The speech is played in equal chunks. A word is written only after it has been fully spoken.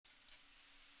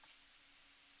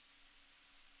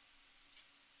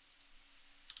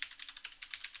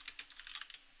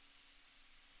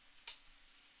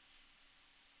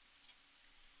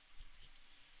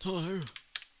Hello.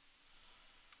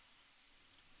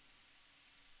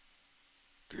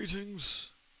 Greetings.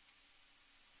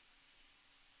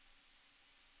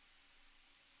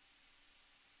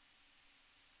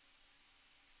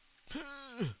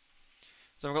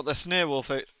 So I've got their snare wall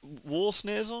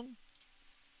snares on?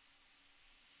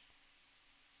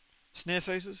 Snare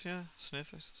faces, yeah, snare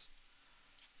faces.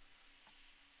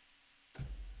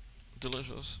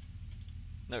 Delicious.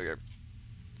 There we go.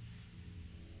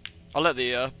 I'll let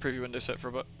the preview window sit for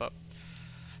a bit, but...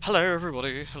 Hello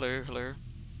everybody, hello, hello.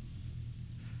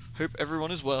 Hope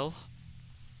everyone is well.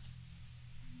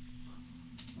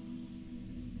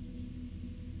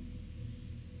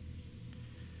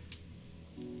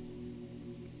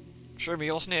 Show me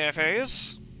your snare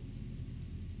face.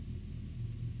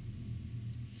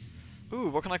 Ooh,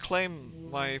 what can I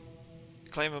claim my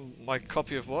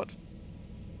copy of what?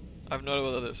 I have no idea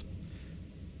what that is.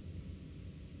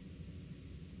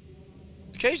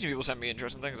 Occasionally people send me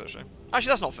interesting things, actually. Actually,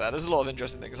 that's not fair. There's a lot of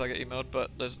interesting things I get emailed,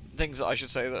 but there's things that I should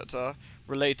say that are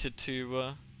related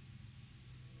to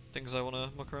things I want to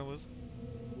muck around with.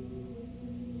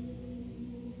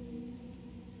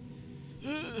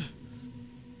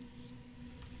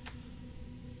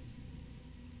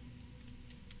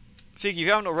 Figgy, if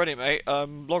you haven't already, mate,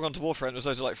 log on to Warframe. There's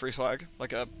loads of like free swag,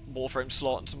 like a Warframe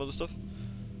slot and some other stuff.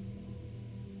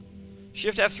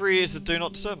 Shift F3 is the do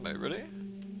not disturb mode, really?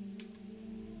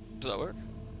 Does that work?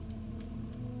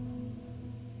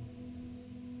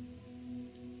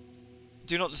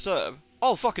 Do not disturb.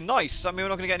 Oh, fucking nice! Does that mean we're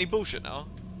not gonna get any bullshit now?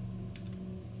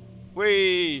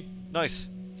 Whee! Nice.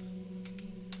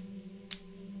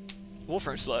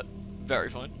 Warframe slut.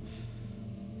 Very fine.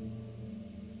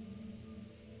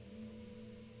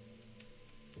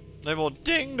 No more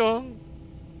ding dong!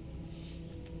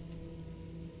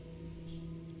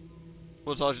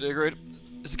 What's RGD agreed?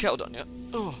 Is the kettle done yet?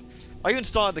 Oh, I even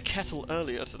started the kettle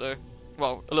earlier today.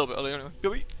 Well, a little bit earlier anyway.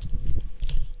 Go eat.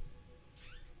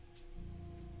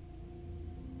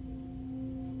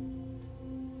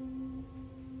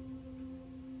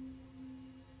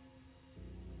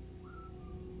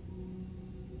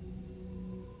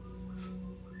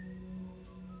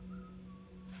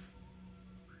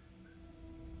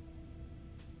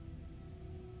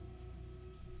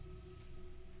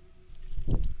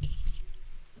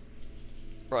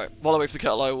 Right, while I wait for the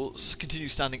kettle, I will continue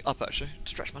standing up actually, to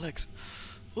stretch my legs.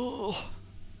 Oh,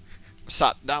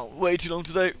 sat down way too long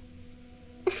today.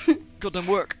 Goddamn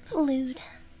work. Lewd.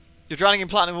 You're drowning in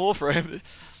platinum Warframe.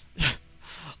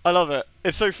 I love it.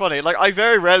 It's so funny. Like, I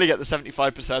very rarely get the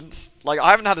 75%. Like,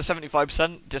 I haven't had a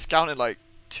 75% discount in like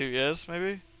 2 years,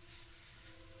 maybe.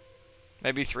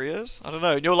 Maybe 3 years? I don't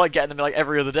know. And you're like getting them like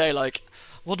every other day, like,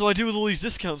 what do I do with all these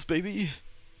discounts, baby?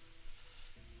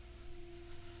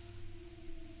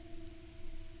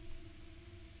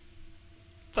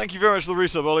 Thank you very much for the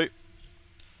resub, Ollie.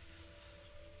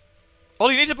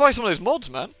 Ollie, you need to buy some of those mods,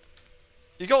 man.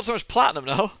 You got so much platinum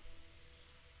now.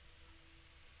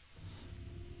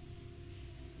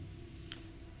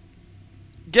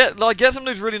 Get some of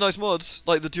those really nice mods,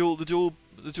 like the dual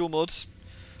mods,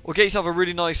 or get yourself a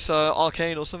really nice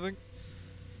arcane or something.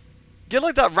 Get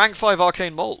like that rank 5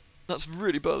 arcane malt. That's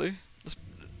really burly. That's,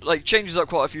 like, changes up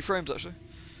quite a few frames actually.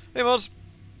 Hey mods.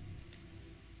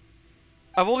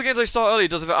 Of all the games I start early,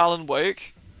 does it for Alan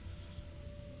Wake?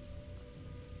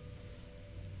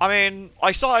 I mean,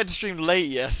 I started to stream late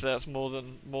yesterday. That's more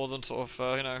than sort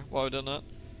of you know, why we've done that.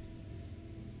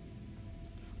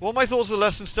 What are my thoughts of the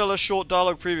less than stellar short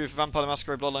dialogue preview for Vampire the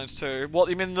Masquerade Bloodlines 2? What,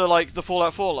 you mean the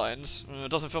Fallout 4 lines?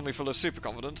 It doesn't fill me full of super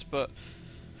confidence, but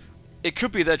it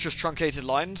could be they're just truncated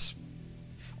lines.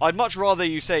 I'd much rather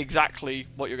you say exactly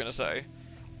what you're going to say.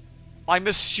 I'm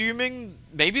assuming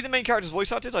maybe the main character's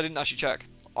voice acted? I didn't actually check.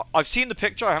 I've seen the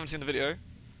picture, I haven't seen the video.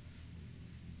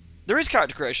 There is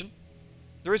character creation.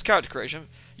 There is character creation.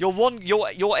 You're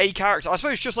a character. I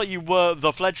suppose just like you were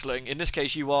the fledgling, in this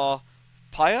case you are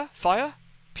Pier?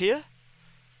 I'm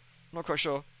not quite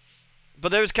sure.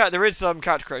 But there is some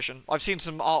character creation. I've seen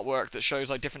some artwork that shows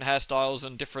like different hairstyles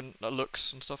and different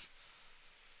looks and stuff.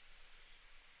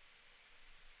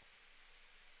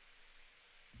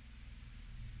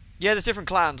 Yeah, there's different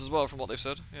clans as well from what they've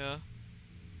said. Yeah.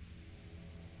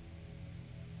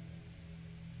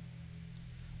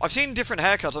 I've seen different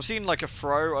haircuts. I've seen like a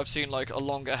fro. I've seen like a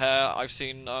longer hair. I've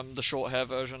seen the short hair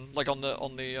version, like on the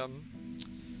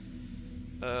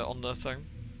thing.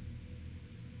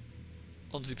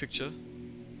 On the picture.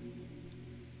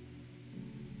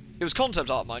 It was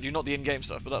concept art, mind you, not the in-game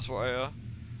stuff. But that's what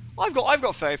I've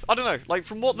got faith. I don't know. Like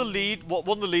from what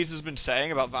one of the leads has been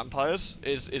saying about vampires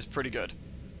is pretty good.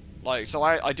 Like, so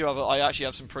I actually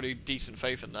have some pretty decent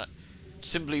faith in that.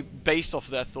 simply based off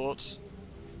their thoughts.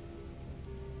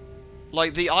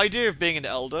 Like, the idea of being an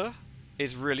elder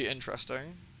is really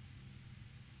interesting.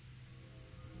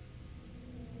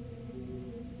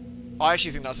 I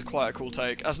actually think that's quite a cool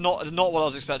take. That's not what I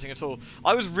was expecting at all.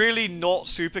 I was really not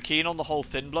super keen on the whole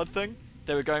thin blood thing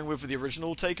they were going with the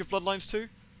original take of Bloodlines 2.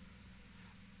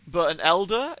 But an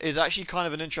elder is actually kind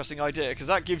of an interesting idea, because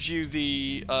that gives you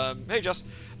the hey Jess,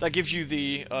 that gives you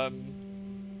the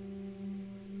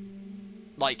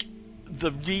like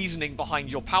the reasoning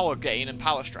behind your power gain and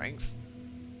power strength.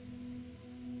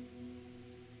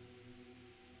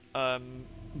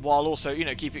 While also, you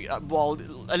know, keeping while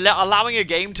allowing a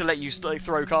game to let you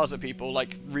throw cars at people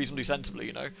like reasonably sensibly,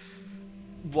 you know,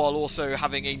 while also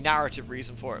having a narrative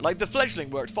reason for it. Like the fledgling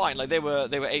worked fine. Like they were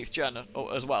 8th gen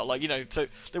as well. Like, you know, so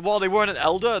while they weren't an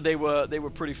elder, they were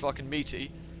pretty fucking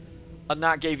meaty, and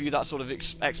that gave you that sort of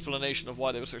explanation of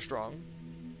why they were so strong.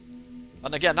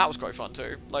 And again, that was quite fun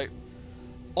too. Like,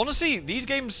 honestly, these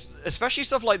games, especially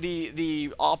stuff like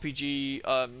the RPG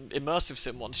immersive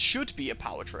sim ones, should be a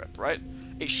power trip, right?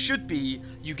 It should be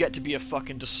you get to be a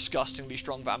fucking disgustingly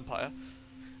strong vampire.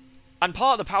 And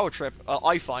part of the power trip,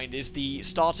 I find, is the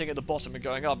starting at the bottom and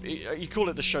going up. You call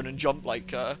it the shonen jump,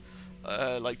 like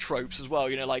tropes as well.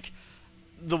 You know, like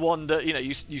the one that, you know,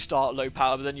 you start low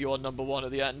power, but then you're number 1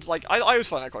 at the end. Like, I always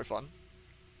find that quite fun.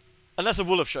 Unless a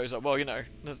Wolof shows up, well, you know,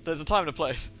 there's a time and a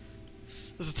place.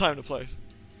 There's a time and a place.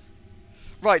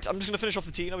 Right, I'm just going to finish off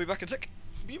the tea and I'll be back in a sec.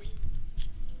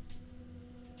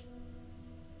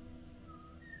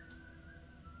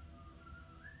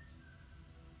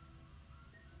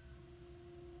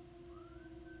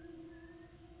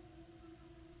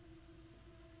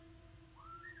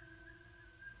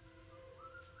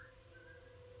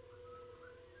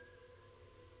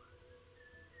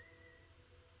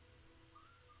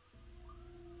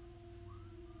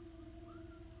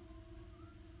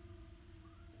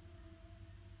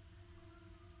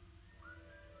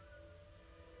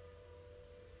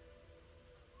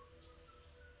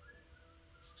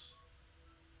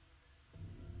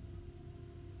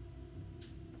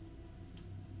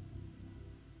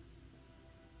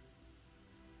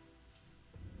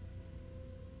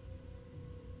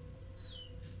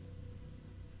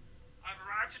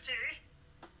 For tea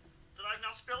that I've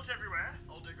now spilt everywhere.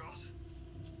 Oh dear God.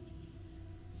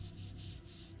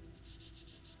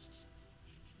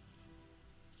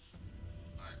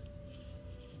 Right.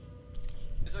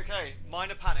 It's okay.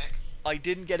 Minor panic. I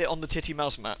didn't get it on the titty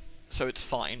mouse mat, so it's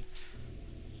fine.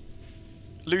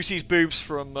 Lucy's boobs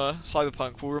from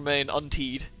Cyberpunk will remain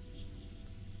unteed.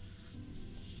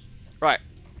 Right.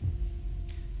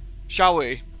 Shall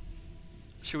we?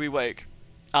 Shall we wake?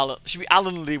 Alan? Should we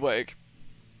Alan-ly wake?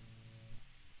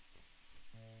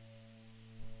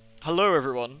 Hello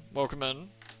everyone, welcome in.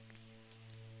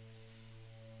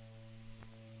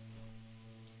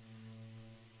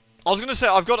 I was gonna say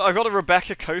I've got a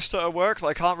Rebecca coaster at work, but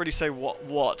I can't really say what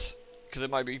because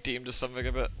it might be deemed as something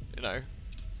a bit, you know,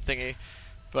 thingy.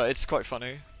 But it's quite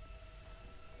funny.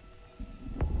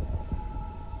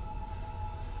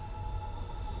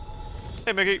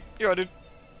 Hey Mickey, you alright, dude?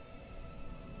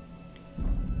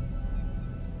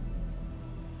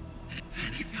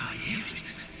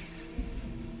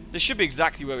 This should be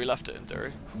exactly where we left it, in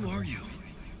theory. Who are you?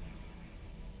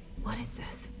 What is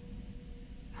this?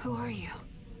 Who are you?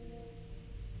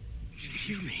 You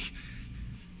hear me?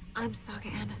 I'm Saga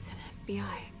Anderson, FBI.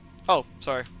 Oh,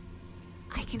 sorry.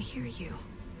 I can hear you.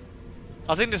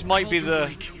 I think this might be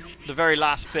the very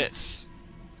last bits.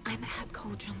 I'm at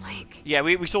Cauldron Lake. Yeah,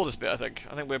 we saw this bit, I think.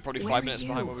 I think we're probably Where 5 are minutes you?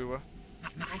 behind where we were.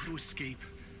 How to escape?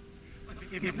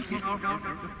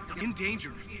 In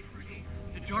danger.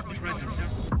 The dark presence.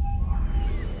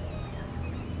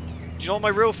 Do you know what my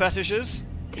real fetish is?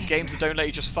 It's games that don't let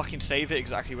you just fucking save it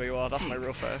exactly where you are. That's my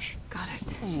real fetish. Got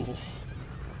it. Ooh.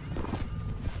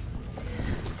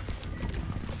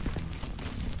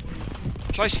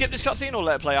 Should I skip this cutscene or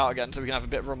let it play out again so we can have a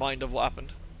bit of a reminder of what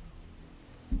happened?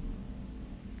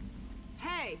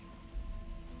 Hey!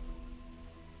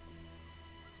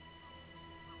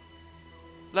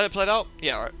 Let it play out?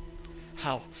 Yeah, alright.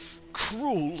 How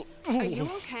cruel! Ooh. Are you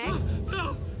okay?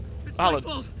 No! It's Alan! my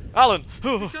fault. Alan!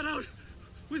 Got out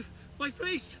with my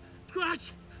face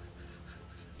scratch.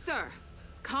 Sir,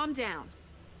 calm down.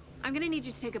 I'm gonna need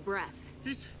you to take a breath.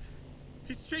 He's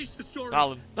changed the story.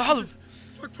 Alan! Alan!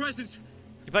 Dark presence.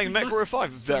 You're playing We MechWarrior must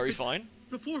 5? stop Very it fine.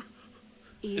 Before.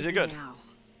 Easy Is it good? now.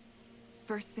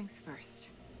 First things first.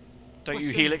 Don't What's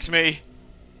you your helix me.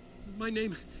 My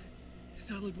name is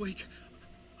Alan Wake.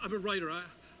 I'm a writer.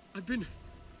 I've been.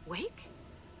 Wake?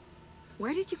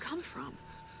 Where did you come from?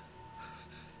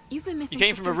 You've been missing. You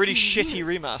came for from a really 13 shitty years.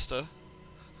 remaster.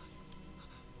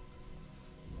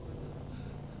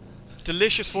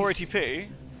 Delicious 480p.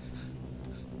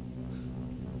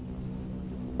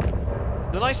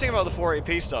 The nice thing about the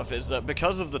 480p stuff is that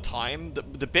because of the time, the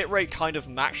bitrate kind of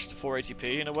matched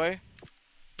 480p in a way.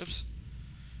 Oops.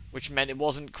 Which meant it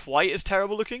wasn't quite as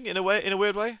terrible looking in a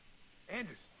weird way.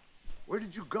 Anderson, where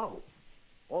did you go?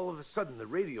 All of a sudden the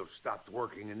radio stopped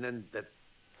working and then that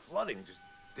flooding just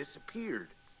disappeared.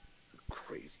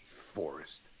 Crazy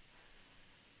forest.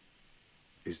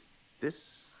 Is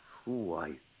this who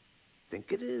I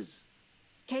think it is?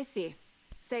 Casey,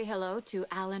 say hello to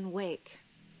Alan Wake.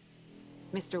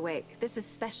 Mr. Wake, this is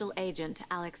Special Agent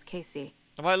Alex Casey.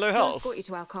 Am I low He'll health? escort you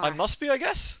to our car. I must be, I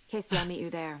guess. Casey, I'll meet you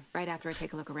there, right after I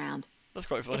take a look around. That's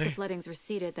quite If funny. the flooding's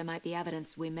receded, there might be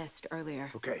evidence we missed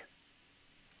earlier. Okay.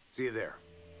 See you there.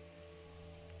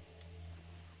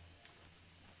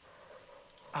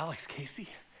 Alex Casey?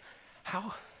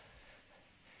 How?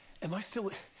 Am I still...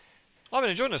 I've been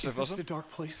enjoying this so Is far. this the dark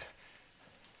place?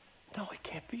 No, it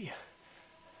can't be.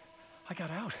 I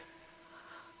got out.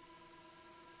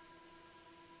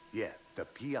 Yeah, the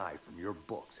PI from your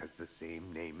books has the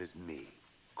same name as me.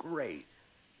 Great.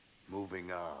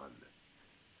 Moving on.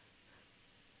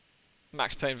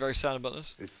 Max Payne very sad about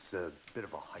this. It's a bit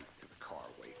of a hike to the car,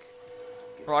 Wake.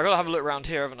 Right, I gotta have a look around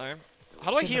here, haven't I?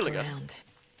 How do I Should heal look again? around.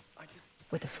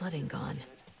 With the flooding gone,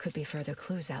 could be further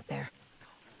clues out there.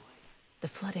 The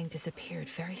flooding disappeared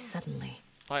very suddenly.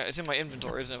 Right, it's in my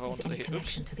inventory, isn't it? If I Is wanted to any heal.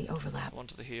 connection Oops. to the overlap I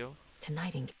wanted to heal. to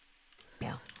Nightingale?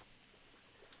 Yeah.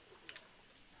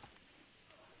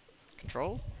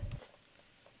 Control?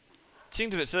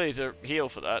 Seems a bit silly to heal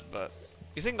for that, but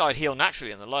you think that I'd heal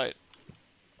naturally in the light.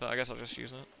 But I guess I'll just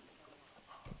use that.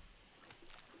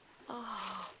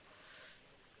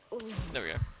 There we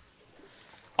go.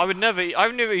 I've never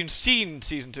even seen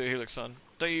Season 2 of Helix Sun.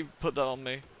 Don't you put that on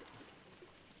me.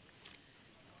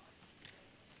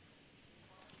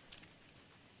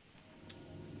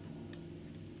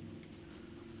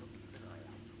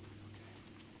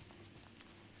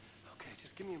 Okay,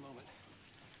 just give me a moment.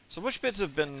 So which bits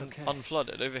have been okay.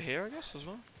 unflooded? Over here, I guess, as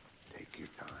well? Take your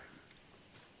time.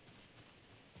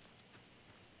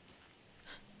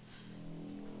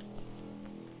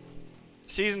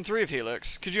 Season 3 of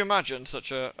Helix. Could you imagine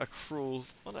such a cruel...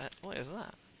 What the heck? What is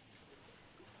that?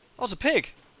 Oh, it's a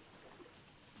pig!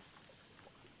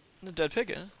 A dead pig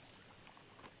here.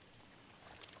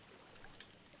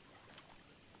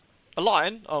 A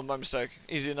lion? Oh, my mistake.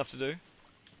 Easy enough to do.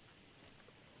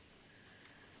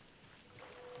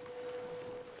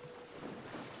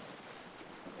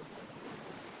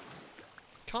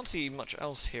 Can't see much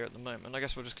else here at the moment. I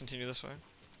guess we'll just continue this way.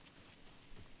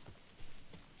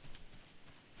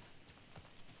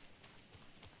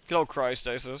 Good old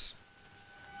cryostasis.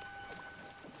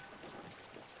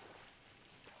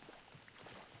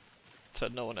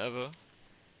 Said no one ever.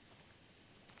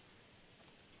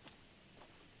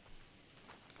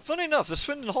 Funny enough, the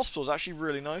Swindon Hospital is actually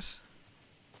really nice.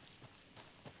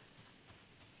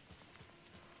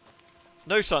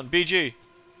 No, son, BG.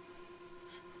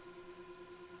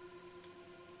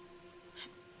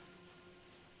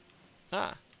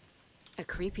 Ah, A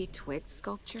creepy twig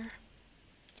sculpture?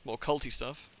 it's more culty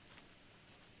stuff.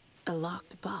 A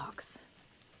locked box.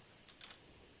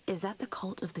 Is that the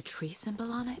cult of the tree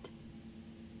symbol on it?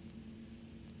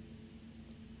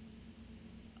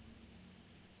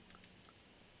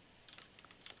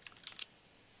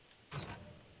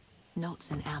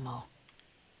 Notes and ammo.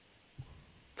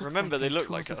 Looks Remember, they they're look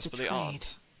like tools of us, the but they trade.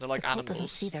 aren't. They're like the cult doesn't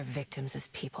animals. see their victims as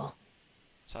people.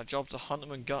 It's our job to hunt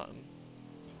them and gut them.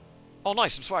 Oh,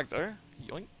 nice, some swag though.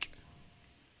 Yoink.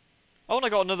 Oh, and I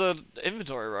got another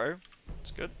inventory row.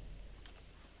 That's good.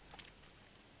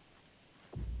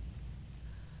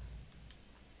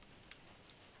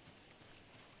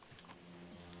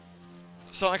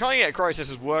 So I can't get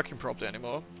Crisis working properly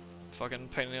anymore. Fucking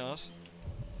pain in the ass.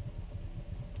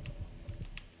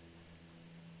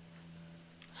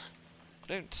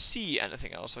 I don't see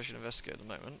anything else I should investigate at the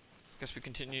moment. Guess we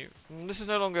continue. This is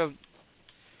no longer...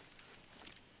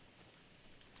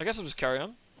 I guess I'll just carry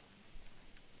on.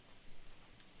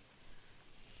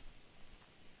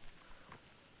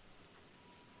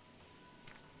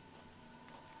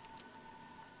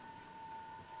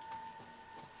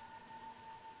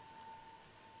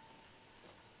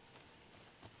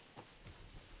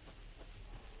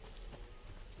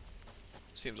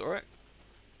 Seems alright.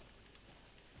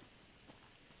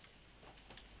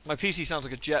 My PC sounds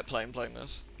like a jet plane playing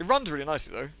this. It runs really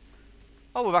nicely though.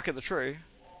 Oh, we're back at the tree.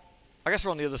 I guess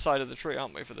we're on the other side of the tree,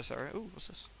 aren't we, for this area? Ooh, what's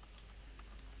this?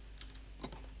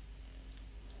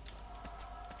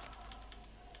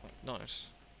 Nice.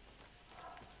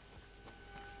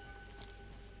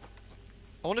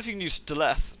 I wonder if you can use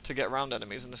Stealth to get around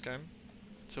enemies in this game.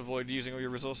 To avoid using all your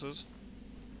resources.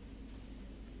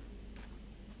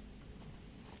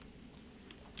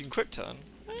 You can quick turn.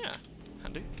 Oh yeah,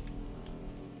 handy.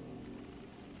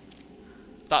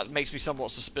 That makes me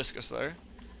somewhat suspicious though.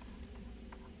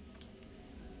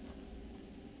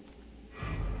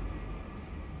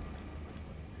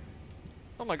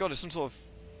 Oh my god, it's some sort of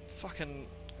fucking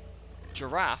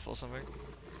giraffe or something.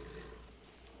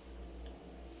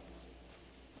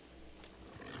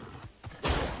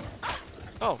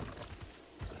 Oh.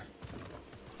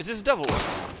 Is this a devil one?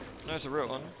 No, it's a real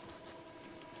one.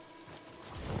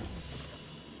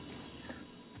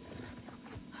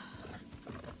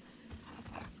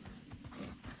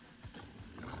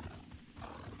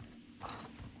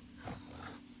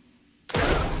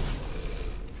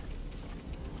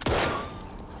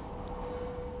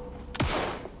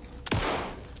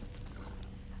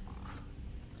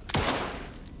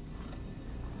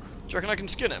 Do you reckon I can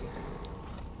skin him?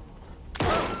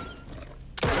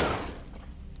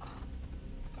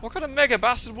 What kind of mega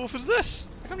bastard wolf is this?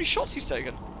 Look how many shots he's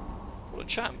taken. What a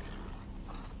champ.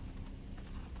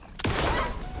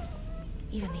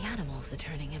 Even the animals are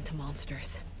turning into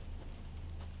monsters.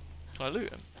 Can I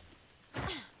loot him?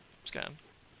 Scam.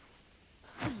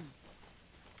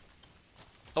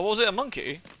 Oh, was it a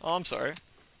monkey? Oh, I'm sorry.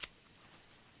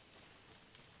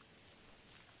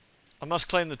 I must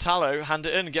claim the tallow, hand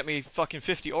it in, and get me fucking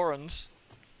 50 orans.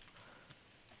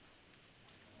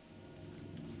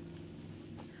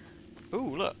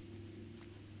 Ooh, look.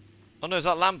 Oh no, is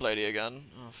that lamp lady again?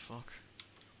 Oh, fuck.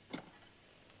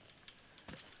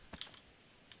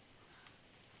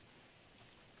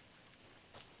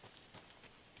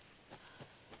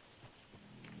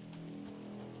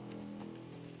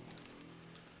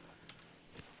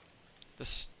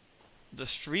 The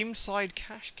stream side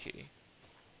cache key.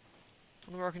 I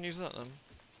wonder where I can use that then.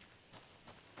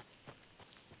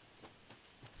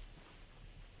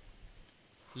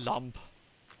 Lamp.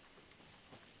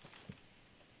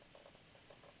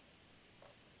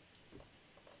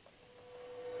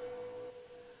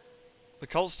 The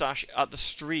cult stash at the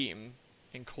stream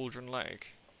in Cauldron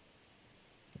Lake.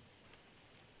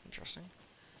 Interesting.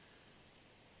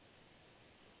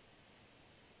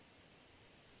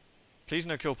 Please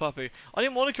no kill puppy. I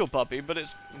didn't want to kill puppy, but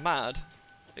it's mad.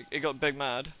 It got big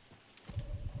mad.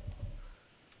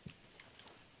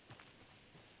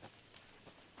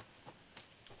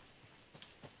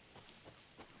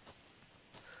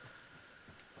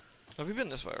 Have we been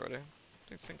this way already? I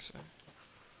don't think so.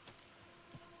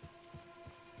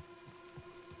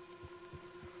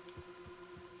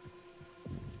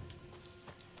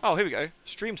 Oh, here we go.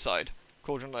 Stream side.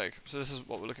 Cauldron Lake. So this is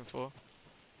what we're looking for.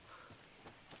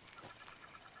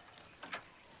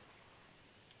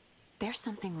 There's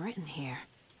something written here.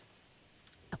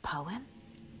 A poem?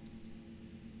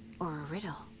 Or a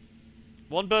riddle?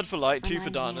 1 bird for light, 2 for Reminds me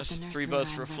of darkness, the 3 nursery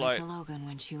birds for a rhymes I read flight. to Logan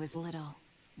when she was little.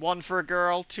 1 for a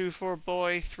girl, 2 for a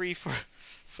boy, 3 for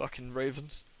fucking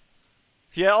ravens.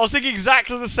 Yeah, I was thinking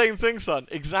exactly the same thing, son.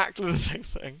 Exactly the same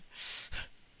thing.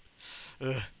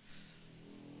 Ugh.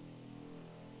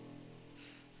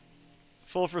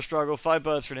 4 for a struggle, 5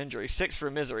 birds for an injury, 6 for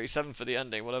a misery, 7 for the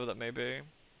ending, whatever that may be.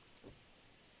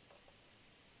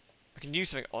 I can use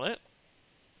something on it.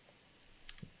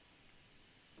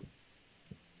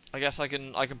 I guess I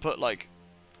can put like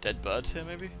dead birds here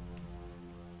maybe.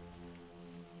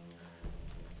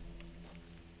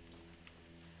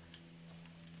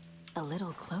 A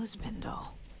little clothespin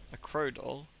doll. A crow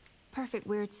doll. Perfect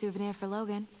weird souvenir for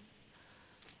Logan.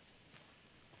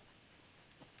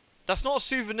 That's not a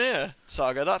souvenir,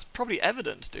 Saga. That's probably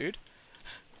evidence, dude.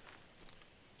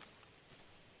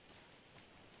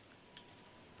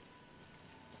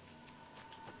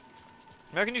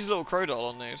 Maybe I can use a little crow doll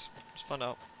on these. Let's find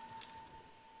out.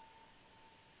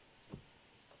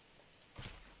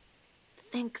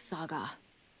 Think, Saga.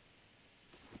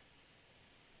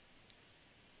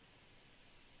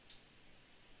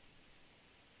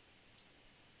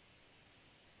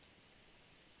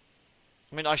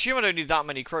 I mean, I assume I don't need that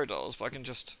many crow dolls, but I can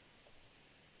just...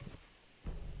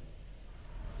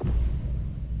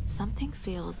 Something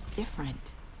feels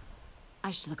different.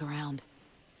 I should look around.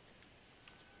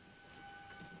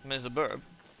 I mean, it's a burb.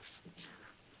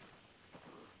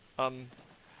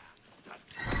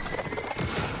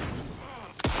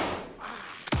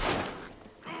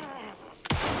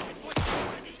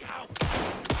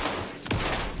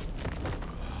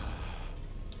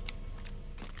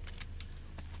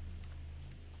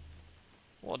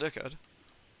 What a dickhead.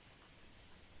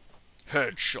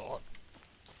 Headshot.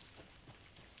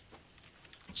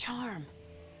 A charm.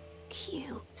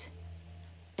 Cute.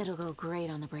 It'll go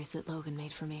great on the bracelet Logan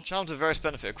made for me. Charms of various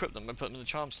benefit. Equip them and put them in the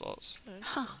charm slots.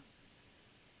 Huh.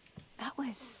 That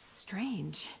was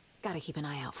strange. Gotta keep an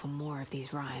eye out for more of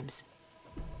these rhymes.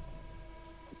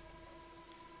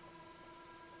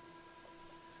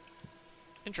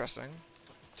 Interesting.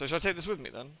 So should I take this with me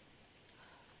then?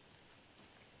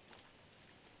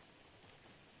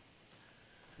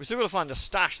 We still gotta find the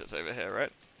stash that's over here,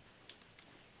 right?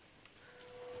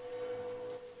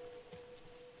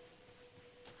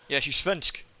 Yeah, she's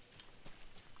svensk.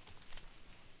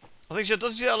 I think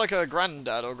doesn't she have like a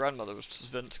granddad or grandmother was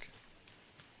svensk?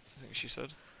 I think she said.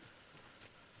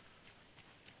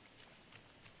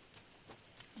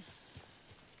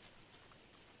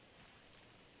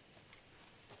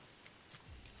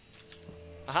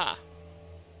 Aha!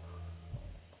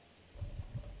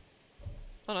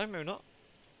 Oh no, maybe not.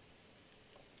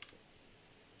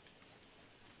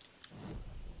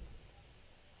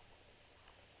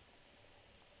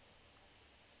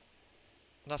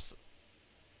 That's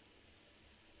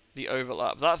the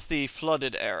overlap. That's the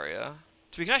flooded area.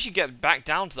 So we can actually get back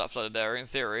down to that flooded area in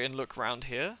theory and look around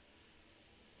here.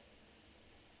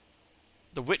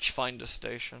 The Witchfinder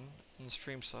station on the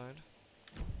stream side.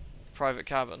 Private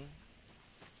cabin.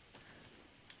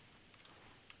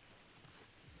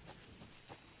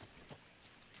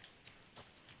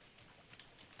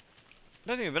 I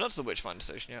don't think we've been up to the Witchfinder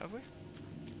station yet, have we?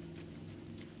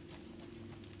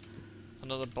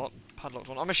 Another padlocked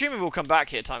one. I'm assuming we'll come back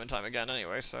here time and time again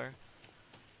anyway, so...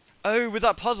 Oh, with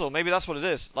that puzzle, maybe that's what it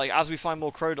is. Like, as we find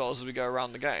more crow dolls as we go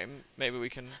around the game, maybe we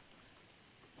can...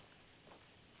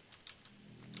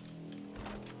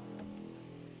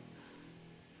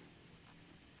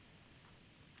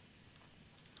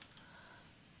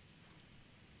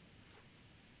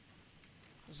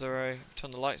 Is there a...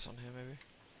 Turn the lights on here, maybe?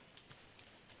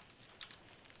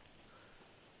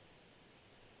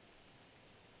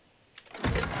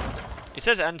 It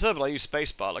says enter, but I use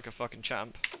spacebar like a fucking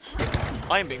champ.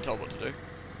 I ain't being told what to do.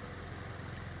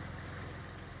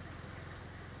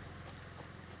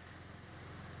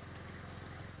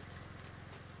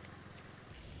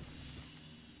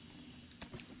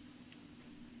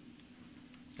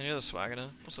 Any other swag in here?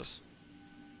 What's this?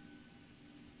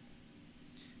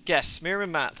 Guess, Miriam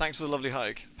and Matt, thanks for the lovely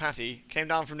hike. Patty, came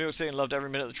down from New York City and loved every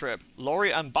minute of the trip.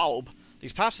 Laurie and Bulb,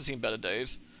 these paths have seen better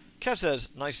days. Kev says,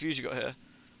 nice views you got here.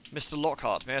 Mr.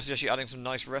 Lockhart, may I suggest you adding some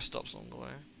nice rest stops along the way?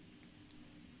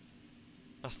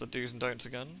 That's the do's and don'ts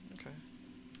again. Okay.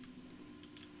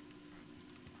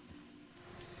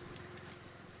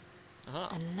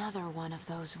 Another one of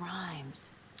those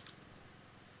rhymes.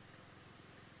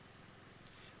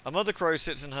 A mother crow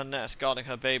sits in her nest, guarding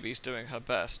her babies, doing her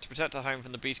best to protect her home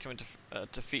from the beast coming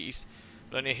to feast.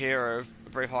 But only a hero of a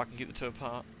brave heart can keep the two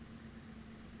apart.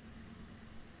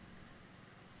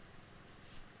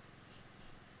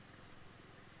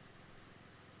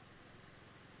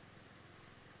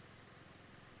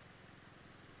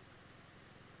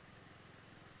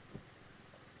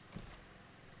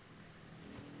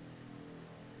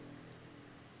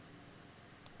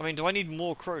 I mean, do I need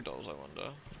more crow dolls, I wonder?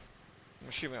 I'm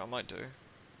assuming I might do.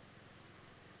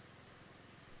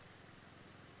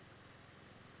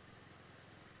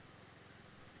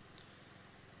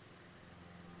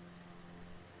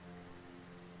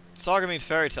 Saga means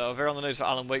fairy tale. Very on the nose for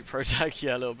Alan Wake pro tag.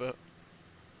 Yeah, a little bit.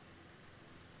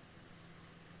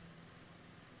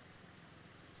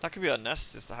 That could be our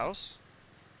nest, is the house.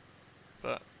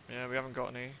 But, yeah, we haven't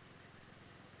got any.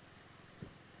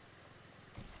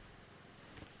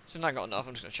 Since I got enough,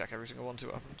 I'm just going to check every single one, see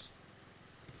what happens.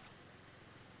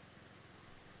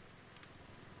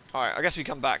 Alright, I guess we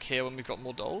come back here when we've got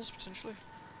more dolls, potentially.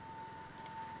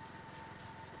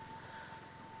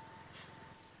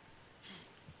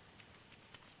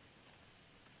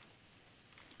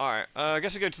 Alright, I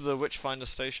guess we go to the Witchfinder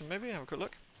station, maybe, have a quick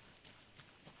look.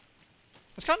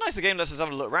 It's kind of nice the game lets us have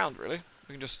a look around, really.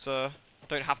 We can just,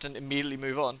 don't have to immediately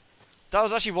move on. That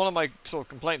was actually one of my sort of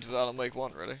complaints with Alan Wake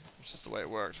 1, really. It's just the way it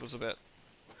worked. It was a bit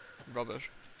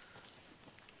rubbish.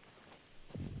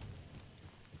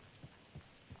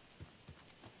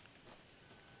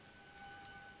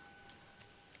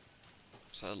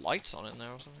 Is there lights on it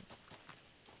now or something?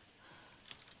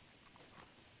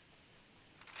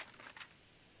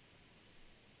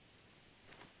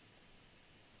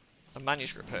 A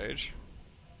manuscript page.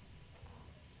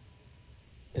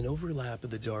 An overlap of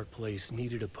the dark place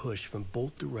needed a push from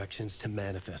both directions to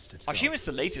manifest itself. I assume it's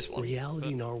the latest one.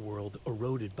 Reality in our world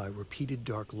eroded by repeated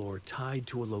dark lore tied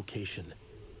to a location.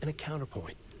 And a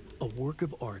counterpoint. A work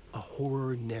of art, a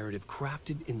horror narrative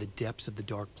crafted in the depths of the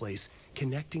dark place,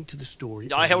 connecting to the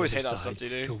story I on the always other hate that side stuff,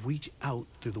 dude. to reach out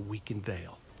through the weakened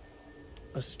veil.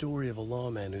 A story of a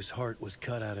lawman whose heart was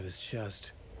cut out of his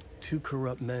chest. Two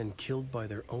corrupt men killed by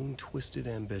their own twisted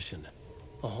ambition.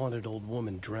 A haunted old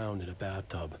woman drowned in a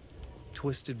bathtub.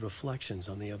 Twisted reflections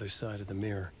on the other side of the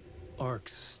mirror.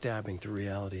 Arcs stabbing through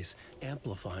realities,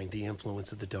 amplifying the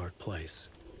influence of the dark place.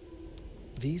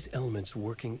 These elements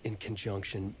working in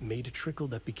conjunction made a trickle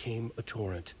that became a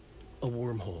torrent, a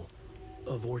wormhole,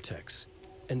 a vortex,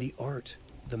 and the art,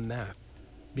 the map,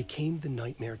 became the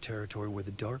nightmare territory where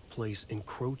the dark place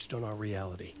encroached on our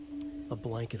reality, a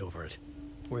blanket over it,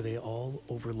 where they all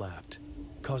overlapped,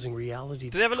 causing reality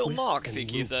to Do they have a little twist mark and if you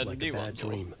keep loop their like a new bad ones, or-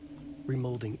 dream,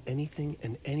 remolding anything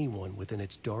and anyone within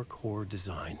its dark horror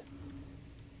design.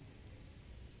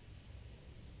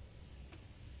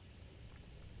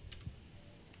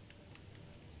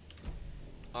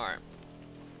 Alright.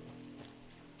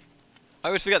 I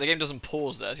always forget the game doesn't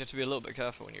pause there, so you have to be a little bit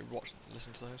careful when you watch and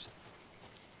listen to those.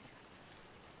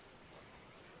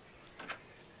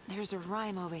 There's a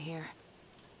rhyme over here.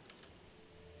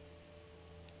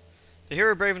 The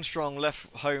hero brave and strong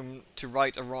left home to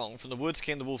right a wrong. From the woods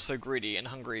came the wolf so greedy and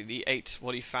hungry he ate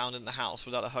what he found in the house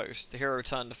without a host. The hero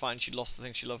returned to find she'd lost the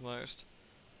thing she loved most.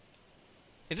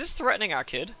 Is this threatening our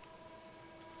kid?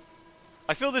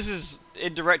 I feel this is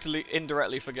indirectly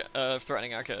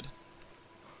threatening our kid.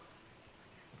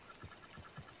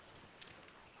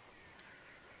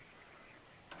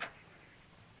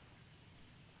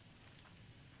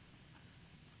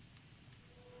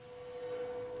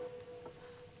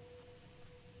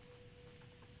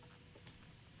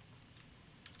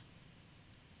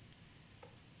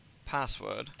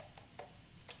 Password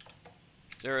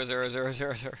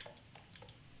 00000.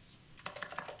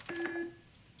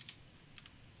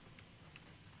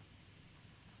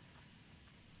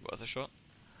 Worth a shot.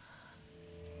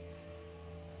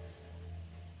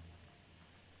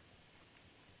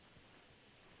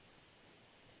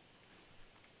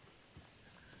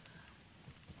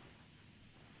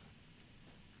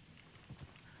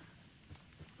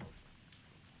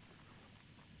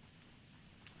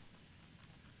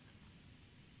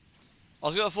 I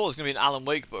was gonna thought it was gonna be an Alan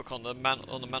Wake book on the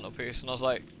mantelpiece, and I was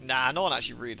like, nah, no one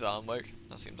actually reads Alan Wake.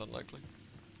 That seems unlikely.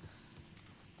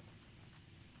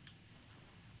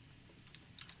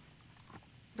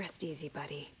 Rest easy,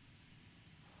 buddy.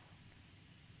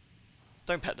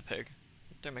 Don't pet the pig.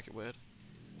 Don't make it weird.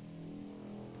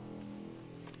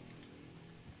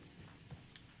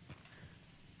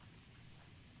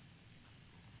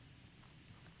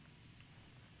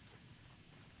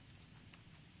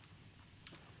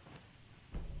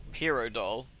 Hero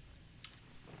doll.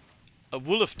 A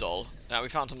Wolf doll. Now we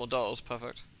found some more dolls.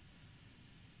 Perfect.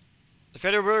 The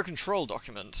Federal Bureau Control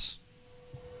documents.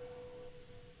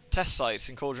 Test sites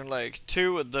in Cauldron Lake.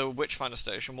 2 at the Witchfinder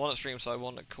Station. 1 at Streamside,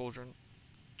 1 at Cauldron.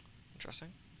 Interesting.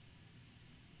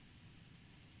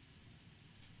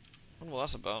 I wonder what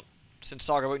that's about. Since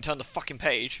Saga won't turn the fucking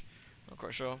page. Not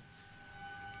quite sure.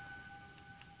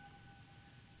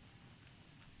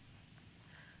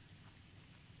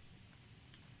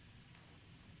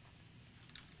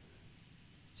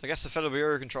 So I guess the Federal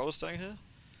Bureau of Control is staying here?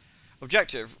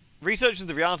 Objective. Research into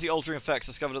the reality-altering effects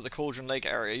discovered at the Cauldron Lake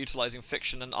area, utilizing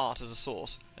fiction and art as a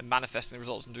source, and manifesting the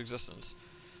results into existence.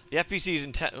 The FBC's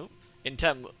intent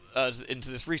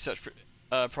into this research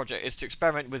project is to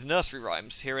experiment with nursery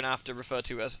rhymes, hereinafter referred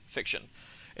to as fiction,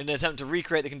 in an attempt to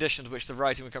recreate the conditions in which the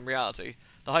writing become reality.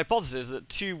 The hypothesis is that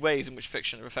 2 ways in which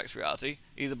fiction affects reality,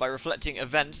 either by reflecting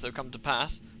events that have come to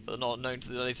pass, but are not known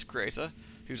to the latest creator,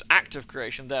 whose act of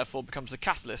creation therefore becomes the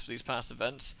catalyst for these past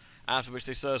events, after which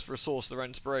they serve for a source of their own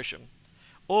inspiration,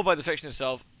 or by the fiction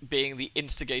itself being the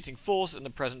instigating force in the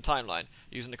present timeline,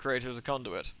 using the creator as a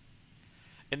conduit.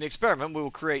 In the experiment, we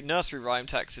will create nursery rhyme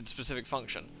text in specific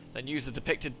function, then use the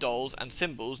depicted dolls and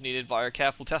symbols needed via a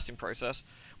careful testing process,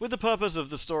 with the purpose of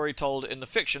the story told in the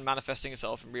fiction manifesting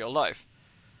itself in real life.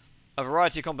 A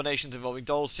variety of combinations involving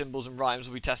dolls, symbols, and rhymes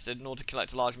will be tested in order to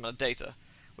collect a large amount of data,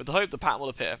 with the hope the pattern will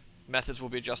appear. Methods will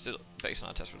be adjusted based on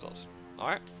our test results.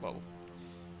 Alright, well,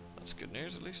 that's good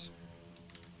news at least.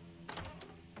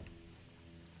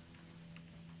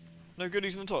 No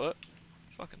goodies in the toilet?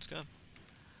 Fucking scam.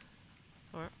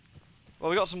 Alright.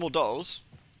 Well, we got some more dolls,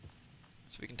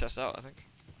 so we can test out, I think.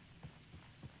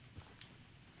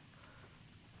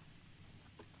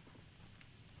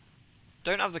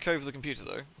 Don't have the code for the computer,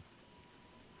 though.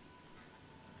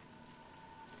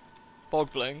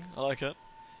 Bog bling, I like it.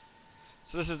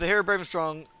 So this is the hero brave and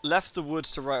strong, left the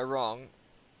woods to right a wrong.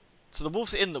 So the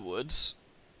wolf's in the woods.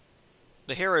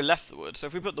 The hero left the woods. So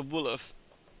if we put the wolf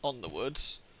on the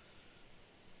woods,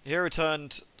 the hero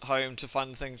returned home to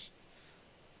find the things.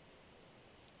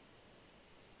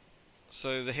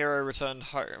 So the hero returned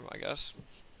home, I guess.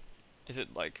 Is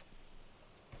it like...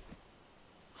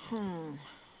 I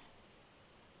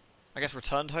guess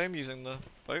returned home using the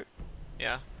boat?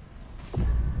 Yeah.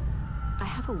 I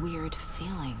have a weird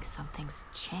feeling something's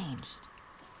changed.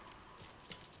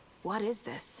 What is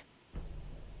this?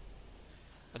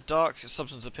 A dark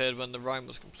substance appeared when the rhyme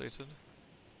was completed.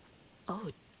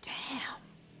 Oh, damn.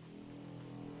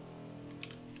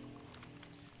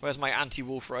 Where's my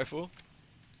anti-wolf rifle?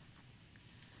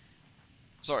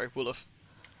 Sorry, Wolf.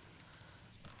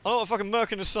 Oh, not a fucking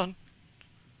merc in the sun.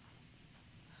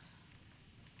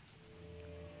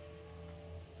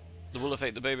 The Wolf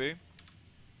ate the baby.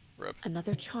 Rip.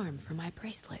 Another charm for my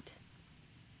bracelet.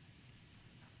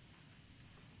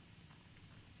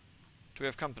 Do we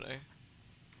have company?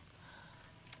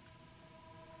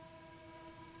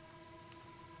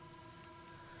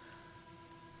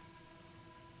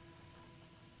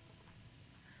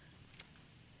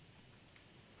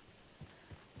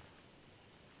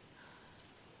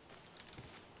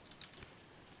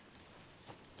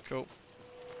 Cool.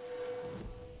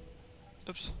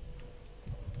 Oops.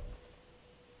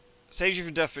 Saves you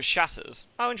from death but shatters.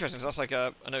 Oh, interesting. So that's like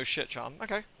a no shit charm.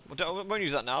 Okay. We won't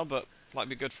use that now, but might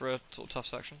be good for a sort of tough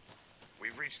section.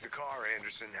 We've reached the car,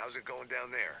 Anderson. How's it going down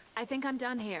there? I think I'm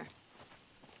done here.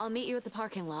 I'll meet you at the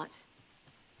parking lot.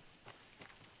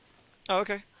 Oh,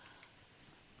 okay.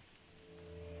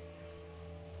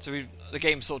 So the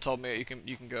game sort of told me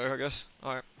you can go, I guess.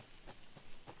 All right.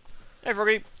 Hey,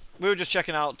 Froggy. We were just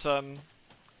checking out the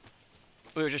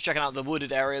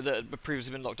wooded area that had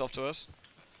previously been locked off to us.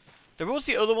 There was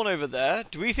the other one over there.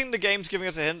 Do we think the game's giving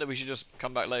us a hint that we should just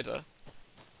come back later?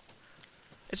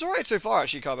 It's alright so far,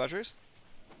 actually, car batteries.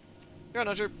 Yeah,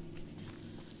 no, true.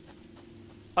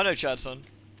 I know Chad's son.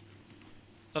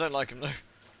 I don't like him, though.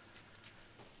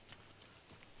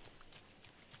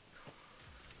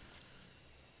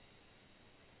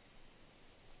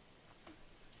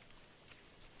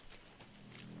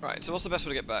 Right, so what's the best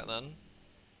way to get back, then?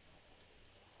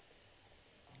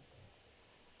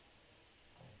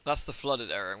 That's the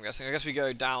flooded area, I'm guessing. I guess we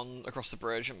go down across the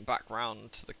bridge and back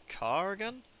round to the car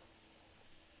again?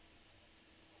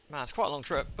 Man, it's quite a long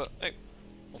trip, but hey,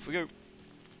 off we go.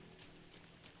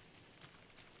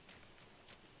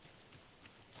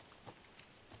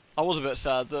 I was a bit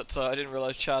sad that I didn't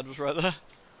realise Chad was right there.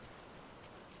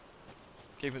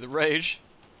 Gave me the rage.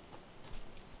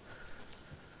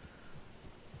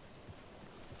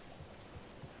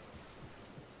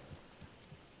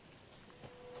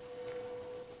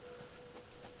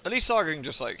 At least Saga can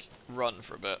just, like, run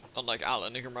for a bit. Unlike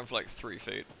Alan, he can run for, like, 3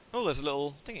 feet. Oh, there's a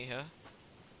little thingy here.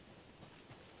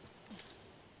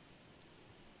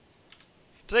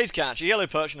 Today's catch, a yellow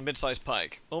perch and a mid-sized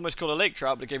pike. Almost caught a lake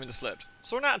trout, but it gave me the slip.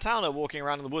 Saw an out-of-towner walking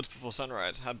around in the woods before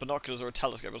sunrise. Had binoculars or a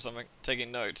telescope or something.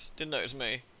 Taking notes. Didn't notice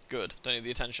me. Good. Don't need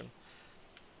the attention.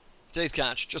 Today's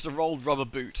catch, just a rolled rubber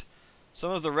boot. Some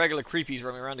of the regular creepies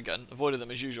roaming around again. Avoided them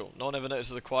as usual. No one ever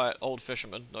notices the quiet old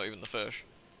fisherman, not even the fish.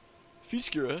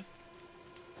 Fiskura.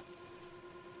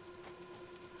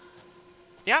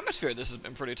 The atmosphere of this has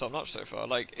been pretty top-notch so far.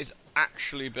 Like, it's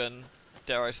actually been,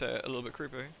 dare I say it, a little bit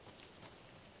creepy.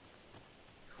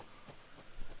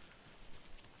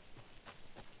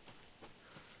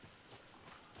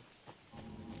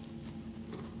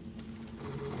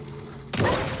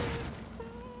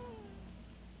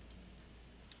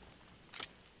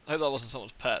 I hope that wasn't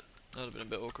someone's pet. That would have been a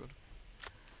bit awkward.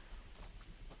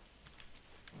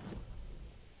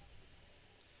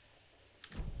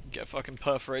 Get fucking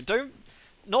perforated. Don't...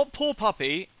 Not poor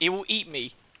puppy. It will eat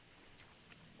me.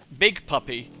 Big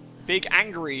puppy. Big,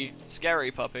 angry,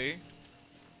 scary puppy.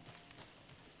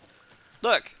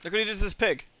 Look! Look what he did to this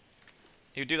pig.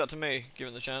 He would do that to me,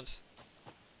 given the chance.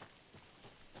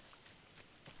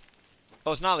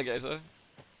 Oh, it's an alligator.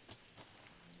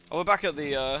 Oh, we're back at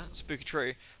the spooky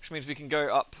tree, which means we can go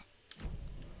up.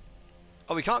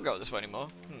 Oh, we can't go up this way anymore.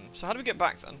 So how do we get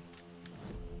back then?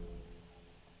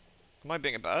 Am I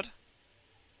being a bird?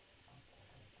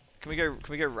 Can we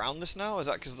go around this now? Is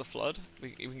that because of the flood?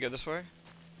 We can go this way?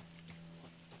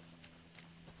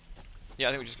 Yeah,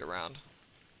 I think we just go around.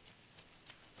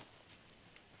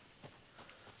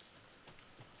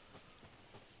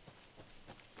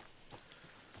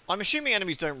 I'm assuming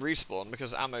enemies don't respawn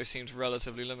because ammo seems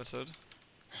relatively limited.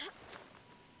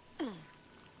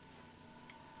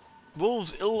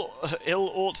 Wolves ill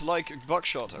ought like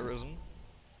buckshot arisen.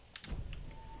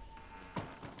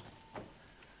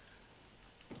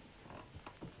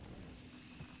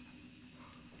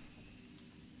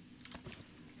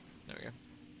 There we go.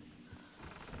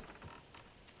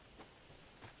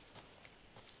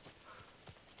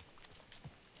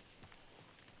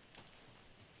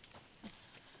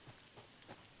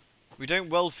 We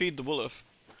don't well feed the wolf.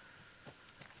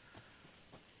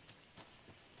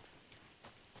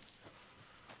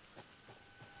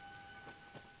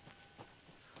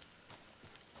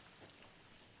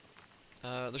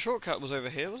 The shortcut was over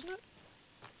here, wasn't it?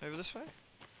 Over this way?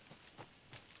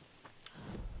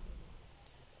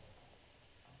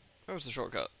 Where was the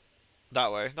shortcut?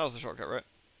 That way. That was the shortcut, right?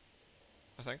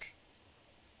 I think.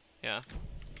 Yeah.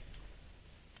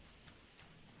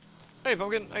 Hey,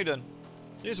 Pumpkin. How you doing?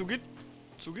 Yeah, it's all good.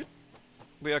 It's all good.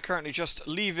 We are currently just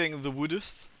leaving the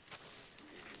woodist.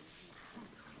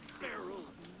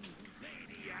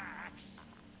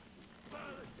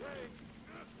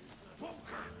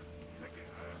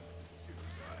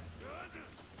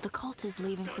 The cult is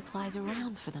leaving supplies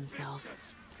around for themselves.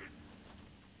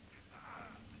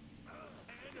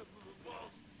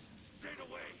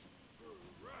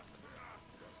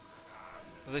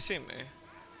 Have they seen me?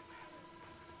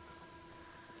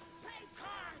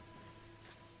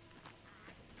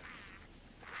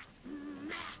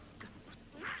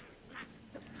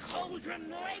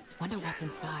 Wonder what's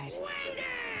inside.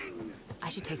 I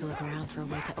should take a look around for a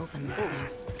way to open this thing.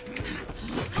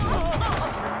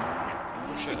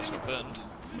 Oh shit, it's not burned.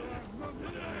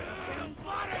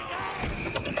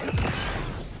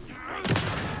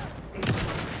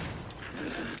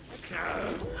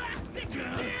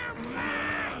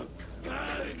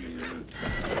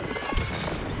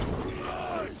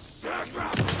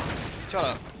 Shut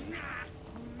up.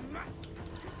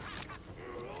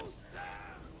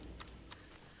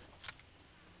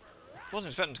 Wasn't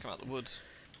expecting to come out of the woods.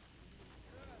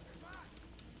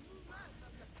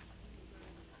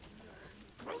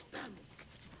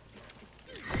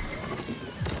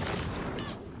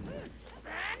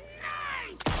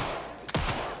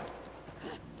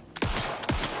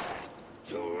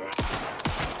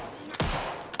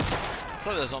 It's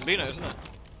like they're zombinos, isn't it?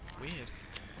 Weird.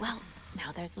 Well,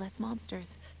 now there's less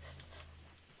monsters.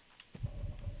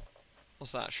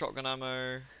 What's that? Shotgun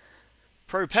ammo.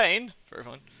 Propane? Very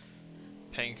fine.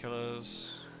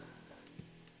 Painkillers.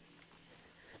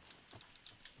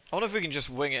 I wonder if we can just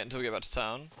wing it until we get back to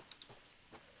town.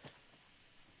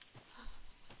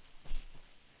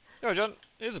 Yo, John.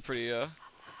 Here's a pretty,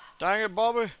 Dang it,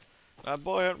 Bobby. That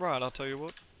boy ain't right, I'll tell you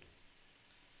what.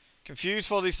 Confused,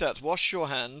 follow these steps. Wash your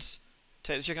hands.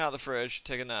 Take the chicken out of the fridge.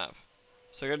 Take a nap.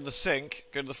 So go to the sink,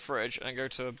 go to the fridge, and then go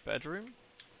to a bedroom.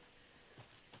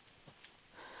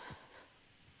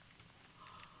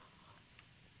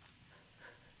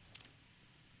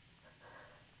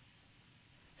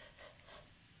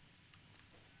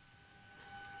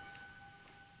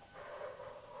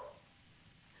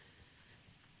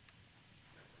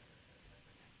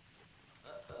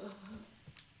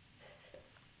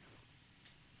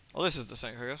 Well, this is the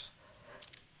sink, I guess.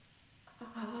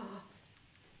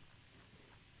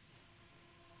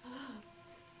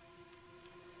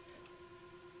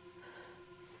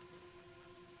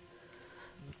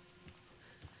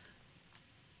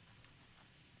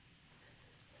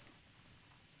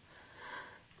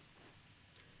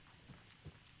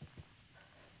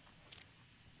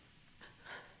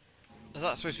 Is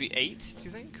that supposed to be 8, do you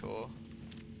think, or?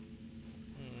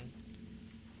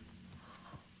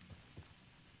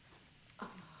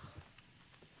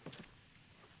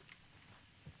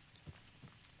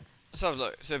 Let's have a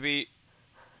look. So it'd be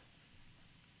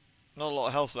not a lot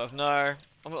of health left. No,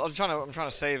 I'm trying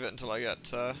to save it until I get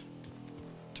to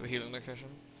a healing location.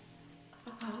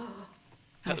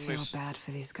 I feel bad for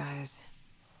these guys.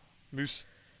 Moose.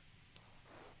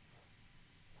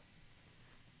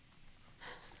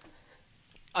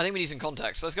 I think we need some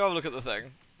context. So let's go have a look at the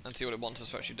thing and see what it wants us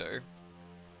to actually do.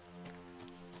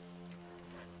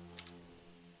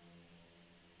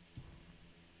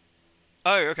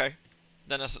 Oh, okay.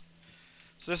 Then that's...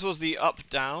 So this was the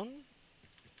up-down,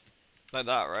 like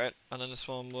that, right? And then this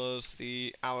one was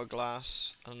the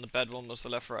hourglass, and the bed one was the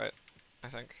left-right, I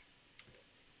think.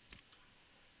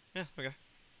 Yeah, okay.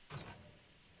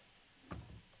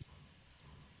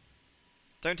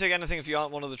 Don't take anything if you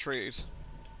aren't one of the trees.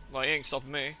 Well, you ain't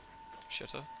stopping me,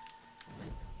 shitter. So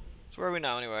where are we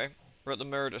now, anyway? We're at the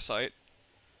murder site.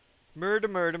 Murder,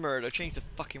 murder, murder. Change the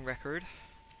fucking record.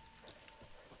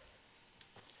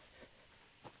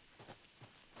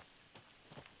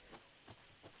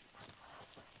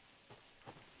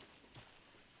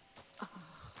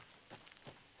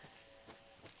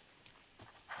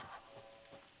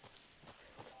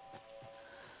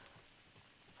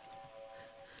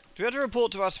 Do we have to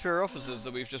report to our superior officers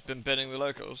that we've just been binning the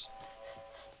locals?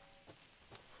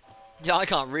 Yeah, I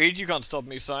can't read, you can't stop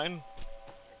me, sign.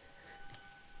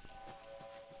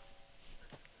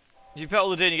 If you pet all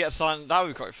the deer and you get a sign, that would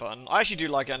be quite fun. I actually do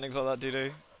like endings like that,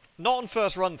 do. Not on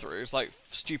first run-throughs, like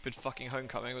stupid fucking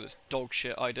Homecoming with its dog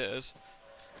shit ideas.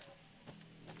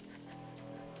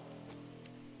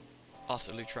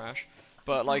 Utterly trash.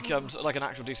 But like an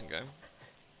actual decent game.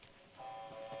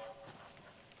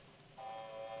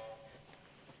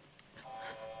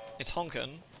 It's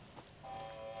honkin'.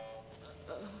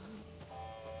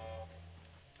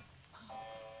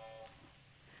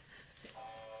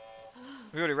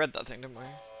 We already read that thing, didn't we?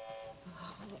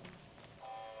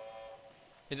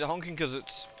 Is it honking because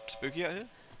it's spooky out here?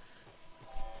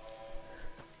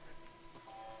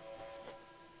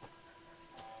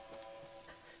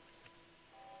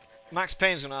 Max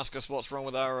Payne's gonna ask us what's wrong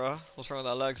with our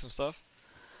legs and stuff.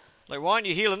 Like, why aren't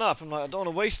you healing up? I'm like, I don't want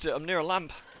to waste it. I'm near a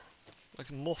lamp, like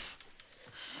a muff.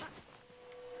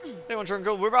 Hey, one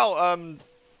Gold. We're about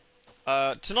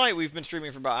tonight. We've been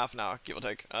streaming for about half an hour, give or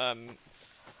take.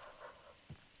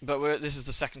 But this is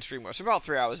the second stream, so about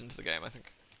 3 hours into the game, I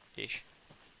think, ish.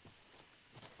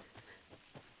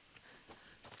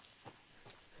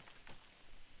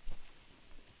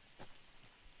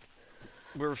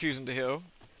 We're refusing to heal.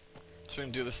 So we're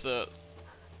going to do this the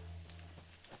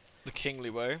kingly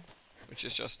way, which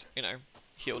is just, you know,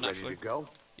 heal naturally. Ready to go?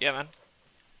 Yeah, man.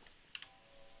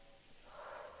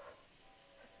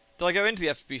 Did I go into the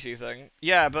FBC thing?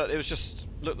 Yeah, but it was just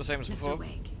looked the same as before. Mr.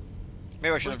 Wake.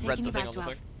 Maybe I should have read the thing on the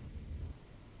thing.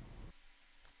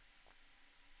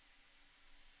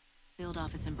 Field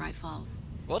office in Bright Falls.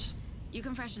 What? You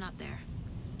can freshen up there,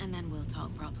 and then we'll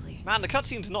talk properly. Man, the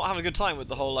cutscenes not having a good time with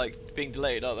the whole, like, being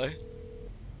delayed, are they?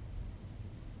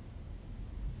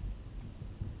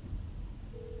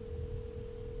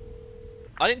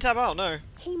 I didn't tab out, no.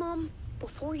 Hey, Mom.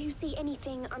 Before you say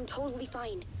anything, I'm totally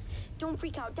fine. Don't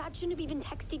freak out. Dad shouldn't have even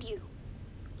texted you.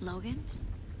 Logan?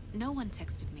 No one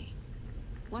texted me.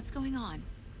 What's going on?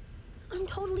 I'm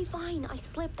totally fine. I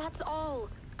slipped, that's all.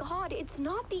 God, it's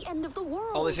not the end of the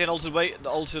world. Oh, they say an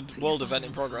altered world event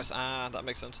in progress. Ah, that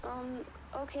makes sense.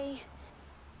 Okay.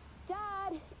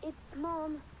 Dad, it's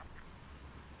Mom.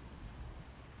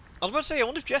 I was about to say, I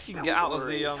wonder if Jessie can get out of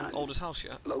the honey. oldest house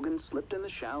yet. Logan slipped in the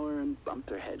shower and bumped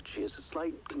her head. She has a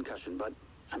slight concussion, but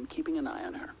I'm keeping an eye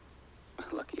on her.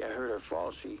 Lucky I heard her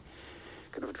fall. She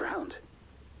could have drowned.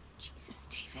 Jesus,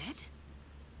 David.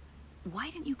 Why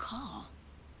didn't you call?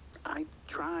 I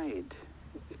tried.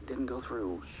 It didn't go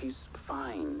through. She's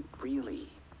fine, really.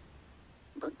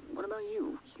 But what about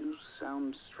you? You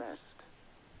sound stressed.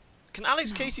 Can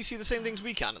Alex Casey see the same things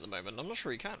we can at the moment? I'm not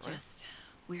sure he can, right? Just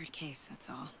weird case, that's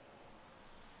all.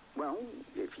 Well,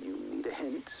 if you need a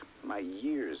hint, my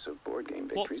years of board game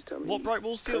victories tell me... What Bright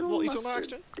Walls deal? What are you talking about,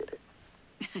 Axton? Did it.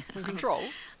 From Control?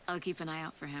 I'll keep an eye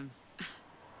out for him.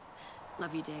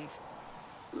 Love you, Dave.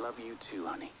 Love you too,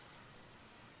 honey.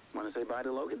 Want to say bye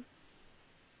to Logan?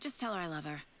 Just tell her I love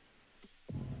her.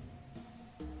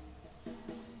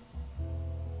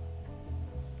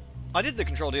 I did the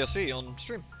Control DLC on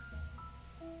stream.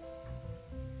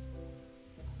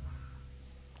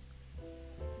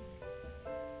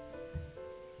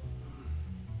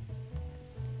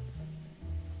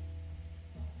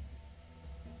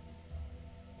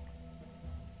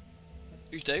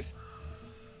 Who's Dave?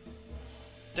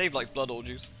 Dave likes blood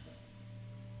orgies.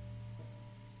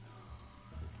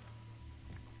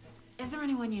 Is there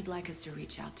anyone you'd like us to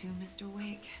reach out to, Mr.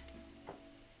 Wake?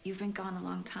 You've been gone a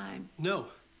long time. No.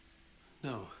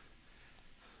 No.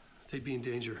 They'd be in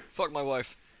danger. Fuck my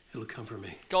wife. It'll come for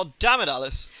me. God damn it,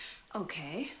 Alice.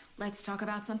 Okay, let's talk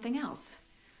about something else.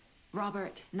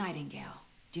 Robert Nightingale.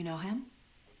 Do you know him?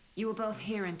 You were both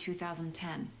here in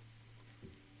 2010.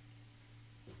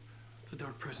 The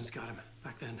Dark Presence got him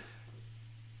back then.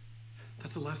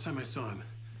 That's the last time I saw him.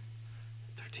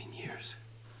 13 years.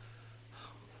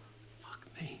 Oh, fuck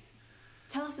me.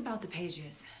 Tell us about the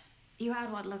pages. You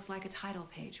had what looks like a title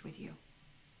page with you.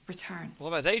 Return. What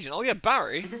about his agent? Oh yeah,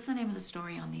 Barry. Is this the name of the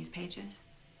story on these pages?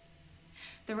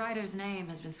 The writer's name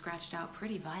has been scratched out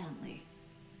pretty violently,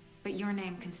 but your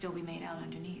name can still be made out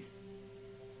underneath.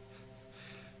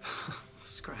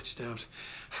 Scratched out.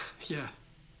 Yeah.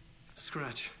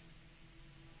 Scratch.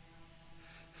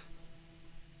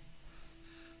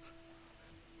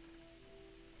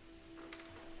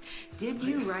 Did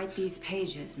you write these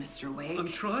pages, Mr. Wake? I'm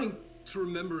trying to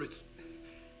remember. It's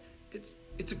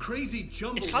a crazy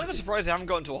jumble. It's kind of a surprise they haven't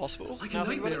gone to a hospital. Like now a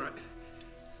think about nightmare.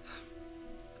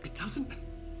 It doesn't.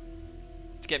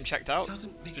 To get him checked out.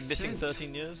 Doesn't He's make been missing sense.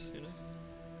 13 years, you know.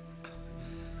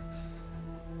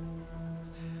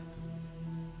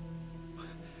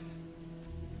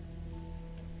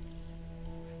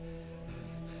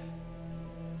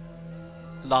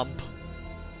 Lump.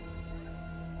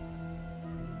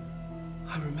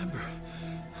 I remember.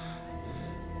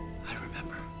 I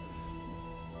remember.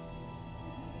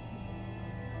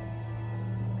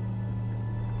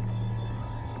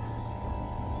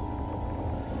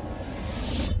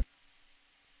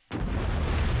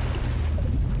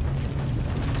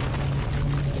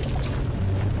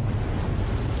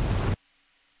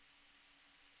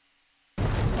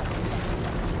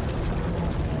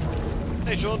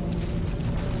 Hey, Sean.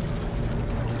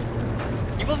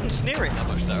 He wasn't sneering that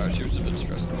much there, actually. It was a bit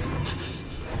distressing.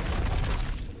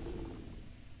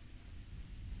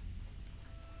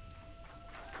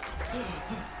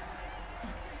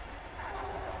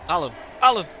 Alan!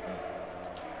 Alan!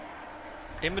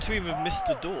 In between with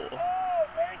Mr. Door. Oh,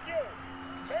 thank you!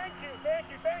 Thank you, thank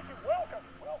you, thank you! Welcome,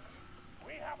 welcome!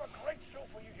 We have a great show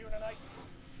for you here tonight.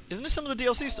 Isn't this some of the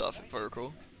DLC stuff, if I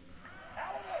recall?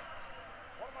 Alan Wake,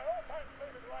 one of my all-time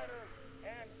favorite writers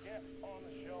and guests on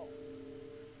the show.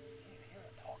 He's here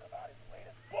to talk about his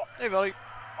latest book. Hey, Valley.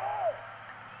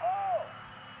 Oh!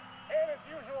 And as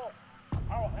usual,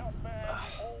 our house band,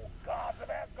 the old gods of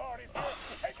Asgard, is here.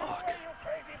 Take it away, you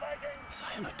crazy Vikings! Was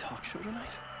I on a talk show tonight?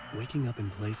 Waking up in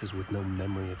places with no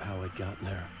memory of how I'd gotten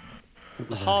there. It A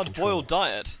was out of hard-boiled control.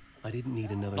 diet. I didn't need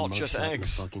another Not just mugshot in the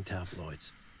eggs. fucking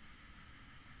tabloids.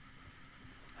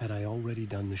 Had I already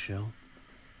done the show?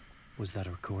 Was that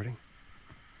a recording?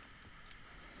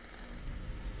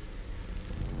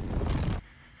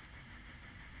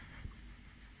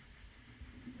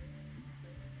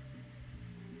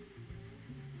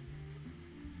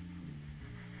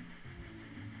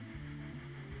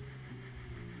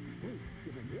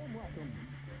 Give a warm welcome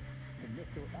to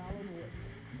Mr. Alan Wake.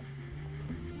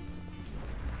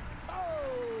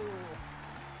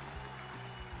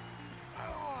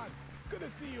 Alan! Good to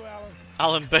see you, Alan.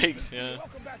 Alan Baked, yeah.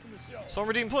 Welcome back to the show. Some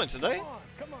redeem points today.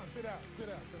 Come on, sit down, sit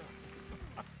down, sit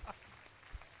down.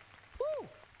 Woo!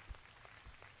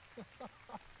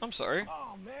 I'm sorry.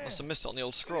 Oh, man. Must have missed it on the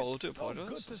old scroll. I do It's so apologise.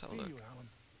 good to Let's have a see look. you, Alan.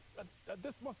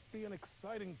 This must be an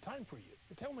exciting time for you.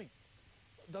 Tell me,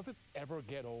 does it ever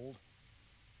get old?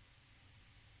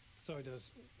 So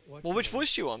does what? Well, which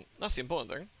voice do you want? That's the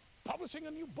important thing. Publishing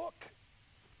a new book.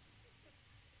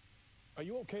 Are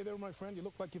you okay there, my friend? You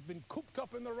look like you've been cooped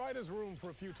up in the writer's room for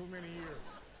a few too many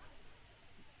years.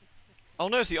 Oh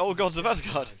no, it's the old gods of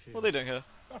Asgard. What are they doing here?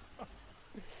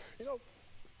 You know,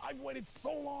 I've waited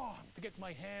so long to get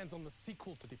my hands on the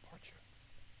sequel to Departure.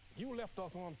 You left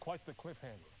us on quite the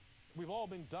cliffhanger. We've all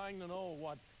been dying to know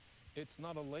what "it's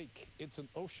not a lake, it's an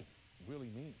ocean" really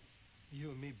means. You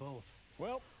and me both.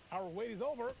 Well, our wait is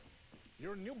over.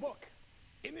 Your new book,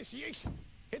 Initiation,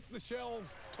 hits the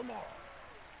shelves tomorrow.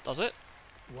 Does it?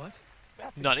 What?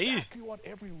 That's Nutty. exactly what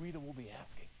every reader will be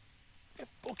asking.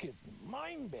 This book is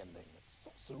mind-bending. It's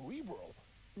so cerebral.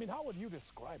 I mean, how would you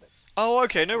describe it? Oh,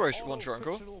 okay. No worries, one your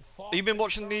uncle. Fictional Have you been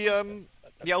watching the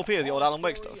LP of the old Alan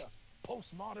Wake stuff?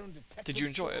 Postmodern detective Did you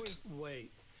enjoy it? story.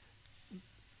 Wait.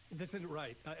 This isn't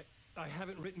right. I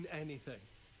haven't written anything.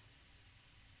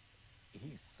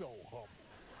 He's so humble.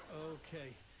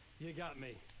 Okay, you got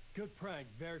me. Good prank,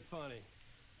 very funny.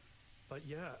 But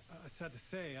yeah, sad to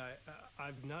say,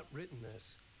 I've not written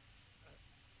this.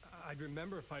 I'd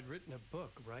remember if I'd written a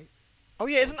book, right? Oh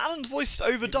yeah, isn't Alan's voice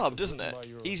overdubbed, isn't it?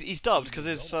 He's dubbed because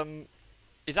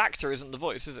his actor isn't the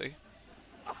voice, is he?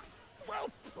 Well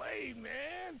played,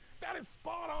 man. That is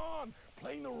spot on.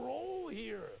 Playing the role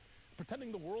here.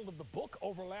 Pretending the world of the book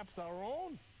overlaps our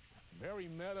own. That's very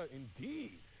meta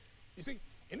indeed. You see,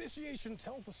 Initiation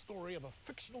tells the story of a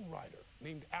fictional writer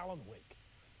named Alan Wake,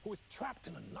 who is trapped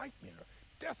in a nightmare,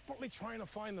 desperately trying to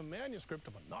find the manuscript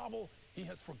of a novel he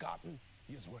has forgotten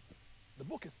he has written. The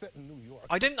book is set in New York.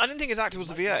 I didn't think his actor was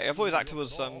the VA. I thought his actor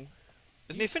was isn't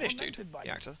he a Finnish dude? Tormented by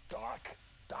The his actor. dark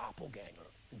doppelganger,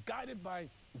 and guided by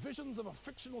visions of a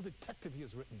fictional detective he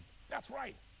has written. That's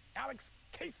right. Alex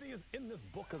Casey is in this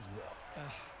book as well.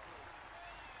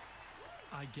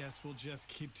 I guess we'll just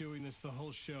keep doing this the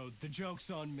whole show. The joke's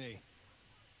on me.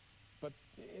 But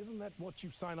isn't that what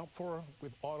you sign up for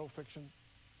with autofiction?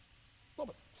 No,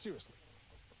 but seriously,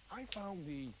 I found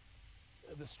the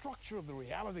structure of the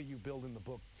reality you build in the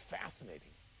book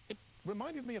fascinating. It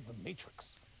reminded me of The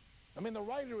Matrix. I mean, the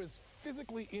writer is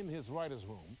physically in his writer's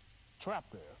room,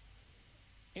 trapped there,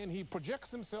 and he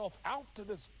projects himself out to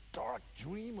this dark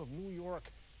dream of New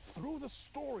York through the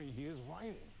story he is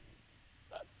writing.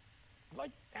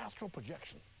 Like astral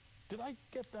projection. Did I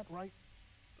get that right?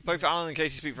 Both Alan and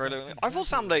Casey speak very little. I thought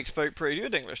Sam Lake spoke pretty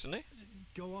good English, didn't he?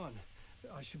 Go on.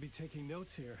 I should be taking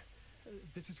notes here.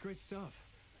 This is great stuff.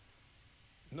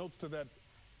 Notes to that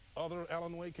other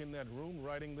Alan Wake in that room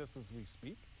writing this as we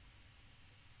speak?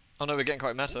 Oh no, we're getting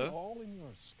quite Is it meta. all in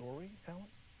your story, Alan?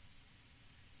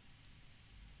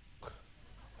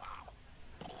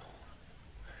 Wow.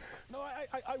 No,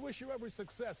 I wish you every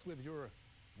success with your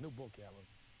new book, Alan.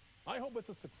 I hope it's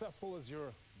as successful as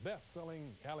your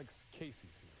best-selling Alex Casey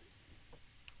series.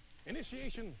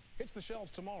 Initiation hits the shelves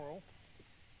tomorrow.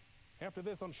 After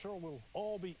this, I'm sure we'll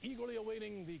all be eagerly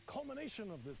awaiting the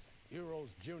culmination of this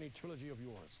hero's journey trilogy of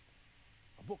yours.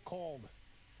 A book called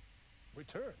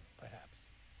return, perhaps.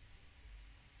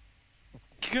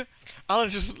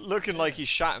 Alan's just looking like he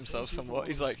shat himself somewhat.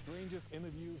 He's like, strangest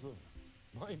interviews of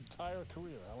my entire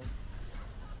career, Alan.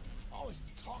 All this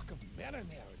talk of meta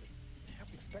narratives,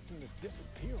 kept expecting to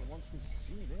disappear once we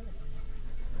see theirs.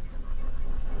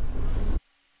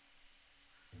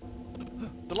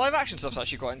 the live action stuff's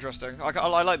actually quite interesting.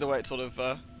 I like the way it sort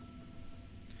of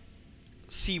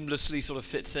seamlessly sort of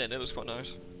fits in. It looks quite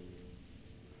nice.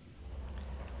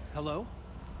 Hello?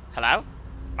 Hello?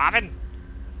 Marvin?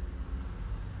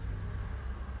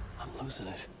 I'm losing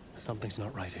it. Something's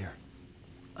not right here.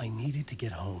 I needed to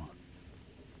get home.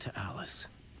 To Alice.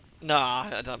 Nah, I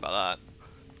don't know about that.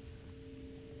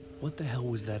 What the hell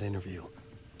was that interview?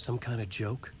 Some kind of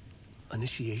joke?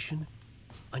 Initiation?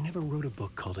 I never wrote a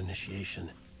book called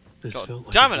Initiation. This God felt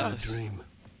like damn a it, bad Alice. dream.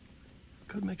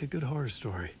 Could make a good horror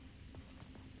story.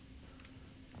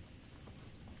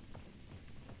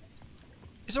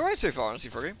 It's alright so far,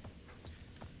 honestly, Froggy.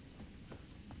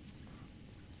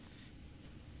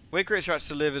 Wade creates rats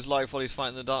to live his life while he's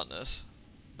fighting the darkness,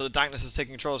 but the dankness is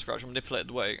taking control of Scratch and manipulated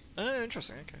the way. Oh,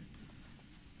 interesting, okay.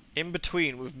 In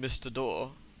between with Mr.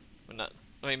 Door.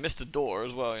 I mean, Mr. Door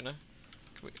as well, you know?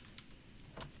 Can we...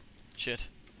 Shit.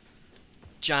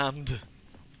 Jammed.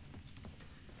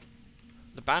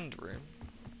 The band room.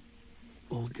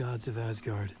 Old Gods of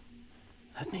Asgard.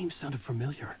 That name sounded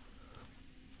familiar.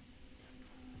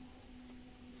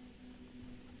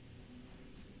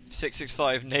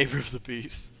 .665, Neighbor of the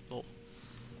Beast. Lol.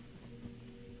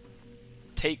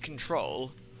 Take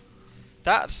Control.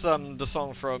 That's the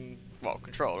song from, well,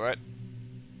 Control, right?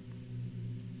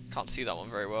 Can't see that one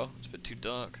very well. It's a bit too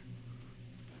dark.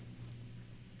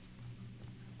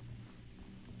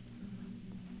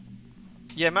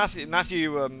 Yeah, Matthew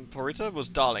Porita was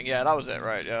Darling. Yeah, that was it,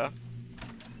 right? Yeah.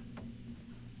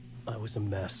 I was a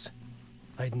mess.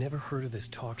 I'd never heard of this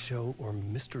talk show or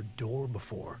Mr. Door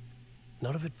before.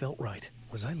 None of it felt right.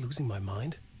 Was I losing my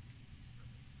mind?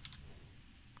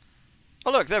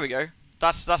 Oh look, there we go.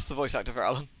 That's the voice actor for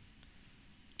Alan.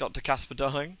 Dr. Casper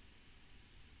Darling.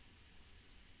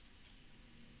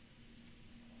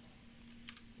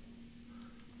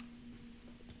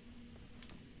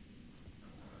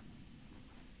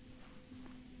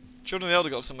 Children of the Elder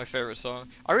Gods are my favourite song.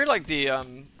 I really like the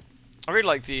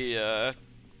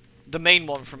main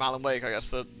one from Alan Wake, I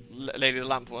guess, the Lady of the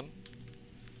Lamp one.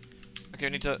 Okay, I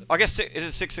need to... I guess... Is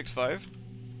it 665?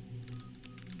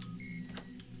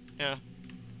 Yeah.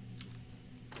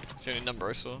 It's the only number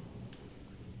I saw.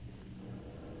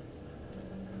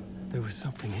 There was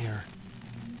something here.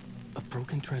 A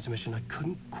broken transmission I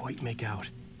couldn't quite make out.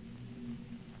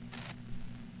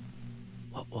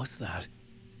 What was that?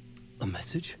 A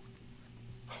message?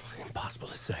 Impossible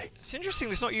to say. It's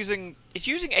interesting it's not using... It's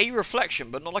using a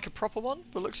reflection, but not like a proper one,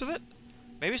 by the looks of it.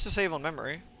 Maybe it's to save on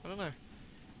memory. I don't know.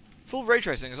 Full ray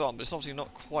tracing is on, but it's obviously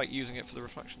not quite using it for the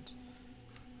reflections.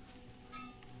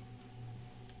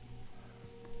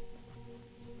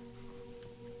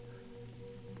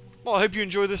 Well, I hope you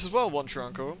enjoy this as well, One True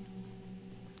Uncle.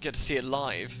 Get to see it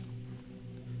live.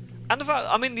 And the fact,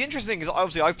 I mean, the interesting thing is,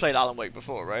 obviously, I've played Alan Wake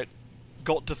before, right?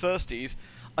 Got to thirsties.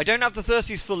 I don't have the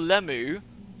thirsties for Lemu.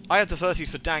 I have the thirsties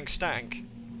for Dank Stank.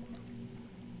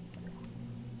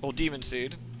 Or Demon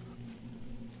Seed.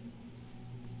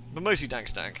 But mostly Dank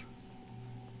Stank.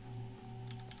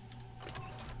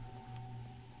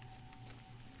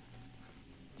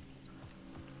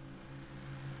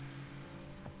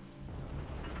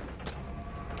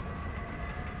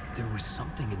 There was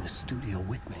something in the studio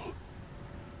with me.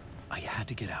 I had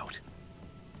to get out.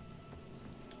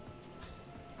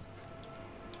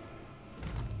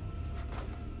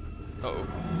 Uh-oh.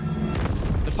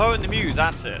 The Poet and the Muse,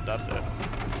 that's it, that's it.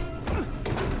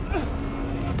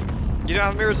 You don't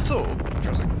have mirrors at all?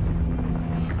 Interesting.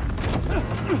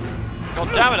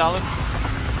 God damn it, Alan.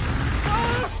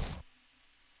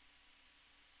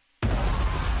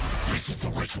 This is the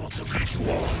ritual to lead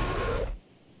you all.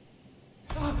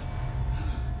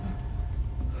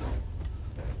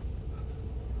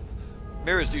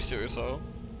 Mirrors do steal your soul.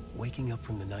 Waking up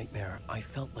from the nightmare, I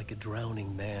felt like a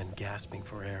drowning man gasping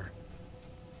for air.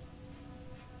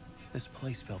 This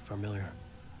place felt familiar.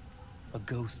 A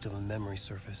ghost of a memory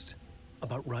surfaced,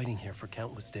 about riding here for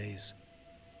countless days.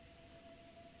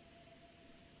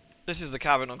 This is the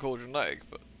cabin on Cauldron Lake,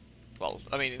 but... Well,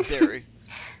 I mean, in theory.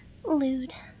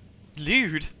 Lewd.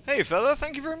 Lewd? Hey, fella,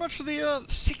 thank you very much for the,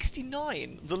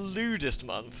 69. The lewdest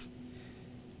month.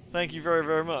 Thank you very,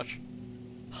 very much.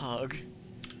 Hug.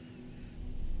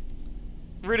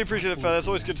 Really appreciate it, fella. It's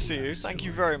always good to see you. Thank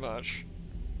you very much.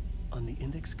 On the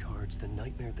index cards, the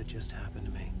nightmare that just happened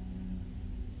to me.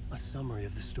 A summary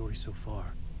of the story so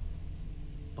far.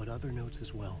 but other notes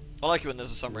as well. I like it when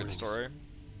there's a summary in the story.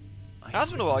 It has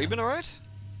been a while. You been alright?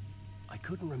 I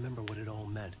couldn't remember what it all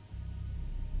meant.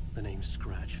 The name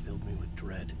Scratch filled me with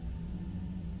dread.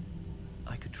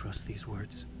 I could trust these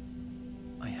words.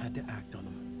 I had to act on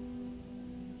them.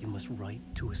 You must write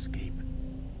to escape.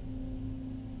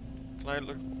 Can I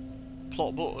look?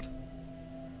 Plot board?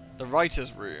 The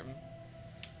writer's room.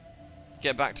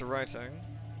 Get back to writing.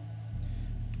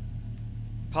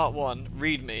 Part 1.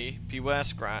 Read me. Beware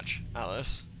Scratch.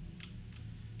 Alice.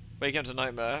 Wake up to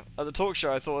nightmare. At the talk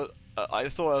show, I thought I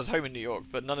was home in New York,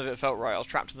 but none of it felt right. I was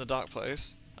trapped in the dark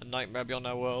place. A nightmare beyond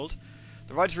our world.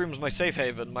 The writer's room was my safe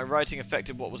haven. My writing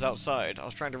affected what was outside. I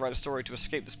was trying to write a story to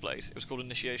escape this place. It was called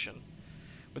Initiation.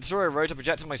 With the story I wrote, I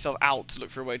projected myself out to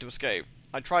look for a way to escape.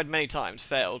 I tried many times,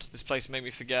 failed. This place made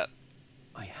me forget.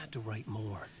 I had to write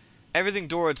more. Everything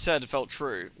Dora had said felt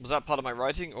true. Was that part of my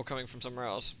writing, or coming from somewhere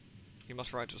else? You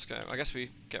must write to escape. I guess we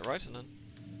get writing then.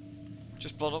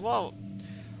 Just blood on. Well,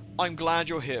 I'm glad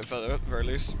you're here, fella, at the very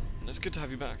least. And it's good to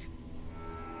have you back.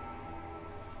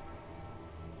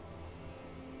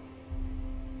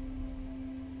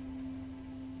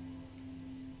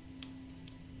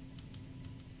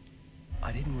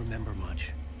 I didn't remember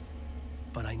much,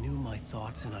 but I knew my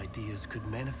thoughts and ideas could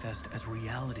manifest as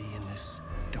reality in this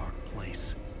dark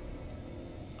place.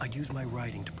 I'd use my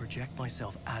writing to project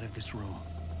myself out of this room.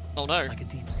 Oh no. Like a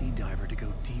deep sea diver to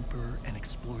go deeper and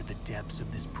explore the depths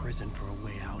of this prison for a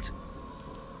way out.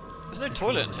 There's no This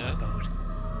toilet was in my here. boat.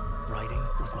 Writing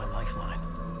was my lifeline.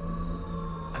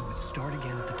 I would start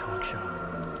again at the talk show.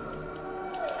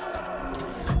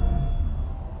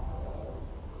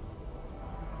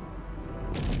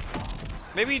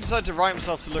 Maybe he decided to write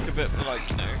himself to look a bit like,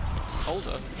 you know,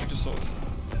 older. He just sort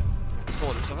of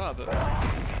sorted himself out a bit.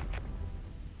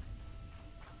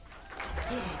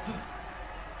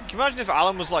 Can you imagine if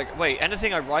Alan was like, wait,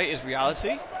 anything I write is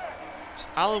reality? So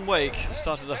Alan Wake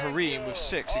started a harem with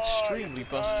 6 extremely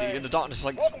busty in the darkness,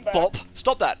 like, bop,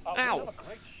 stop that, ow!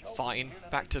 Fine,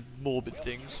 back to morbid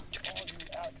things.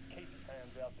 Alex Casey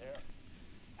fans out there.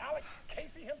 Alex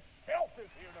Casey himself is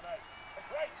here tonight.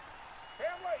 That's right.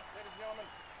 Sam Lake, ladies and gentlemen.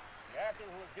 The actor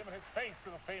who has given his face to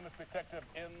the famous detective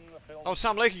in the film. Oh,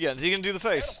 Sam Lake again. Is he going to do the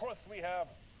And face? of course we have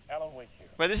Alan Wake here.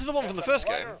 Wait, this is the one from the first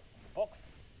game. Writer,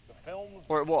 books, the films,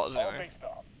 Or it was, all anyway. based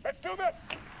on. Let's do this.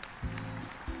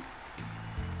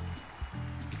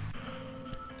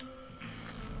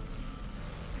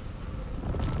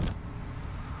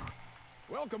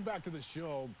 Welcome back to the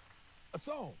show.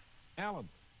 So, Alan,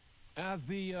 as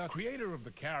the creator of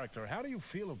the character, how do you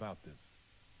feel about this?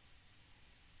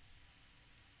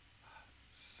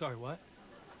 Sorry, what?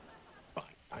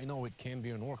 I know it can be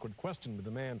an awkward question with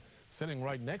the man sitting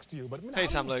right next to you, but I mean, Hey, how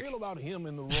Sam do you Lake. feel about him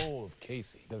in the role of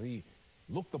Casey? Does he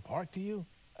look the part to you?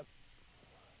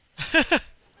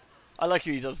 I like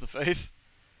how he does the face.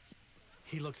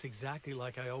 He looks exactly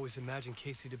like I always imagined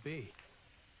Casey to be.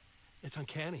 It's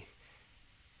uncanny.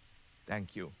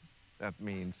 Thank you. That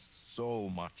means so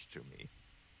much to me.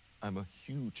 I'm a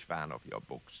huge fan of your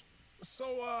books.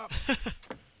 So,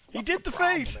 He did the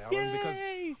problem, face! Alan, because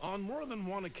Yay! on more than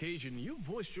one occasion, you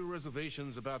voiced your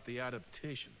reservations about the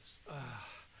adaptations.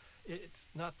 It's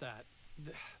not that.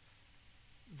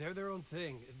 They're their own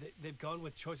thing. They've gone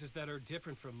with choices that are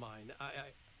different from mine.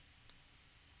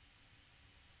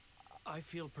 I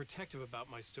feel protective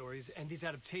about my stories, and these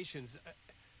adaptations...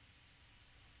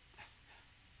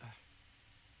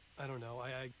 I don't know.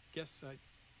 I guess I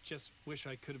just wish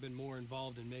I could have been more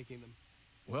involved in making them.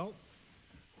 Well,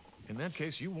 in that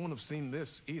case, you won't have seen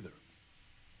this either.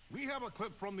 We have a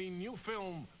clip from the new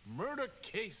film, Murder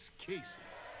Case Casey.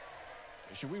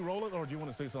 Should we roll it, or do you want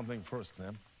to say something first,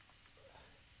 Sam?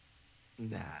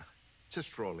 Nah,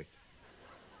 just roll it.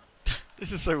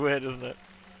 This is so weird, isn't it?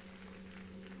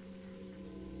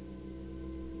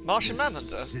 Martian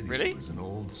Manhunter? City Really? was an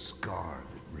old scar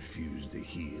that refused to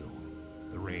heal.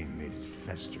 The rain made it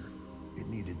fester. It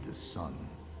needed the sun,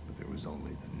 but there was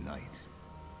only the night.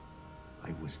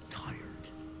 I was tired.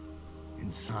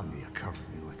 Insomnia covered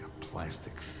me like a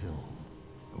plastic film.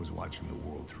 I was watching the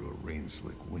world through a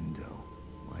rain-slick window,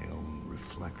 my own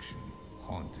reflection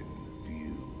haunting the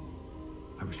view.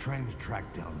 I was trying to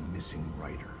track down a missing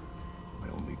writer. My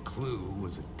only clue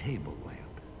was a table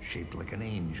lamp, shaped like an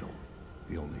angel.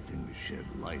 The only thing to shed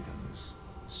light on this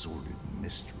sordid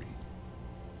mystery.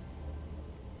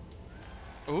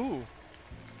 Ooh.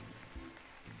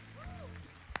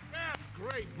 That's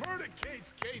great. Murder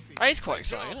Case Casey. That is quite Good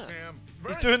job, exciting, isn't it? Sam. He's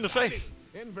Very doing the exciting face.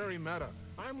 And very meta.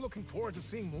 I'm looking forward to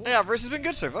seeing more. Yeah, Bruce has been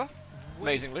good so far.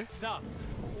 Amazingly. Stop.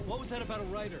 What was that about a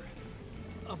writer?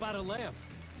 About a lamp?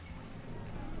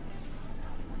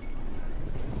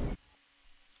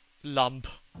 Lump.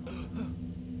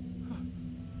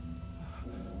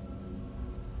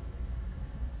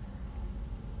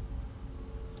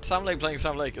 Sam Lake playing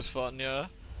Sam Lake is fun, yeah.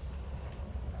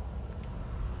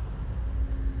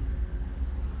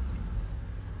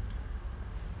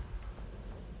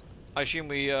 I assume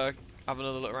we have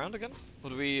another look around again? Or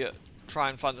do we try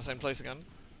and find the same place again?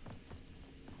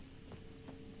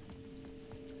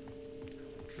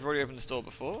 We've already opened this door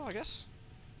before, I guess?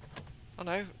 Oh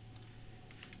no.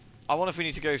 I wonder if we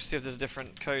need to go see if there's a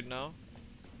different code now.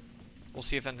 We'll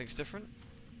see if anything's different.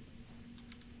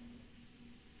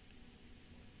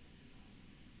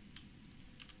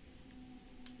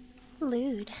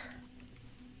 Lewd.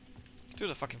 Do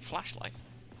the fucking flashlight.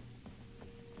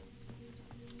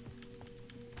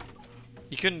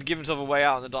 You couldn't give himself a way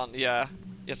out in the dark. Yeah,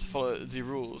 you have to follow the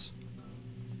rules.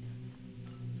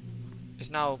 It's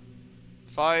now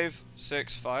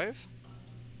 565.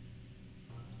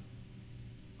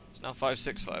 It's now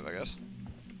 565, I guess.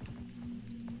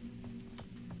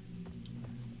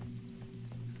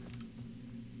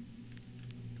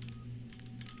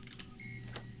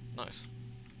 Nice.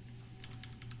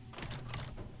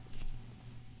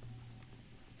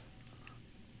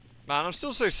 Man, I'm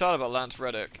still so sad about Lance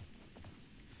Reddick.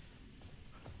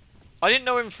 I didn't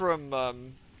know him from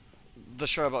the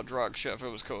show about drugs, shit, I forgot what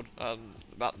it was called.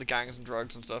 About the gangs and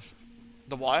drugs and stuff.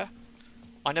 The Wire?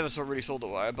 I never really saw The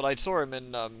Wire, but I saw him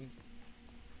in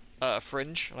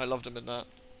Fringe, and I loved him in that.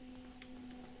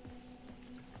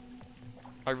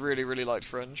 I really, really liked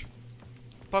Fringe.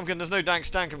 Pumpkin, there's no dank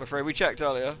stank, I'm afraid. We checked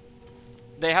earlier.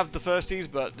 They have the firsties,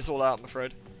 but it's all out, I'm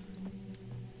afraid.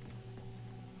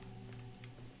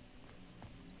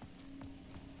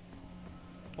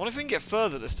 I wonder if we can get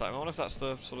further this time. I wonder if that's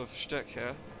the sort of shtick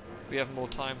here. We have more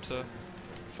time to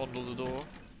fondle the door.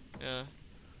 Yeah.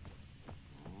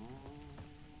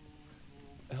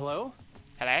 Hello?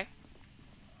 Hello?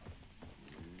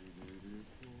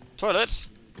 Toilets?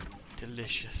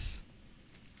 Delicious.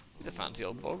 These are fancy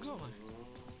old bogs, aren't they?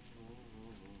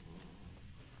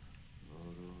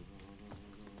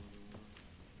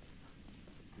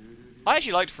 I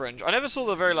actually liked Fringe. I never saw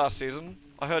the very last season.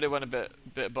 I heard it went a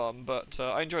bit bum, but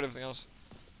I enjoyed everything else.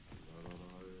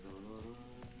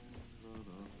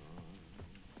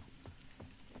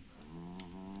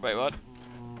 Wait, what?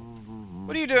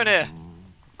 What are you doing here?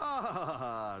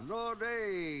 Ah, no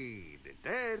need.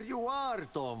 There you are,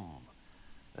 Tom.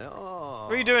 Oh,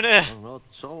 What are you doing here? Not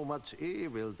so much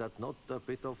evil that not a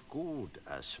bit of good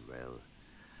as well.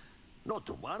 Not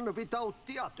one without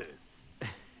the other.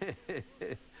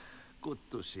 Good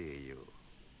to see you.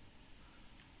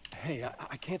 Hey,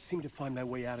 I can't seem to find my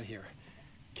way out of here.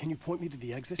 Can you point me to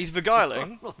the exit? He's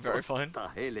beguiling. Very fine.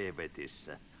 What the helvetis?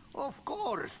 Of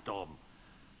course, Tom.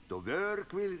 The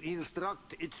work will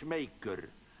instruct its maker.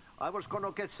 I was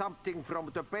gonna get something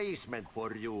from the basement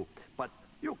for you, but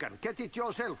you can get it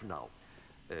yourself now.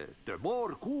 The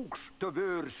more cooks, the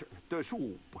worse the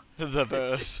soup. The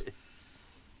verse.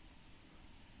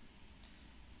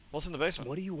 What's in the basement?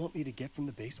 What do you want me to get from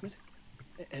the basement?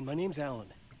 And my name's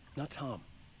Alan, not Tom.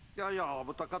 Ja,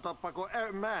 mutta katsoppa,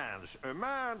 a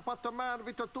man, but a man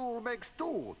with a tool makes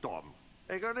two, Tom.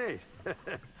 Eikö niin?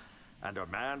 And a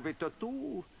man with a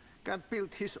tool can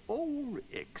build his own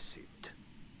exit.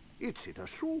 It's in a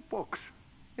shoebox,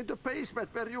 in the basement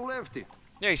where you left it.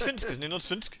 Yeah, he's Finsk, isn't he? Not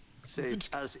Finsk. Same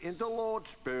as in the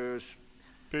Lord's purse.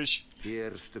 Pish.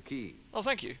 Here's the key. Oh,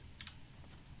 thank you.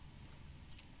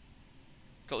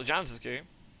 Got the janitor's key.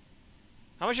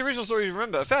 How much original story do you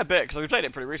remember? A fair bit, because we played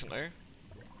it pretty recently.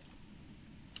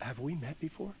 Have we met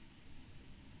before?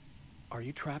 Are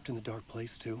you trapped in the dark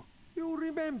place too? You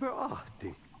remember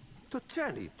Ahti, the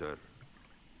janitor.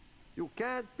 You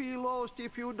can't be lost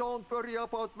if you don't worry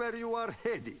about where you are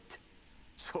headed.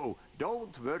 So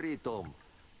don't worry, Tom.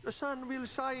 The sun will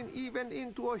shine even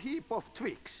into a heap of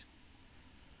twigs.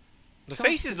 The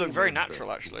faces look very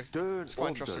natural, actually. Turn It's quite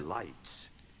on the interesting. lights.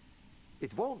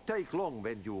 It won't take long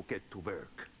when you get to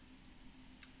work.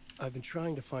 I've been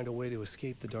trying to find a way to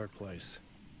escape the dark place.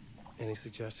 Any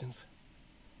suggestions?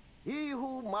 He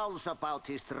who mouths about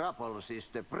his troubles is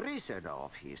the prisoner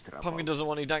of his troubles. Pumpkin doesn't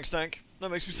want any dank stank. That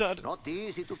makes me sad. It's not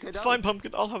easy to get It's out. fine,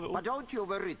 Pumpkin. I'll have it all. But don't you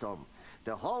worry, Tom.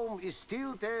 The home is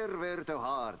still there where the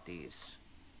heart is.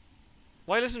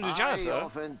 Why listen to the I janitor?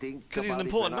 often think 'Cause he's an about it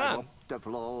important when I man. mop the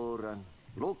floor and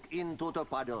look into the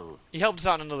puddle. He helped us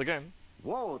out in another game.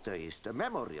 Water is the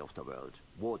memory of the world.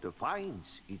 Water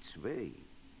finds its way.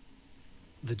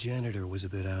 The janitor was a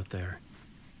bit out there,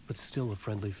 but still a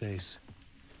friendly face.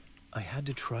 I had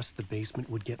to trust the basement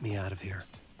would get me out of here.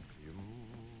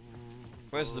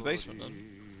 Where's the basement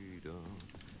then?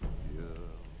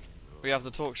 We have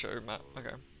the talk show map.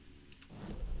 Okay.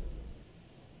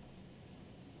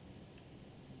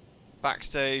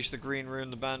 Backstage, the green room,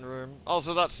 the band room. Oh,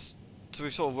 so that's... So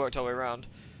we've sort of worked our way around.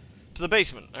 To the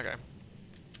basement. Okay.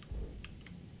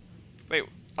 Wait.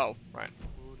 Oh, right.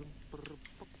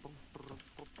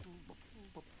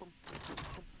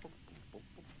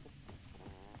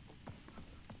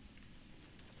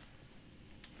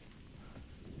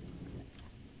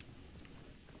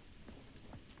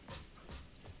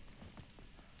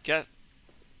 Get...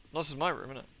 No, this is my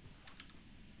room, isn't it?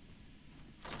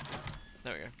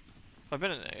 There we go. I've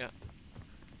been in there yet.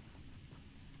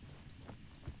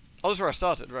 Oh, this is where I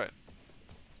started, right.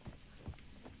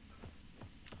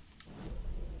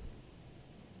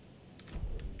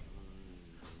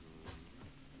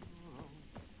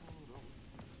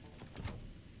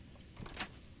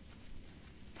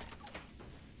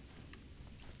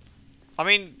 I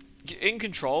mean, in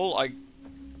Control,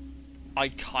 I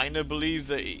kind of believe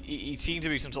that he seemed to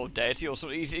be some sort of deity or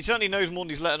something. He certainly knows more than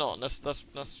he's letting on. That's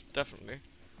definitely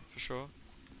for sure.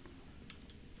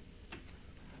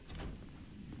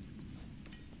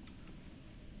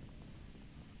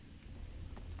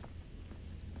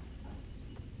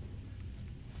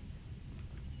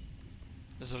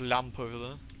 There's a lamp over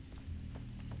there.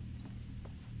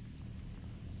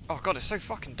 Oh god, it's so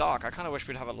fucking dark. I kind of wish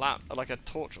we'd have a lamp, like a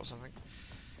torch or something.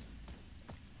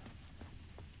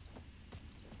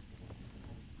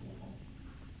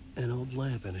 An old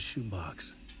lamp in a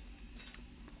shoebox.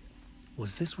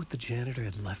 Was this what the janitor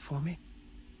had left for me?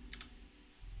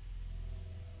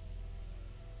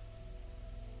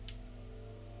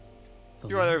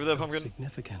 You're right over there, Pumpkin.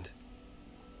 Significant.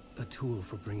 A tool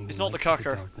for bringing it's not the light to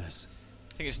cucker. darkness.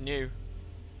 I think it's new.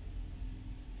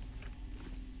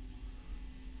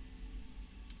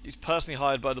 He's personally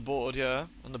hired by the board, yeah.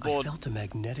 And the board... I felt a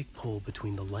magnetic pull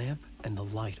between the lamp and the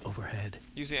light overhead.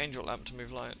 Use the angel lamp to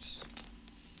move lights.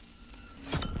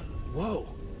 Whoa!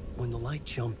 When the light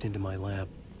jumped into my lamp,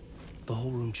 the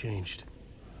whole room changed.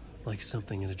 Like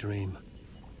something in a dream.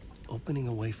 Opening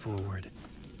a way forward.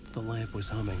 The lamp was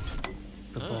humming.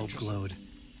 The bulb glowed.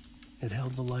 It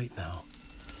held the light now.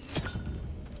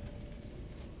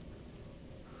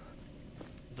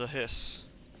 The hiss.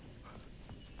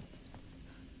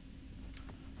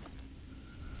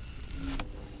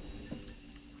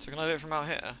 So can I do it from out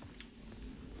here?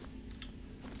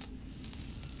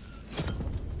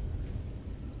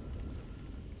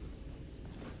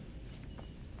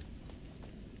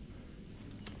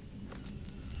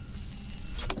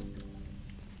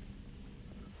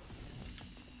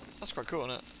 That's quite cool,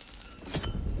 isn't it?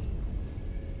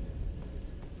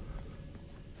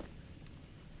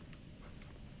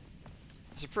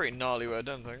 It's a pretty gnarly way of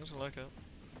doing things, I like it.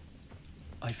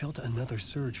 I felt another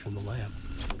surge from the lamp.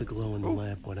 The glow in the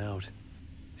lamp went out,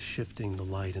 shifting the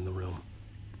light in the room.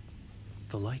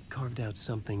 The light carved out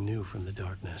something new from the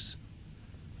darkness.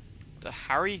 The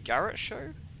Harry Garrett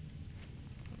Show?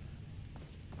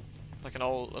 Like an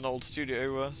old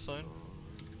studio sign.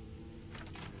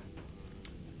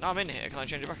 Now I'm in here, can I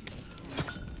change it back again?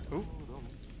 Ooh.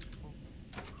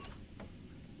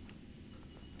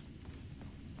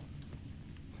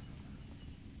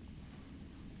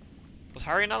 Was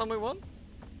Harry and Alan we won?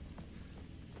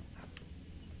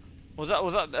 Was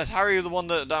that is Harry the one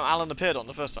that Alan appeared on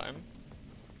the first time?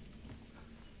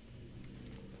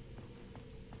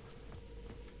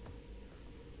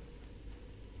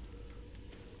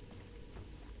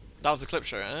 That was the clip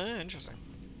show. Interesting.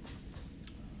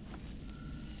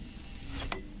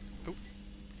 Ooh.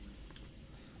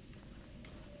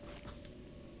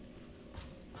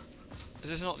 Is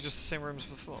this not just the same room as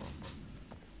before?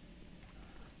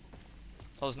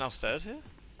 Oh, there's now stairs here?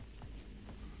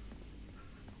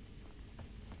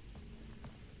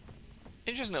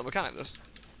 Interesting little mechanic, this.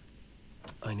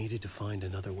 I needed to find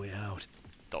another way out.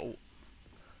 Oh.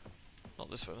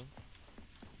 Not this way, then.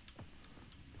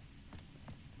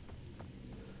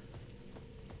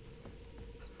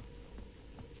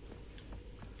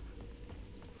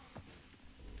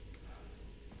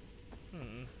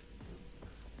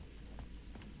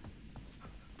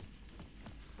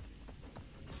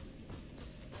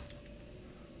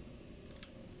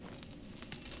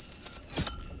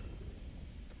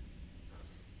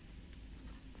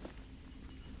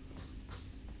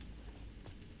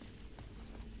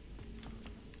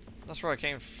 That's where I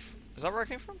came Is that where I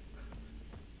came from?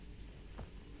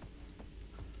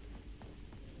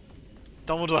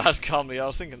 Dumbledore has calmly, I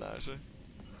was thinking that actually.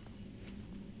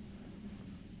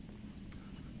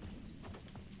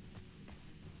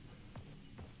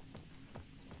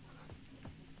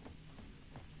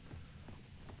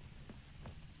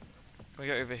 Can we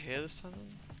go over here this time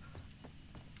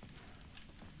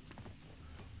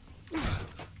then?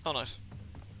 Oh nice.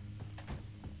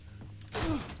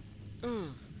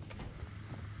 The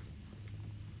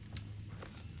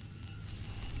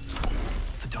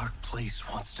dark place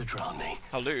wants to drown me.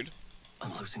 How lewd.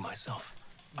 I'm losing myself.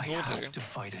 I Naughty. have to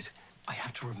fight it. I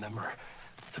have to remember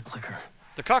the clicker.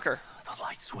 The cocker. The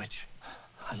light switch.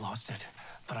 I lost it,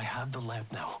 but I have the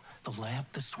lamp now. The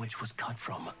lamp the switch was cut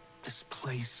from. This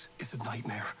place is a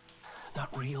nightmare.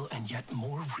 Not real, and yet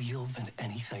more real than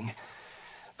anything.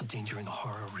 The danger in the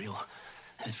horror reel.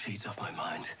 It feeds off my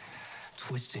mind.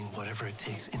 Twisting whatever it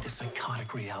takes into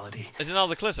psychotic reality. Is it now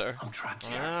the clitter? I'm trapped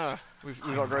here. Ah, we've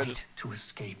I'm upgraded. right to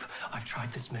escape. I've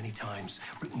tried this many times,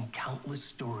 written countless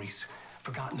stories,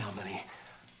 forgotten how many.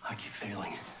 I keep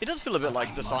failing. It does feel a bit But like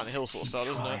I the Silent must Hill sort of keep style,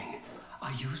 doesn't it? trying.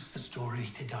 I use the story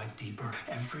to dive deeper.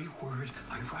 Every word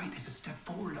I write is a step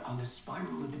forward on this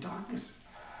spiral in the darkness.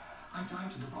 I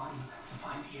dive to the bottom to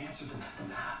find the answer, the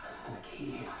map, and the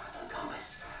key, and the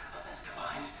compass. It's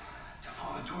combined to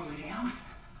form a door leading out.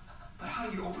 But how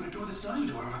do you open a door that's not a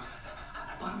door?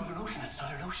 At the bottom of an ocean that's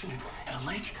not an ocean, and a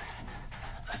lake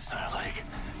that's not a lake.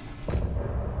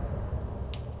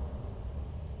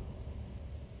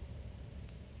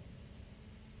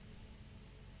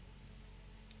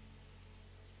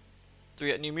 Do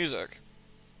we get new music?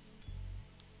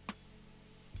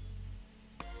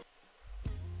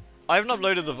 I haven't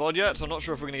uploaded the VOD yet, so I'm not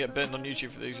sure if we're going to get binned on YouTube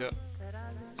for these yet.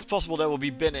 It's possible there will be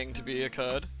binning to be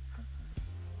occurred.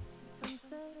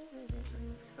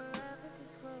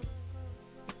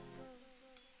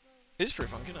 It's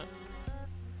pretty funky, isn't it?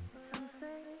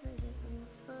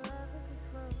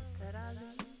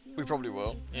 We probably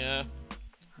will, yeah.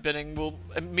 Binning will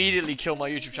immediately kill my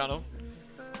YouTube channel.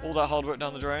 All that hard work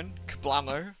down the drain.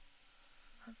 Kablamo.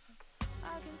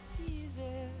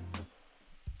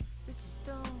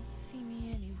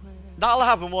 That'll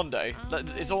happen one day.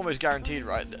 It's almost guaranteed,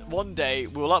 right? One day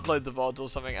we'll upload the VODs or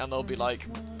something, and there'll be like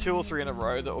 2 or 3 in a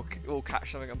row that will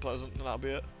catch something unpleasant, and that'll be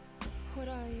it.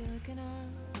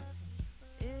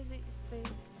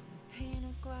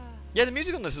 Yeah, the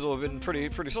music on this has all been pretty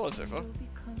solid so far.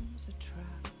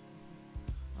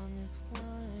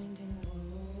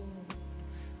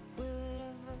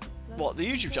 What, the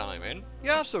YouTube channel, you mean?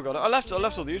 Yeah, I've still got it. I left all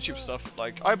the YouTube stuff.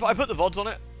 Like, I put the VODs on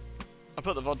it.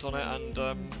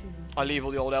 And I leave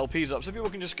all the old LPs up so people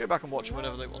can just go back and watch them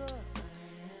whenever they want.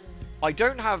 I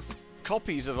don't have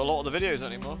copies of a lot of the videos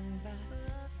anymore.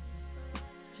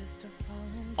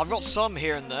 I've got some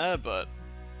here and there, but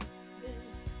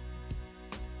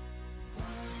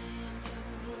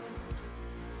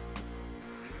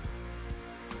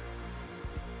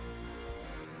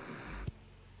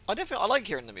I like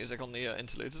hearing the music on the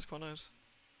interludes. It's quite nice.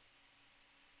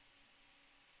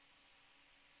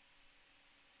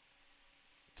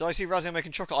 Did I see Razio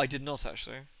making chocolate? I did not,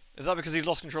 actually. Is that because he's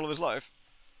lost control of his life?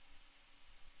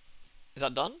 Is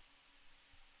that done?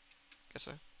 Guess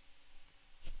so.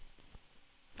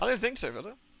 I don't think so,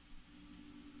 Villa.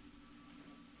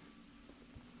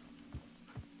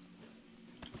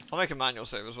 I'll make a manual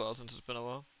save as well, since it's been a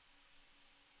while.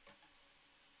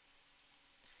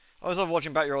 I was love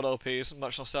watching back your old LPs,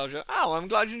 much nostalgia. Oh, I'm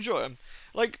glad you enjoy them.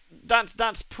 Like,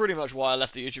 that's pretty much why I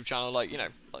left the YouTube channel. Like, you know,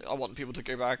 like, I want people to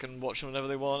go back and watch them whenever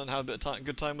they want and have a bit of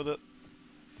good time with it.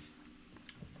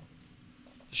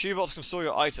 The shoebox can store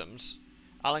your items.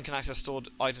 Alan can access stored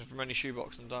items from any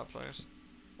shoebox in Dark Place.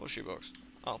 What shoebox?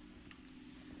 Oh.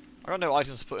 I got no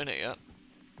items to put in it yet.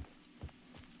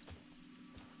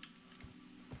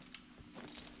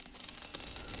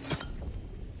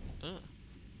 Ah.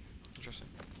 Interesting.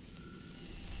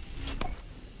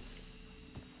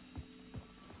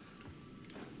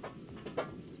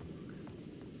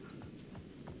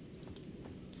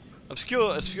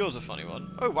 Obscure's a funny one.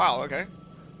 Oh wow, okay.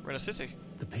 We're in a city.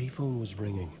 The payphone was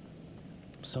ringing.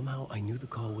 Somehow I knew the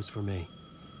call was for me.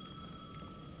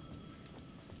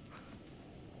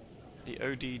 The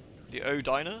O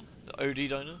diner? The OD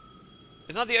diner?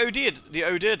 Isn't that the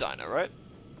OD diner, right?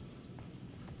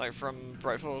 Like from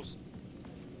Bright Falls.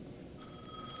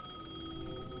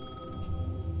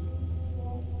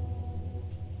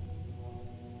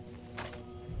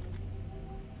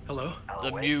 Hello?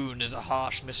 The Mune is a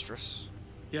harsh mistress.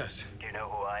 Yes. Do you know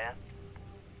who I am?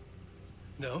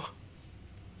 No?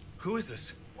 Who is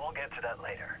this? We'll get to that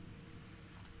later.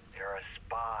 There are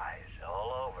spies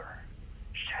all over.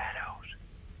 Shadows.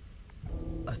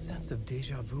 A sense of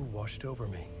deja vu washed over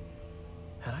me.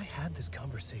 Had I had this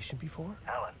conversation before?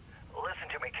 Alan, listen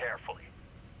to me carefully.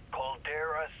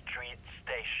 Caldera Street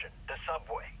Station, the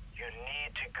subway. You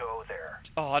need to go there.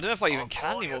 Oh, I don't know if I even I'll can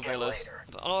call you anymore, again Velas. later.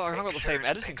 I haven't got the Make same sure to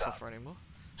editing pick up. software anymore.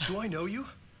 Do I know you?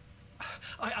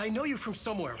 I know you from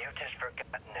somewhere. You've just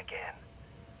forgotten again.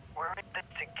 We're in this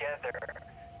together.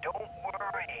 Don't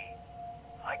worry.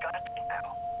 I got it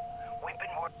now. We've been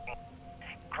working.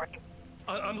 Great.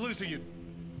 I'm losing you.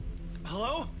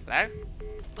 Hello? Hello?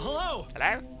 Hello?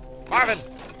 Hello? Marvin!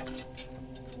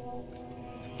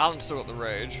 Alan's still got the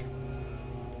rage.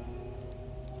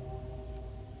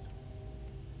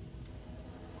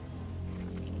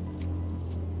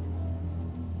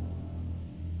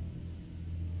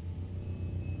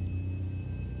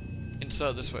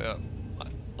 Insert this way up.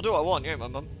 I'll do what I want, you ain't my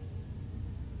mum.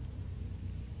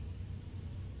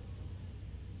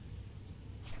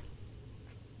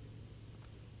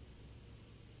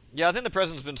 Yeah, I think the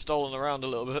present's been stolen around a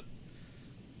little bit.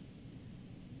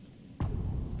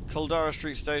 Caldera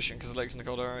Street Station, because the lake's in the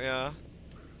Caldera, yeah.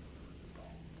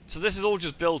 So this is all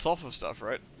just built off of stuff,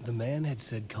 right? The man had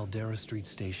said Caldera Street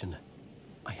Station.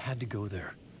 I had to go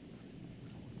there.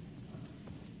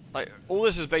 Like, all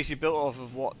this is basically built off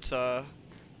of what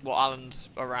Alan's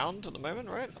around at the moment,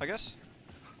 right? I guess?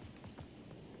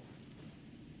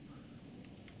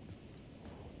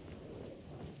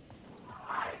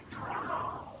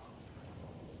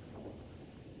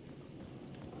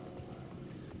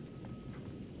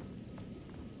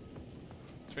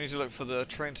 So we need to look for the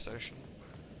train station.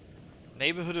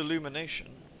 Neighborhood illumination.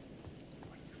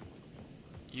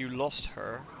 You lost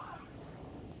her.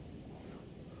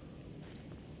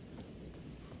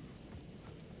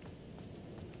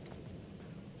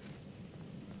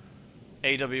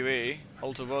 AWE,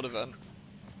 Alter World Event.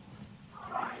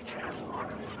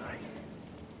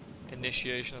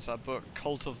 Initiation is that book.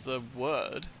 Cult of the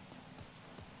Word.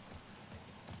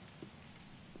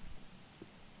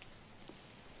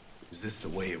 Is this the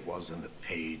way it was on the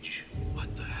page?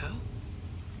 What the hell?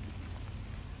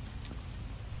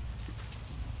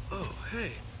 Oh,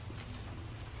 hey.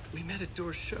 We met at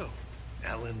Door's show.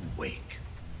 Alan Wake,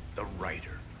 the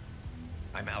writer.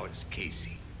 I'm Alex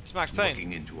Casey. It's Max Payne.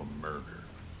 Looking into a murder.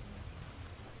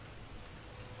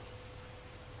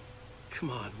 Come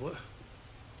on,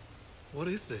 what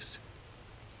is this?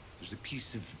 There's a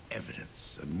piece of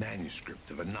evidence, a manuscript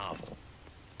of a novel.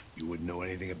 You wouldn't know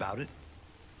anything about it?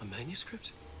 A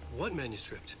manuscript? What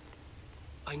manuscript?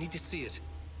 I need to see it.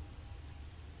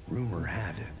 Rumor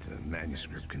had it the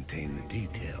manuscript contained the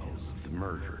details of the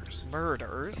murders.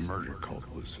 Murders? A murder cult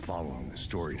was following the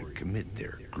story to commit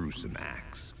their gruesome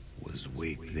acts. Was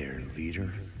Wake their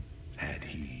leader? Had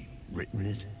he written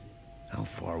it? How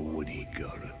far would he go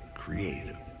to create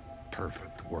a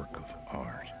perfect work of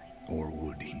art? Or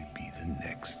would he be the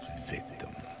next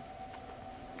victim?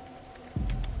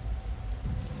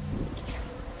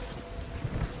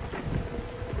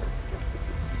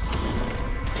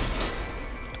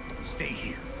 Stay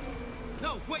here.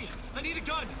 No, wait! I need a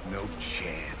gun! No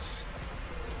chance.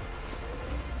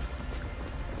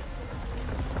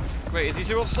 Wait, is he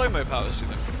still got slow-mo powers, do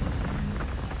you think?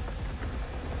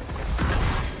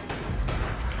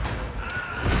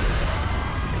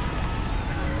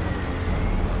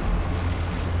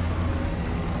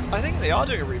 I think they are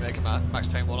doing a remake of Max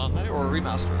Payne 1, aren't they? Or a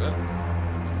remaster of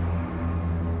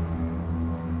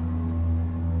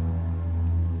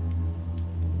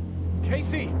it.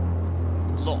 Casey!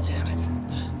 Lost.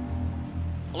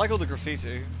 I like all the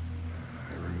graffiti.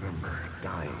 I remember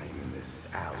dying in this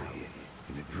alley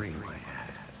in a dream I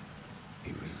had.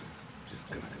 He was just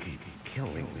gonna keep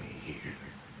killing me here,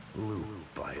 loop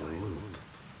by loop.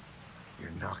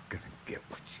 You're not gonna get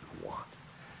what you want.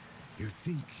 You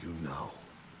think you know.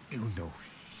 You know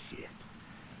shit.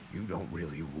 You don't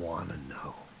really wanna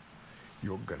know.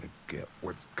 You're gonna get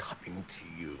what's coming to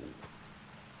you.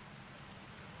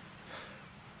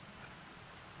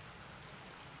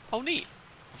 Oh, neat.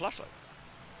 A flashlight.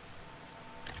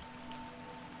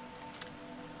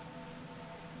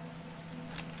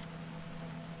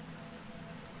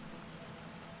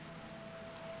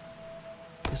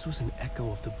 This was an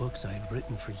echo of the books I had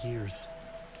written for years.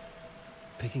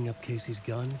 Picking up Casey's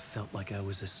gun felt like I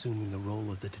was assuming the role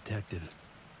of the detective.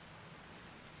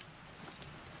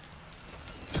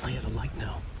 I had a light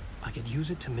now. I could use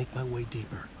it to make my way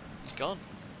deeper. He's gone.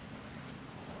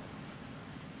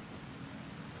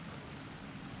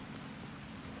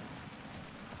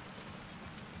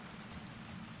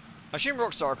 I assume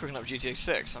Rockstar are cooking up GTA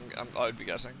 6, I would be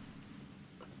guessing.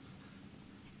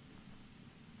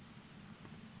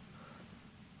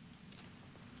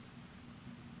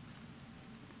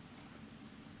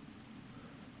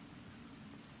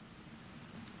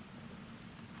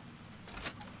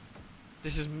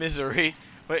 This is misery.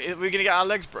 Wait, are we gonna get our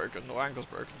legs broken or ankles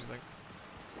broken, do you think?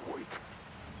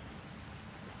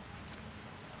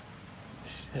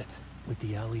 Shit. With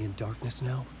the alley in darkness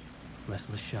now,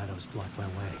 restless shadows block my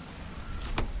way.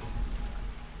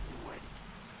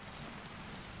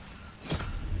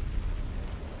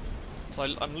 So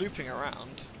I'm looping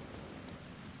around.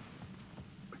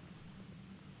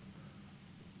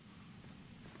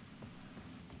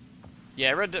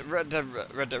 Yeah, Red Dead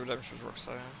Redemption was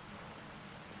Rockstar. Yeah.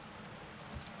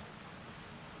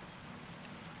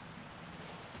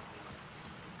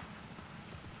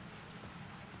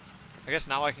 I guess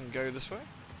now I can go this way.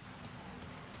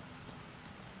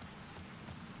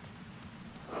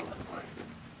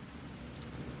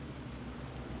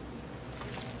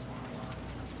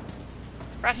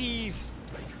 Ratties!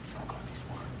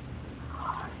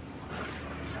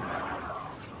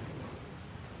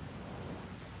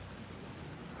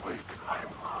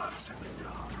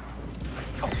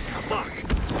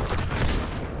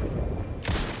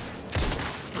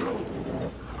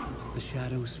 The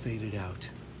shadows faded out.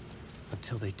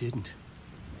 Until they didn't.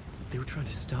 They were trying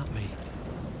to stop me.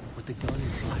 With the gun and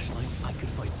flashlight, I could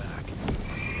fight back.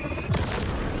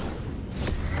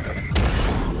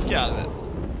 Get out of it.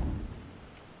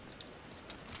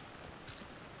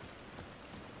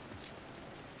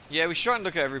 Yeah, we should try and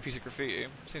look at every piece of graffiti.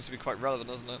 Seems to be quite relevant,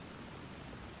 doesn't it?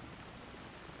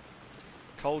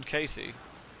 Cold Casey.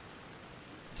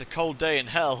 It's a cold day in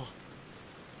hell.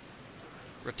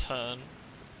 Return.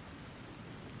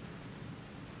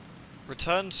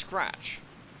 Return scratch.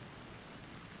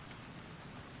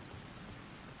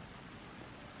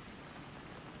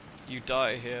 You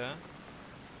die here.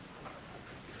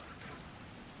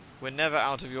 We're never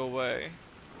out of your way.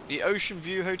 The Ocean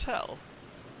View Hotel.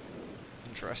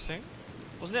 Interesting.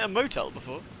 Wasn't it a motel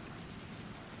before?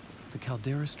 The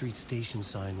Caldera Street station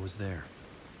sign was there,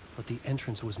 but the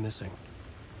entrance was missing.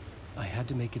 I had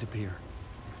to make it appear.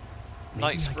 Maybe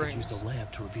Night I could Springs. use the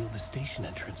lamp to reveal the station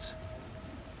entrance.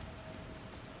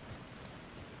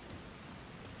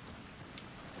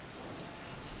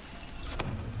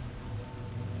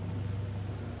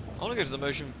 I want to go to the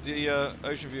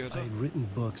Ocean View Hotel. I'd written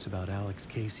books about Alex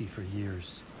Casey for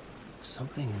years.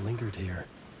 Something lingered here.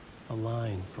 A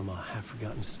line from a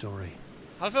half-forgotten story.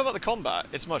 How do I feel about the combat?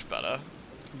 It's much better.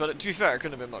 But to be fair, it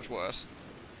couldn't have been much worse.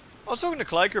 I was talking to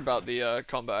Clyker about the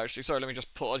combat, actually. Sorry, let me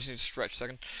just pause. I just need to stretch a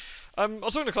second. I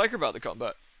was talking to Clyker about the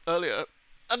combat earlier.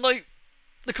 And, like,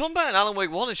 the combat in Alan Wake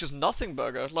 1 is just nothing,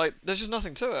 burger. Like, there's just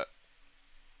nothing to it.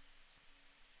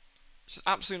 There's just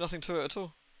absolutely nothing to it at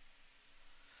all.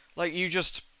 Like, you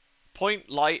just point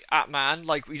light at man.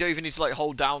 Like, you don't even need to, like,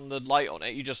 hold down the light on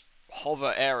it. You just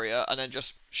hover area and then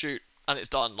just shoot. And it's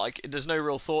done. Like, there's no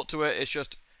real thought to it. It's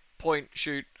just point,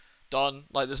 shoot, done.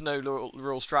 Like, there's no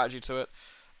real strategy to it.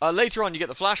 Later on, you get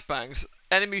the flashbangs.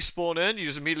 Enemies spawn in. You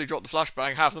just immediately drop the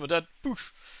flashbang. Half of them are dead.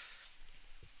 Boosh.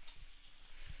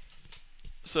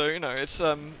 So, you know, it's,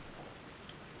 it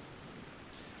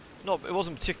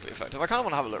wasn't particularly effective. I kind of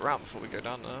want to have a look around before we go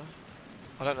down there.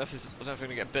 I don't know if we're going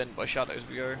to get binned by shadows as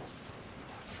we go.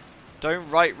 Don't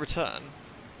write return.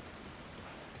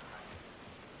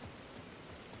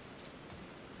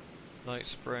 Night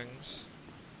Springs.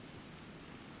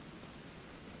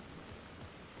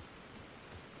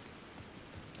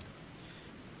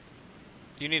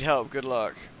 You need help, good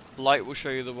luck. Light will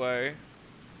show you the way.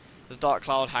 There's a dark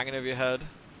cloud hanging over your head.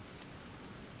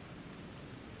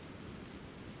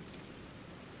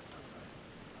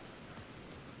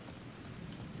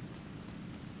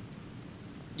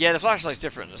 Yeah, the flashlight's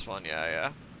different in this one,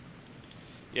 yeah.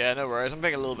 Yeah, no worries, I'm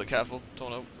being a little bit careful.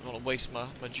 Don't want to waste my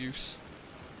juice.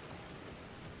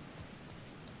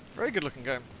 Very good looking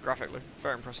game, graphically.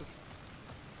 Very impressive.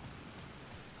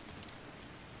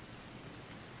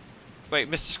 Wait,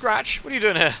 Mr. Scratch, what are you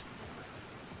doing here?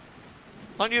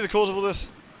 Aren't you the cause of all this?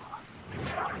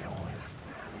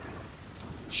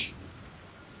 Shh.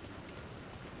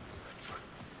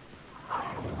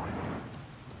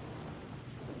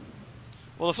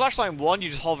 Well, the flashlight in one, you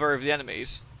just hover over the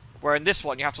enemies. Where in this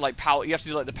one, you have to like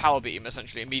do like the power beam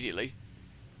essentially immediately.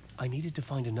 I needed to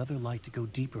find another light to go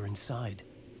deeper inside.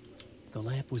 The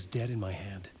lamp was dead in my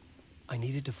hand. I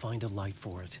needed to find a light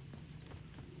for it.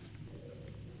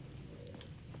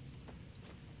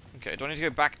 Okay, do I need to go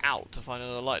back out to find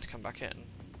another light to come back in?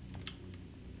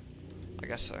 I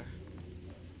guess so.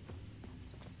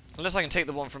 Unless I can take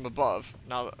the one from above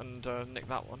now and nick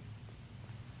that one.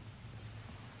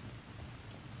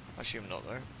 I assume not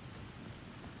though.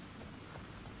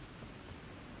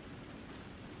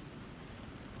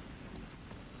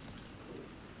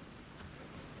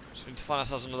 So we need to find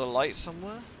ourselves another light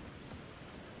somewhere.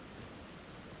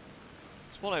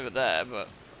 There's one over there, but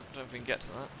I don't know if we can get to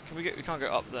that. Can we get? We can't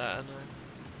go up there. No.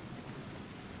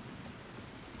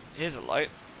 Here's a light.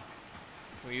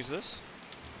 Can we use this?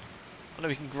 Oh no,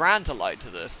 we can grant a light to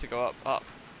this to go up.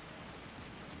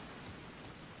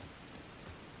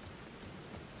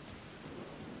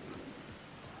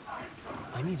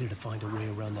 I needed to find a way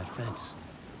around that fence.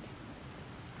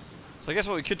 So I guess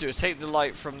what we could do is take the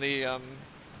light from the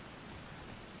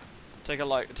take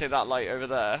that light over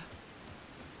there.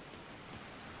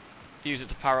 Use it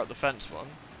to power up the fence one.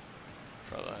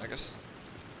 Try that, I guess.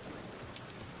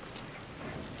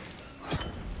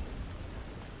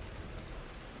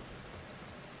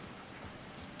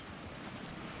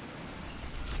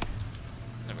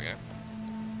 There we go.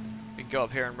 We can go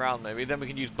up here and round maybe, then we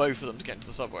can use both of them to get into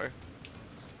the subway.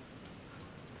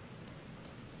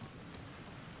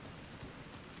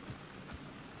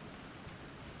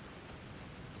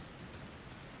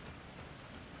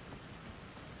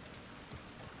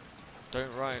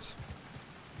 Don't write.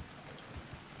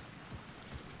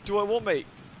 Do I want mate?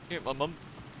 You ain't my mum.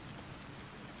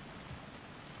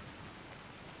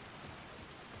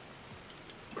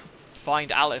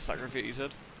 Find Alice, that graffiti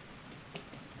said.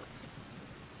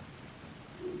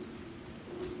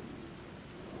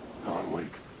 Alan Wake.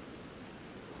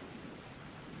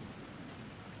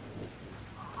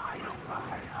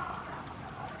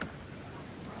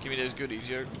 Give me those goodies,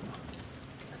 yo.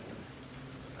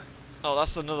 Oh,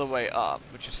 that's another way up,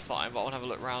 which is fine, but I want to have a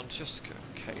look around just in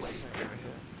case there's anything over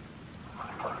here.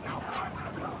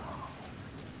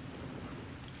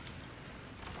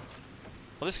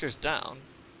 Well, this goes down.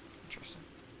 Interesting.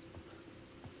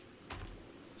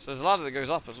 So there's a ladder that goes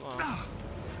up as well.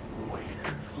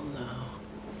 Careful now.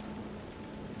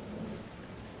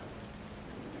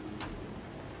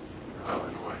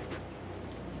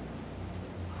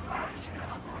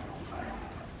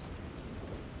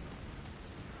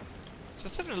 So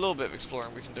it's definitely a little bit of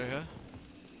exploring we can do here.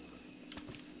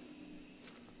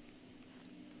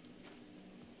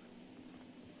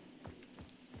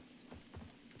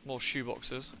 More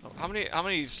shoeboxes. Oh, how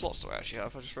many slots do I actually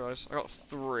have? I just realised. I got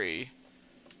 3.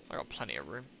 I got plenty of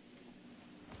room.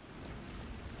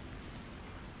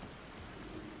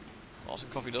 Oh, some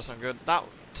coffee does sound good. That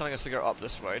telling us to go up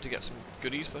this way to get some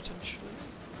goodies potentially.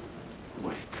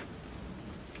 Wake.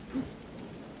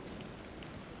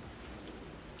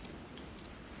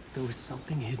 There was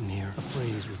something hidden here. A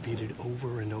phrase repeated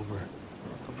over and over.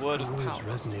 A word The of words power.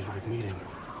 resonated with meaning.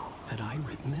 Had I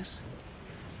written this?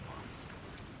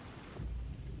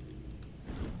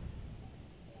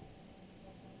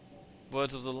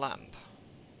 Words of the lamp.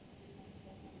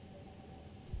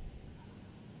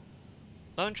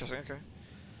 Oh, interesting. Okay.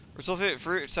 Resolve it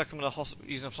for each second with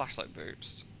using a flashlight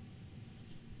boost.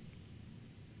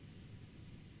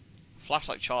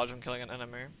 Flashlight charge when killing an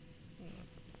enemy.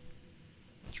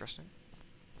 Interesting.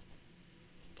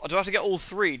 Oh, do I have to get all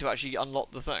 3 to actually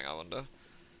unlock the thing, I wonder?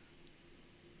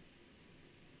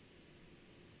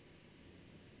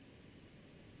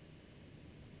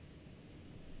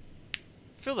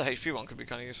 I feel the HP one could be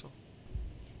kind of useful.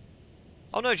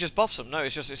 Oh no, it just buffs them. No,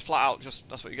 it's flat out, just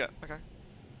that's what you get. Okay.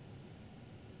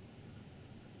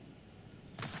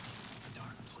 The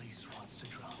dark place wants to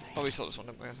drown me. Oh, we saw this one,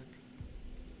 didn't we, I think?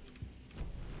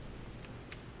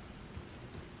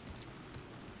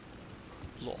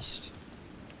 Lost.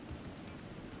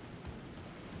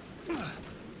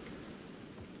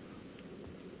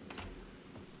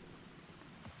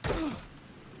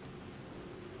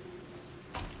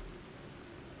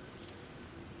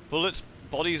 Bullets,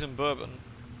 bodies, and bourbon.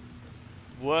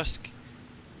 Worst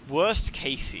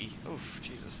Casey. Oof,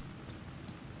 Jesus.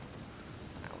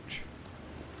 Ouch.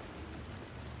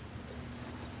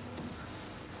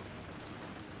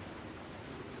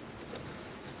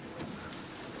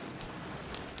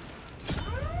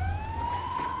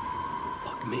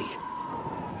 Fuck me.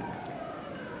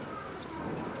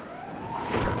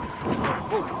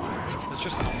 Oh, it's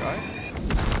just a guy.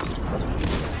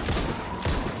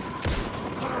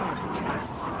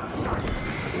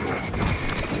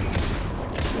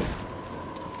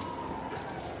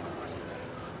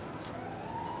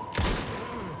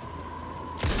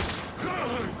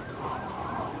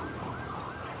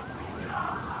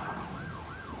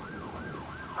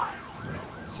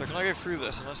 So can I go through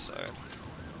this on this side?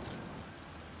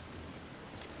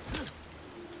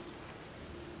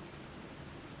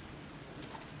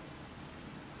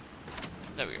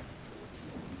 There we go.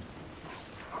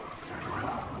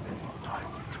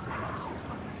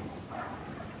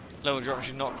 Level drop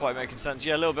actually not quite making sense.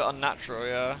 Yeah, a little bit unnatural,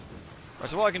 yeah. Right,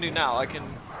 so what I can do now, I can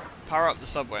power up the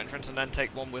subway entrance and then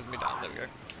take one with me down. There we go.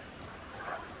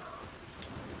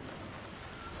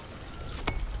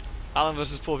 Alan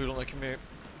versus poor people on the commute.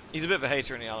 He's a bit of a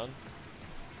hater, isn't he, Alan?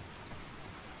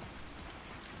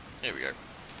 Here we go.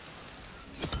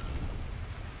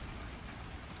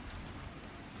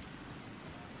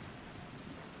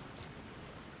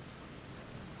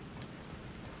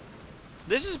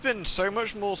 This has been so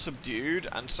much more subdued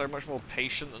and so much more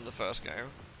patient than the first game.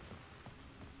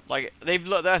 Like, I think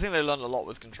they learned a lot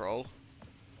with Control.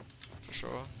 For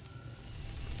sure.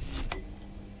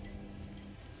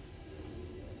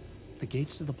 The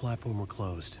gates to the platform were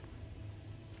closed.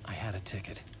 I had a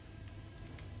ticket.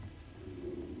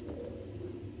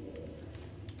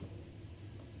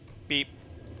 Beep.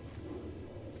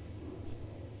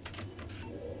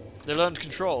 They learned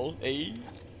Control, eh?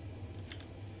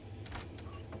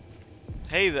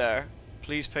 Hey there.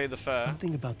 Please pay the fare.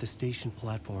 Something about the station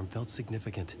platform felt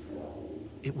significant.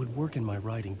 It would work in my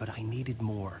writing, but I needed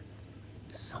more.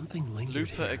 Something lingered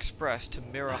Looper here. Express to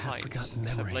Mirror Heights. Forgotten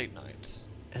Except memory. late nights.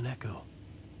 An echo.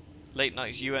 Late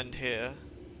nights, you end here.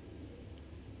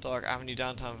 Dark Avenue,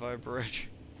 downtown via bridge.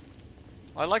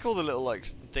 I like all the little,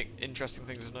 like, interesting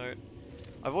things to note.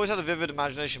 I've always had a vivid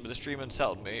imagination, but this dream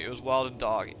unsettled me. It was wild and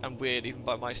dark and weird, even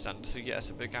by my standards. So yes,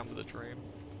 it began with a dream.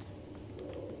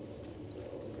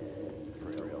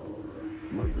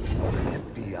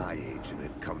 An FBI agent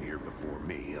had come here before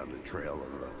me on the trail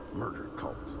of a murder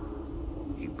cult.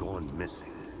 He'd gone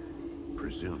missing,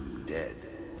 presumed dead.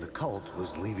 The cult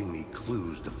was leaving me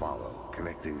clues to follow,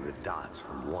 connecting the dots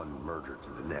from one murder to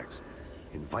the next,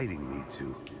 inviting me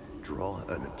to draw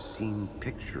an obscene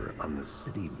picture on the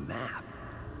city map.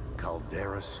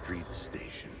 Caldera Street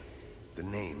Station. The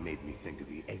name made me think of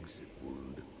the exit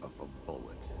wound of a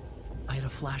bullet. I had a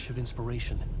flash of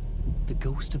inspiration. The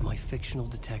ghost of my fictional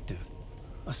detective.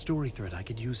 A story thread I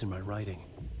could use in my writing.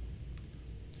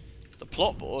 The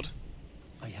plot board?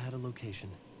 I had a location.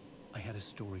 I had a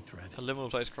story thread. A liminal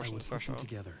place I crossing the would put them threshold.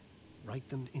 together, write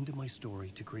them into my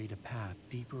story to create a path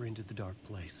deeper into the dark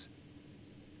place.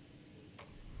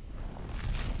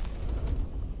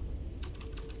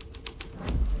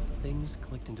 Things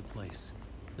clicked into place.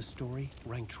 The story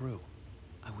rang true.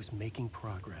 I was making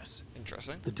progress.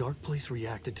 Interesting. The dark place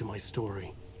reacted to my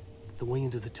story. The way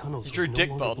into the tunnels You drew was no Dick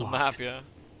longer Belt on the blocked. map, yeah.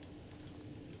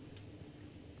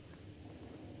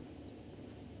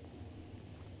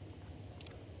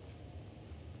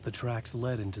 The tracks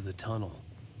led into the tunnel.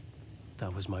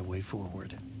 That was my way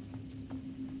forward.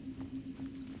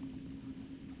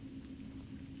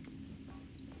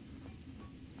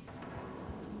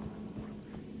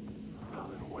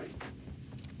 Alan, wake.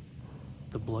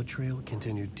 The blood trail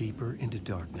continued deeper into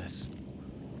darkness.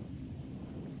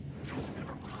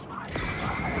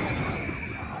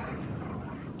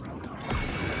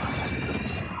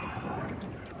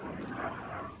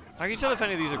 How can you tell if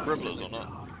any of these are gribblers or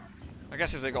not? I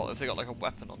guess if they got like a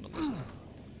weapon on them, isn't it?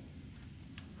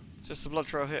 Just the blood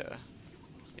trail here.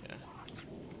 Yeah.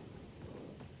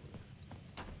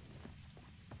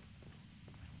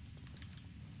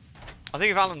 I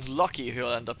think if Alan's lucky,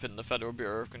 he'll end up in the Federal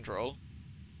Bureau of Control.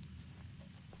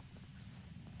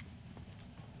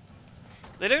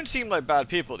 They don't seem like bad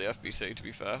people, the FBC, to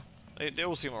be fair. They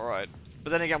all seem alright.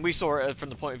 But then again, we saw it from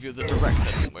the point of view of the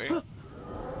director, didn't we?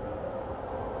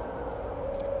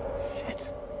 Shit.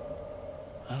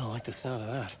 I don't like the sound of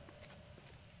that.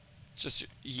 It's just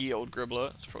ye old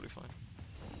gribbler. It's probably fine.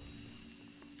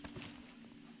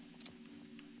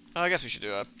 I guess we should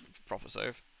do a proper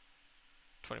save.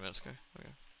 20 minutes ago. Okay.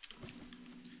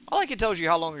 I like it tells you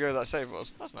how long ago that save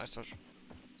was. That's a nice touch.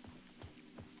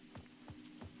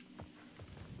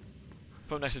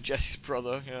 Put him next to Jesse's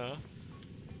brother, yeah.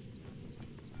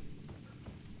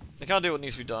 They can't do what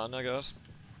needs to be done, I guess.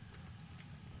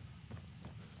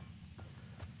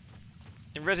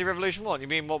 In Resident Revolution 1, you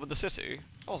mean what with the city?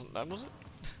 That wasn't them, was it?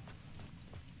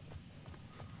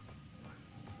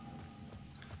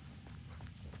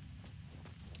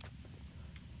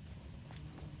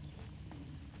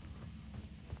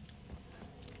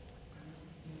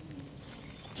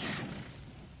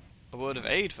 A word of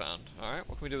aid found. Alright,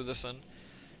 what can we do with this then?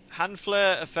 Hand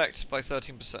flare effect by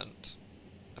 13%.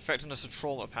 Effectiveness of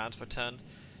trauma pads by 10.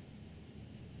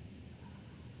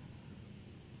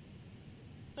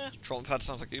 Trauma pad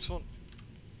sounds like a useful one.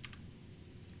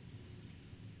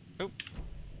 Oop.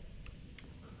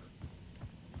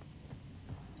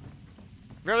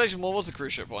 Revelation 1 was the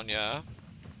cruise ship one, yeah.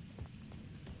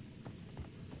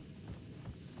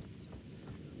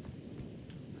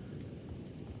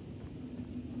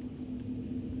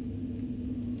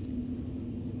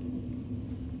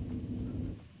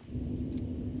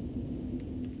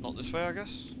 Not this way, I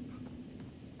guess.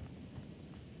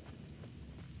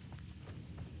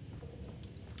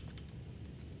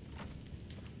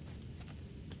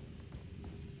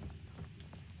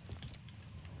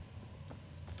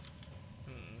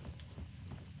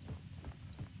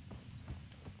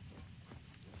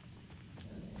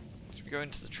 Go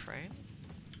into the train?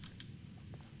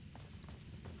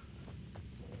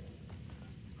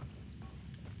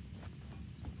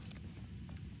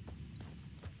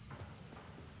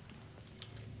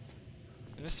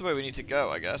 the way we need to go,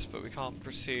 I guess, but we can't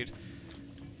proceed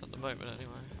at the moment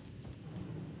anyway.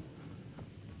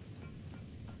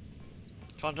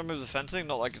 Can't I move the fencing?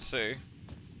 Not that I can see.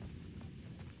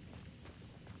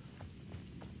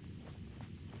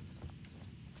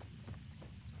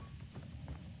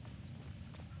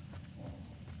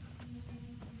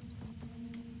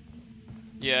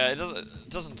 Yeah, it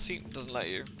doesn't let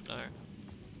you. No.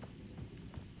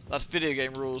 That's video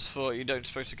game rules for you don't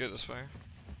supposed to go this way.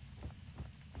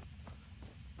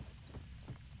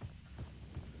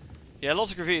 Yeah,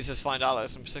 lots of graffiti says find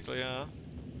Alice in particular, yeah.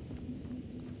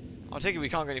 I take it we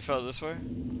can't go any further this way.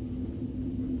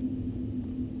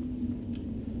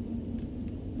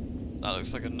 That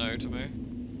looks like a no to me.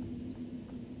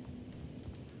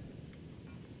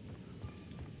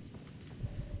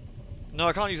 No,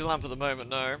 I can't use a lamp at the moment,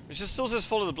 no. It just still says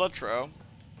follow the blood trail.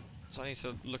 So I need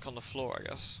to look on the floor, I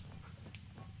guess.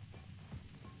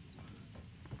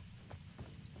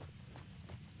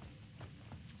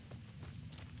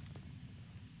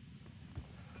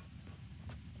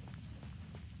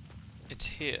 It's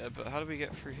here, but how do we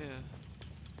get through here?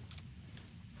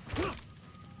 Can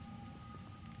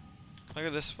I go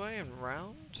this way and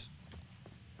round?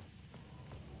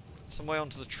 Some way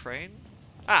onto the train?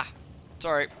 Ah!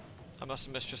 Sorry. I must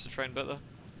have missed just the train bit there.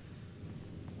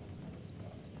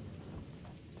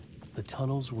 The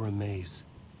tunnels were a maze.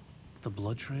 The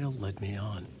blood trail led me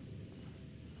on.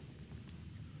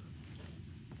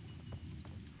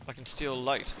 I can steal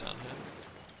light down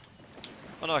here.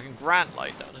 Oh no, I can grant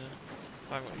light down here.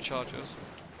 I haven't got any charges.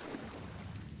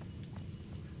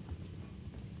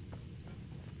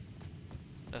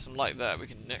 There's some light there we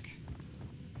can nick.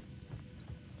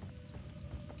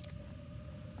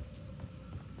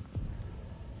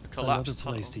 Another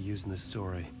place to use in the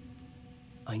story.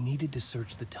 I needed to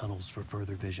search the tunnels for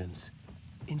further visions.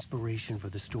 Inspiration for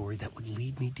the story that would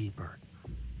lead me deeper.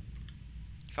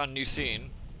 Found a new scene.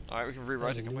 Alright, we can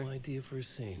rewrite it, can we? New idea for a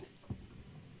scene.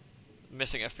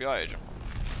 Missing FBI agent.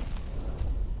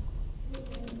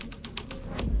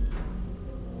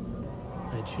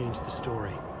 I changed the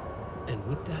story. And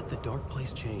with that, the dark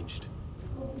place changed.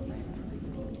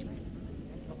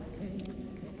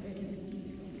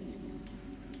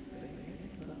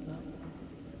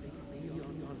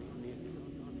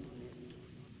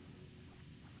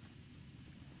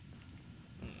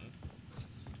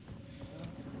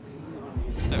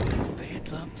 It's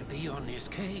bad luck to be on this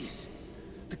case.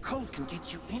 The cult can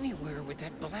get you anywhere with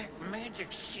that black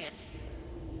magic shit.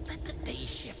 Let the day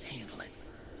shift handle it.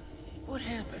 What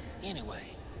happened, anyway?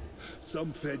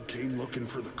 Some Fed came looking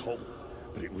for the cult,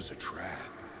 but it was a trap.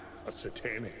 A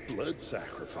satanic blood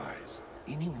sacrifice.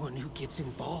 Anyone who gets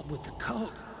involved with the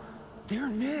cult, they're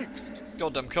next.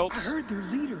 Goddamn cults. I heard their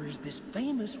leader is this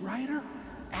famous writer,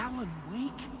 Alan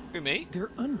Wake. Who, me? Their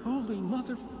unholy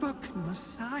motherfucking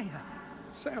messiah.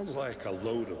 Sounds like a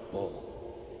load of bull.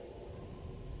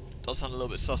 Does sound a little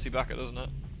bit sussy backer, doesn't it?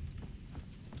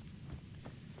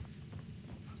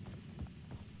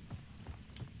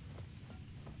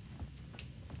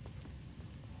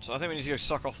 So I think we need to go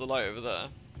suck off the light over there.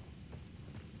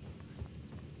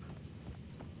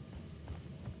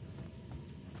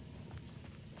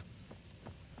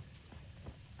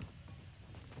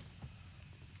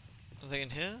 Anything in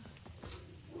here?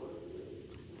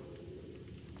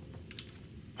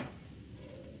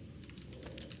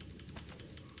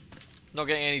 Not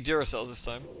getting any Duracells this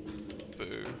time.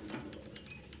 Boo.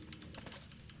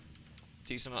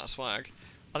 Decent amount of swag.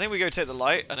 I think we go take the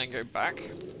light and then go back.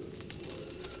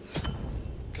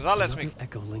 Because that lets me...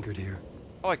 echo lingered here.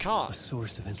 Oh, I can't. A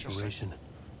source of inspiration.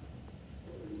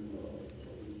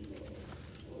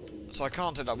 So I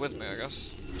can't take that with me, I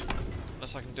guess.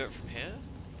 Unless I can do it from here?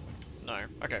 No.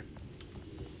 Okay.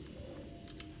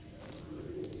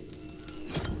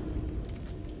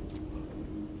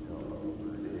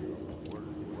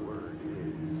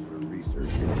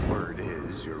 Word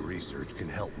is, your research can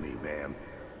help me, ma'am.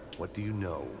 What do you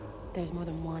know? There's more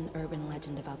than one urban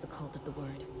legend about the Cult of the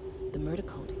Word. The murder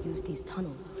cult used these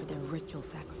tunnels for their ritual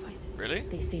sacrifices. Really?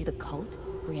 They say the cult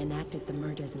reenacted the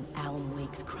murders in Alan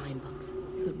Wake's crime books.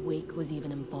 That Wake was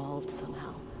even involved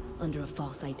somehow, under a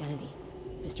false identity.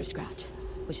 Mr. Scratch,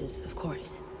 which is, of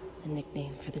course, a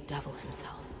nickname for the devil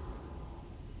himself.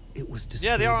 It was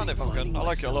yeah, they are, aren't they, Pumpkin? I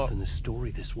like it a lot. In the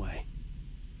story this way,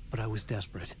 but I was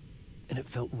desperate, and it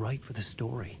felt right for the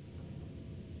story.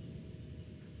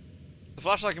 The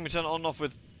flashlight can be turned on and off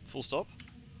with full stop.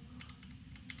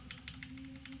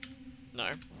 No.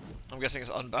 I'm guessing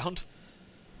it's unbound.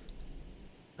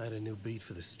 I had a new beat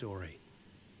for the story.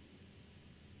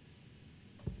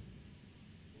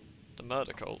 The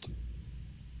murder cult.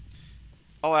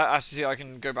 Oh, I see. I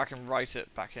can go back and write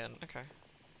it back in. Okay.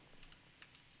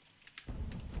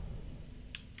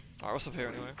 Alright, what's up here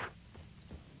anyway?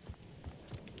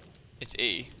 It's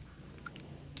E.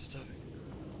 Disturbing.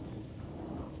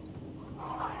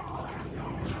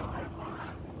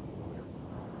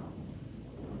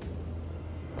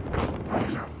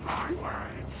 These are my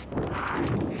words. I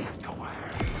need the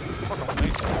words. Fuck off,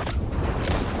 mate.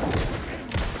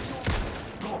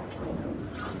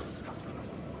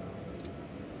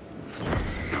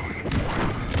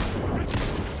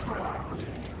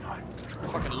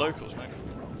 Fucking locals, mate.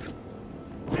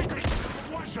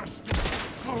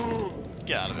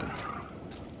 Get out of it.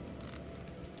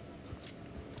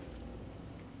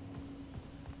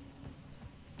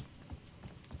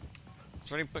 Is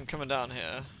there any point coming down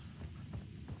here?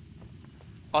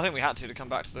 I think we had to come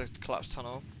back to the collapsed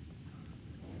tunnel.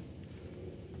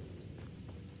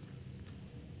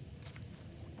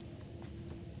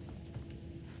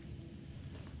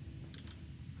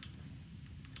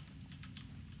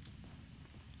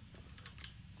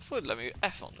 I thought it'd let me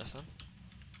F on this then.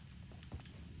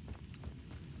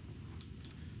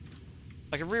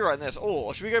 I can rewrite this,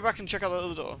 or should we go back and check out the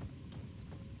other door?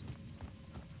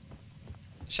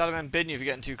 Shadow Man bidding you if you're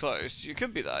getting too close. You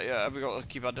could be that, yeah. We got to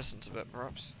keep our distance a bit,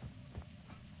 perhaps.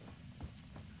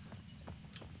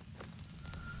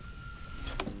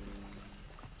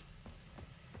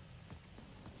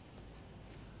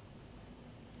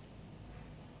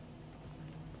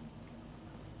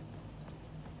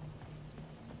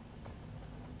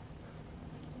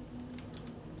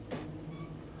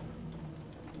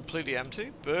 Completely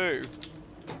empty? Boo.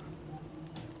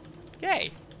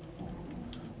 Yay.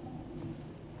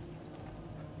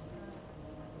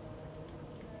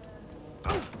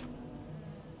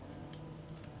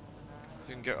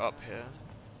 We can go up here.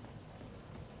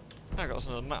 I got us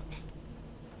another map.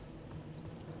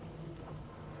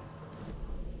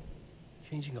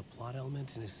 Changing a plot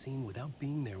element in a scene without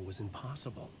being there was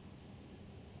impossible.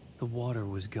 The water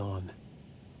was gone.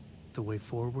 The way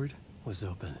forward was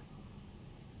open.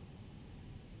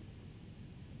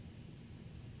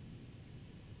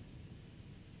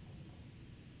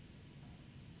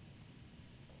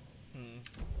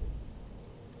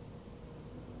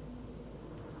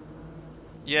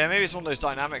 Yeah, maybe it's one of those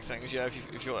dynamic things. Yeah,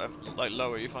 if you're like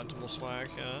lower, you find more swag.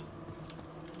 Yeah.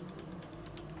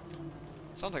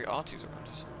 Sounds like Artie's around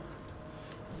here somewhere.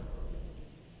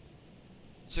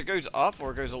 So it goes up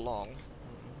or it goes along?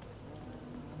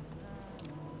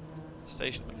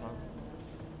 Station department.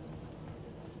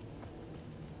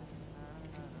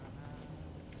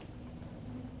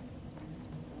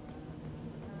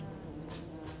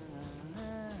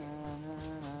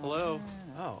 Hello.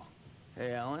 Oh.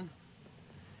 Hey, Alan.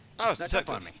 Oh, Snuck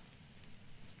detective. up on me.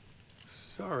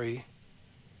 Sorry.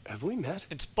 Have we met?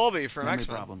 It's Bobby from Memory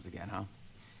X-Men. problems again, huh?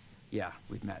 Yeah,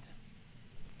 we've met.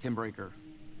 Tim Breaker.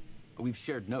 We've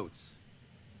shared notes.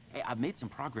 Hey, I've made some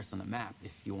progress on the map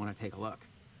if you want to take a look.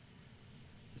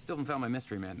 I still haven't found my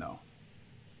mystery man, though.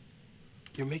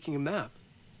 You're making a map?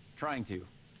 Trying to.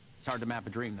 It's hard to map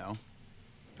a dream, though.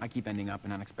 I keep ending up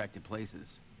in unexpected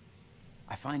places.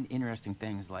 I find interesting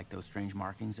things like those strange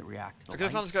markings that react to the I could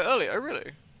have light, found this guy earlier. Oh,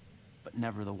 really? but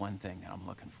never the one thing that I'm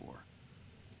looking for.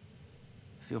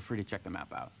 Feel free to check the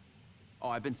map out. Oh,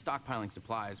 I've been stockpiling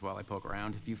supplies while I poke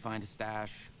around. If you find a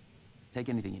stash, take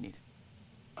anything you need.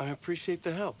 I appreciate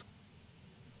the help.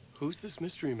 Who's this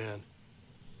mystery man?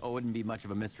 Oh, it wouldn't be much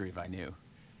of a mystery if I knew.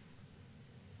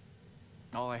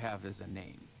 All I have is a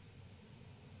name.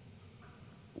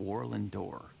 Warland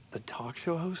Door. The talk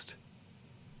show host?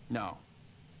 No.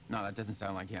 No, that doesn't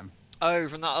sound like him. Oh,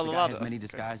 from that other The guy ladder. has many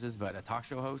disguises, but a talk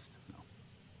show host? No.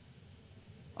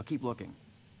 I'll keep looking.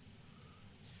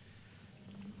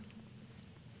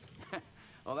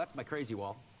 Oh, that's my crazy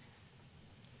wall.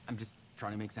 I'm just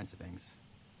trying to make sense of things.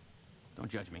 Don't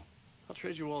judge me. I'll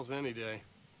trade you walls any day.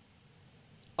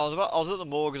 I was at the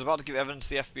morgue. I was about to give evidence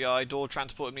to the FBI. Door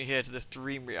transported me here to this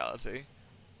dream reality.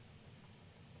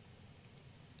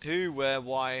 Who, where,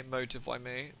 why, motive, why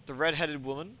me? The red-headed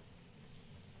woman.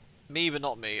 Me, but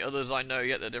not me. Others I know,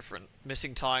 yet they're different.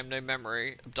 Missing time, no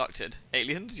memory, abducted.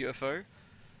 Aliens, UFO.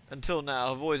 Until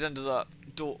now, I've always ended up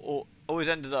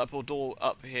or door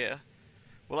up here.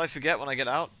 Will I forget when I get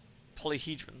out?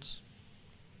 Polyhedrons.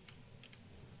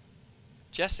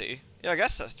 Jessie? Yeah, I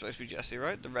guess that's supposed to be Jessie,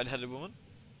 right? The red-headed woman.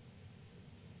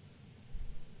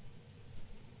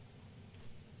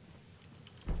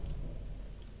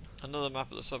 Another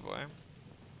map of the subway.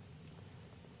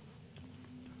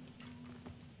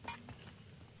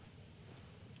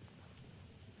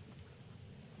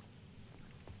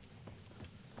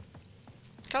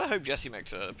 Kind of hope Jessie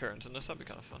makes an appearance in this. That'd be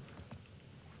kind of fun.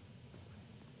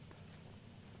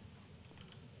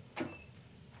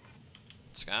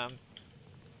 Scam.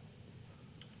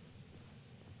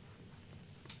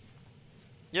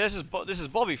 Yeah, this is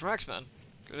Bobby from X-Men.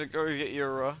 Gotta go get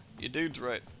your dudes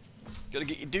right. Gotta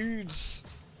get your dudes.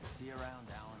 See you around,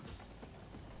 Alan.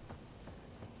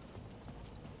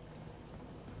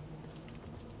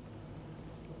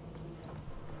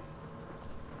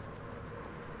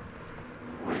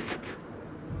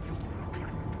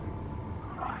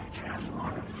 I can't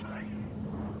honestly.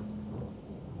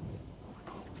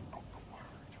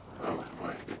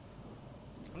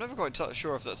 I'm never quite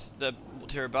sure if that's what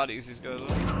tier of baddies these guys are.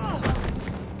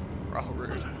 Oh,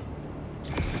 rude.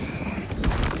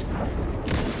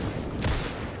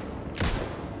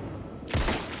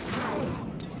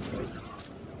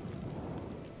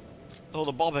 Oh,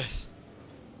 the Bobbies.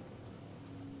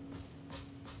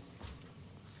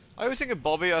 I always think of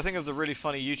Bobby, I think of the really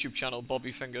funny YouTube channel,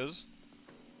 Bobby Fingers.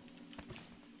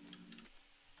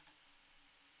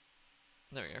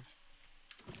 There we go.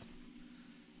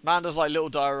 Man does like little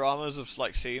dioramas of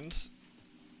like scenes.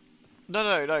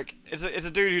 No, like it's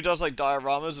a dude who does like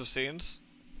dioramas of scenes.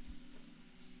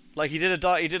 Like he did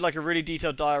like a really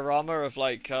detailed diorama of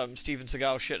like Steven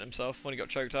Seagal shitting himself when he got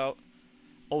choked out,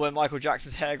 or when Michael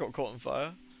Jackson's hair got caught on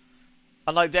fire,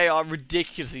 and like they are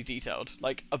ridiculously detailed,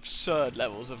 like absurd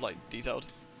levels of like detailed.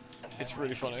 It's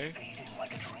really funny.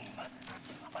 Like a dream.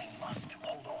 I must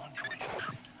hold on to it.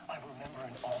 I remember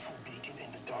an awful beacon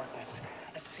in the darkness,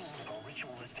 the scene of a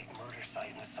ritualistic murder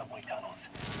site in the subway tunnels.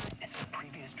 Is it a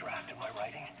previous draft of my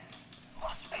writing?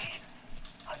 Must be.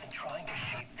 I've been trying to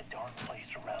shape the dark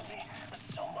place around me, but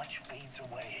so much fades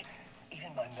away.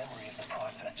 Even my memory of the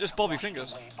process. Just Bobby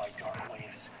Fingers. Away by dark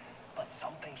waves. But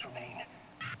some things remain.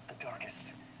 The darkest,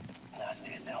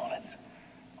 nastiest elements,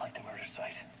 like the murder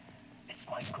site. It's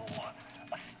my goal,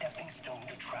 a stepping stone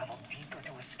to travel deeper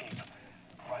to escape.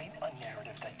 Write a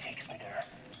narrative that takes me there.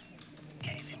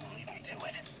 Casey will lead me to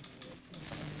it.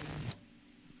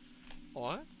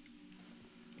 What?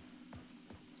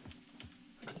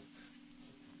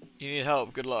 You need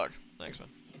help. Good luck. Thanks, man.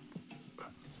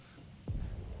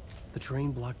 The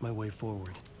train blocked my way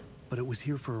forward, but it was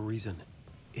here for a reason.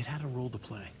 It had a role to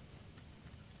play.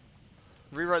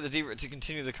 Rewrite the deep to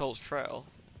continue the cult's trail.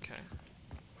 Okay.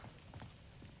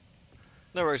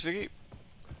 No worries, Vicky.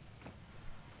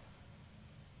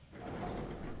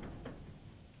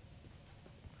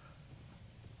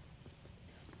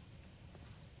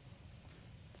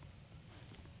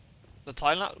 The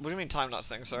time lapse? What do you mean time lapse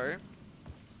thing? Sorry.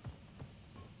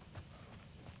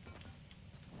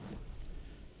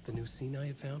 The new scene I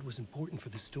had found was important for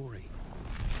the story.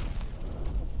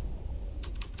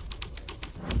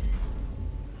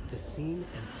 The scene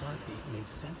and plot beat made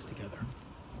sense together.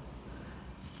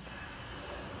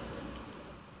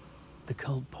 The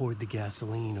cult poured the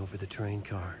gasoline over the train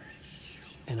car.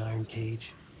 An iron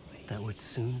cage that would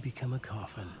soon become a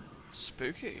coffin.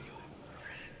 Spooky.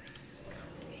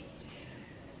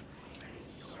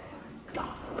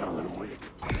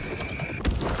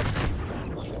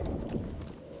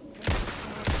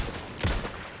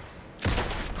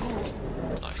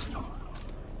 Nice.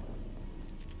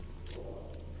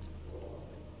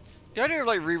 The idea of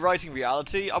like rewriting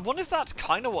reality, I wonder if that's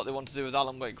kind of what they want to do with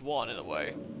Alan Wake 1 in a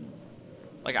way.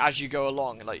 Like as you go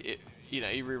along, like it, you know,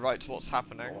 he rewrites what's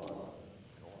happening.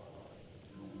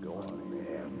 Go on,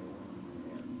 man.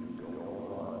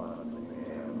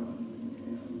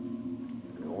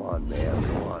 Go on, man.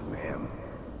 Go on, man.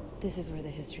 This is where the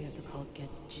history of the cult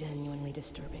gets genuinely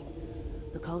disturbing.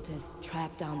 The cultists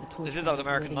tracked down the torch. They did that with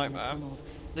American Nightmare.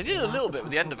 They did a little bit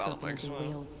with the end of Alan Wake as well.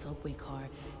 Derailed subway car,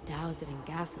 doused it in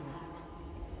gasoline.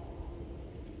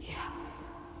 Yeah.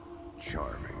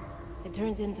 Charming. It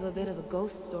turns into a bit of a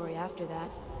ghost story after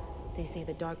that. They say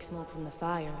the dark smoke from the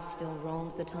fire still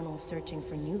roams the tunnels searching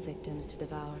for new victims to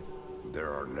devour.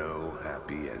 There are no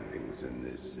happy endings in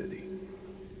this city.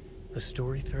 The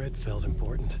story thread felt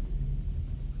important.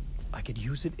 I could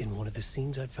use it in one of the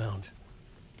scenes I'd found.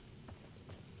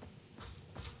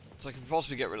 So I can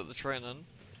possibly get rid of the train then.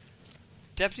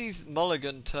 Deputy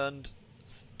Mulligan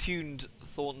tuned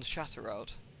Thornton's chatter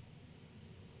out.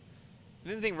 I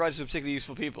didn't think writers were particularly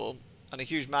useful people, and a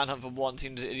huge manhunt for one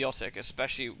seemed idiotic,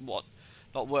 especially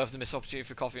not worth the missed opportunity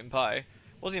for coffee and pie. It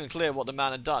wasn't even clear what the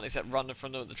man had done except run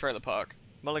from the trailer park.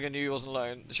 Mulligan knew he wasn't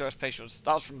alone. The sheriff's patience.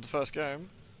 That was from the first game.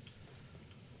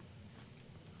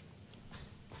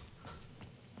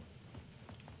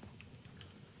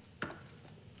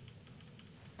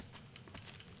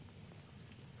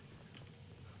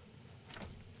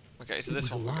 Okay, so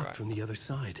this one was locked from the other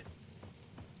side.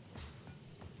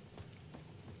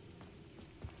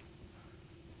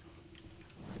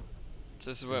 So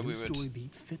this is where we would. The story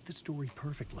beat fit the story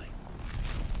perfectly.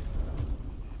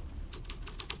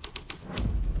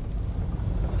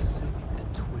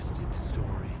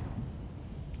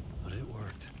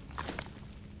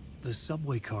 the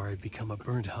subway car had become a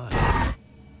burnt hut.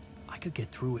 I could get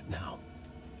through it now.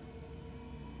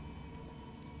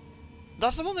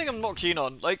 That's the one thing I'm not keen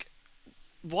on. Like,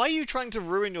 why are you trying to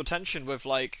ruin your tension with,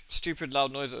 like, stupid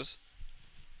loud noises?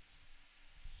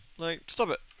 Like, stop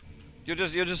it. You're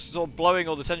just sort of blowing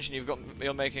all the tension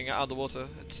you're making out of the water.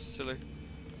 It's silly.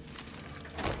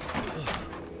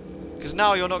 Because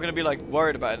now you're not going to be, like,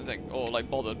 worried about anything, or, like,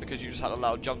 bothered, because you just had a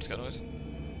loud jump scare noise.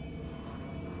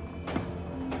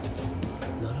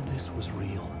 None of this was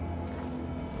real.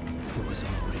 It was all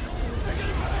real.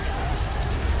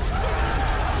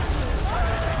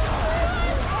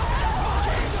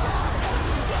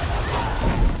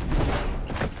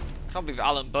 Can't believe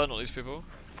Alan burned all these people.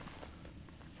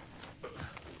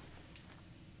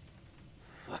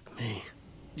 Fuck me.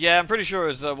 Yeah, I'm pretty sure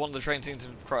it's one of the train scenes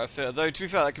in Cry of Fear. Though, to be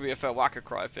fair, that could be a fair whack of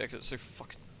Cry of Fear, because it's so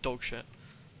fucking dog shit.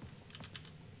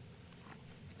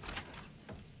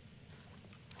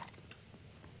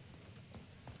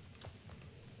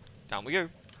 Down we go.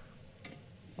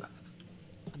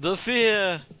 The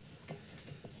fear!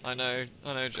 I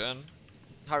know, Jen.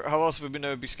 How else would we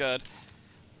know be scared?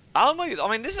 I mean,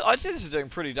 I'd say this is doing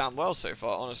pretty damn well so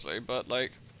far, honestly, but,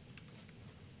 like...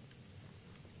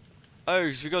 Oh,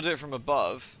 because we gotta do it from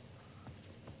above.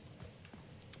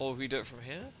 Or we do it from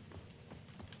here?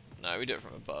 No, we do it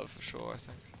from above, for sure, I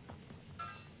think.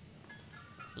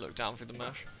 Look down through the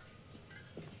mesh.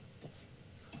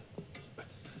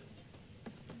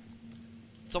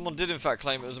 Someone did in fact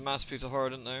claim it was a masterpiece of horror,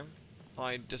 didn't they?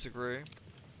 I disagree.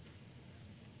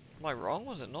 Am I wrong?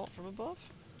 Was it not from above?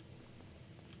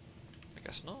 I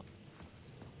guess not.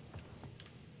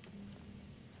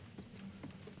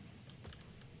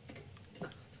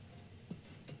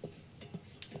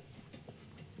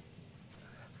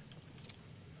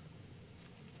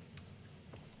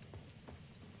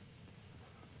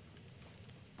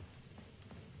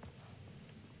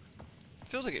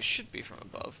 Feels like it should be from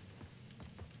above.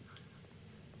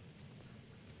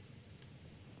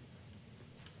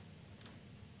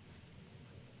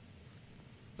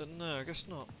 But no, I guess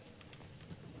not.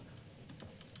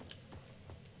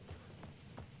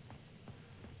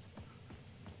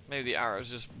 Maybe the arrow's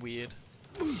just weird.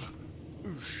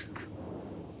 Oosh.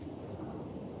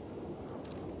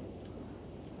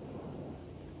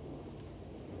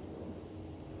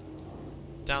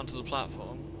 Down to the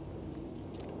platform.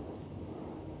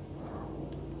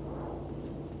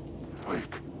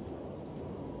 Wake.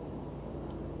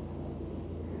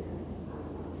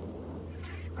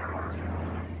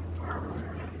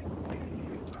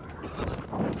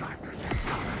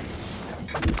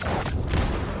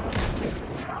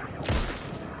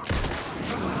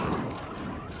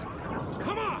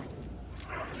 Come on!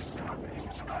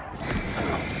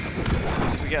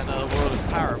 We get another world of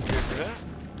power if we go through here.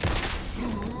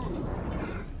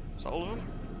 Is that all of them?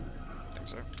 I think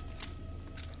so.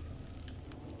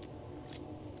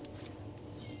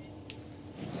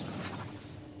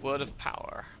 Word of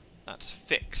power. That's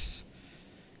fix.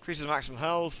 Increases maximum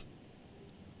health.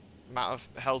 Amount of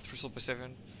health restored by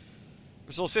 7.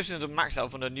 Restores 15% of max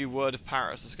health when a new word of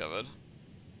power is discovered.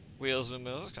 Wheels and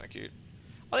mills. That's kind of cute.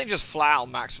 I think just flat out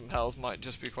maximum health might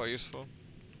just be quite useful.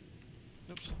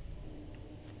 Oops.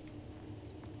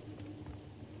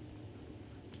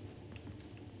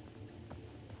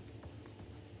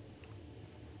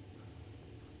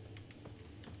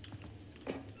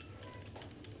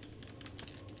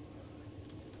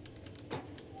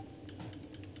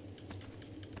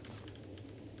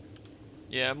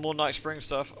 Yeah, more Night Spring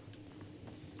stuff.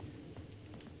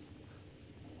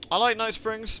 I like Night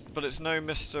Springs, but it's no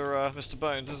Mr.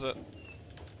 Bones, is it?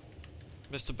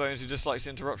 Mr. Bones who dislikes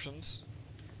interruptions.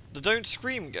 The Don't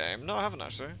Scream game? No, I haven't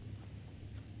actually.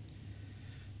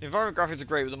 The environment graphics are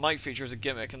great, but the mic feature is a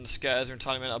gimmick, and the scares are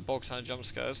entirely made out of bog standard jump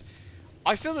scares.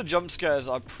 I feel the jump scares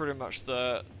are pretty much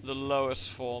the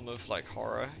lowest form of like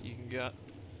horror you can get.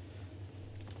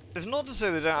 It's not to say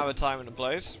they don't have a time and a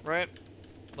place, right?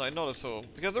 Like, not at all.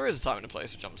 Because there is a time and a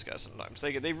place for jump scares sometimes.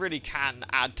 They really can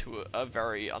add to a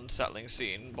very unsettling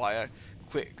scene by a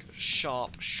quick,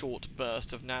 sharp, short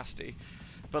burst of nasty.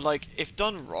 But, like, if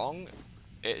done wrong,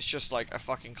 it's just like a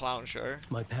fucking clown show.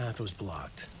 My path was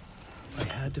blocked. I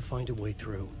had to find a way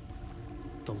through.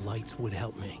 The lights would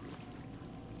help me.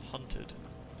 Hunted.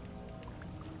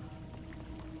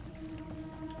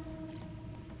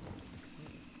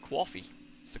 Coffee.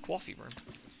 It's the coffee room.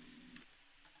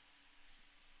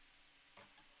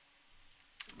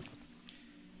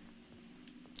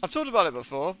 I've talked about it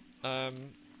before. I've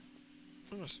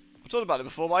talked about it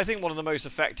before, but I think one of the most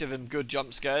effective and good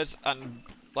jump scares, and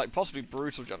like possibly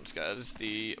brutal jump scares, is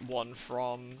the one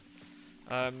from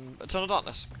Eternal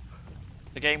Darkness.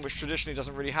 A game which traditionally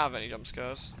doesn't really have any jump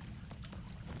scares.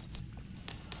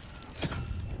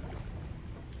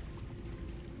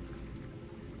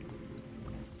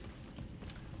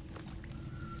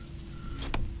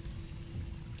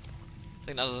 I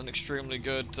think that is an extremely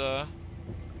good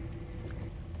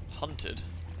hunted.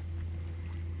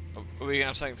 Are we gonna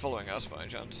have something following us by any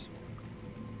chance?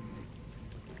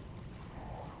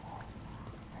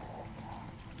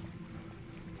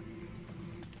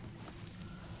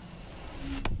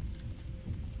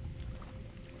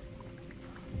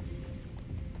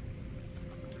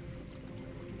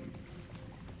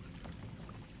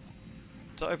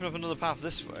 Does that open up another path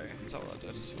this way? Is that what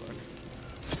that does?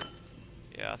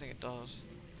 Yeah, I think it does.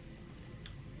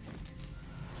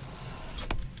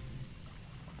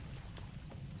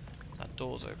 That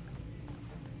door's open.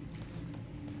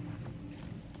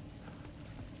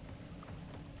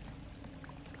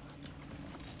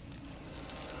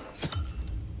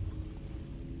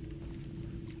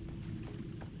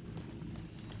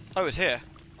 Oh, it's here.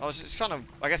 Oh, it's kind of...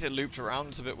 I guess it looped around.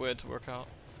 It's a bit weird to work out.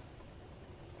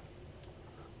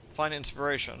 Find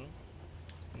inspiration.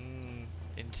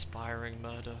 Inspiring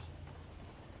murder.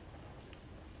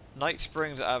 Night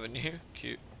Springs Avenue.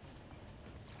 Cute.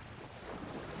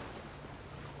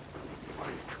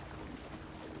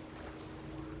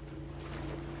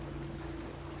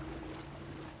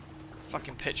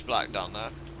 Fucking pitch black down there.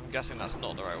 I'm guessing that's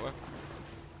not the right way.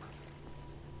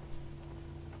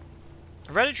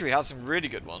 Hereditary has some really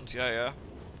good ones. Yeah, yeah.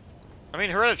 I mean,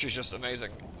 Hereditary's just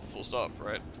amazing. Full stop,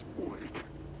 right?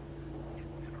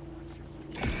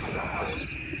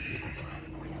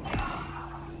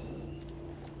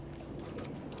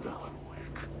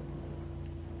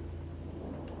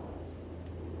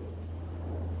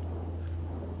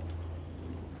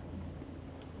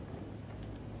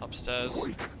 Upstairs.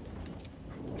 What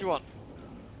do you want?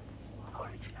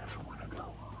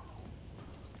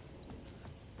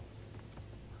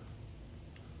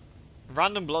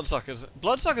 Random bloodsuckers.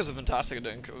 Bloodsuckers are fantastic at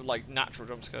doing like natural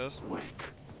jump scares.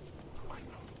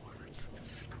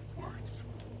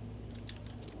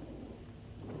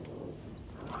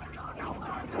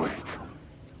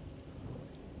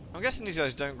 I'm guessing these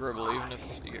guys don't gribble even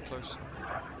if you get close.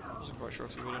 I wasn't quite sure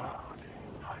if they would or not.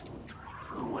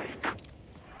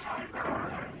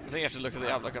 I think you have to look at they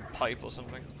have like a pipe or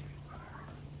something.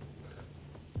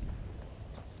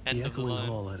 End the of the echoing line.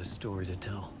 hall had a story to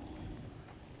tell.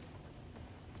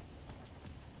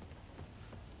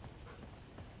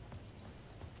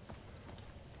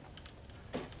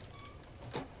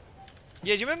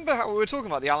 Yeah, do you remember how we were talking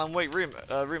about the Alan Wake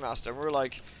remaster? And we were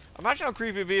like, imagine how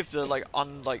creepy it'd be if the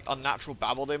unnatural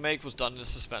babble they make was done in a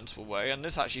suspenseful way, and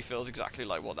this actually feels exactly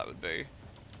like what that would be.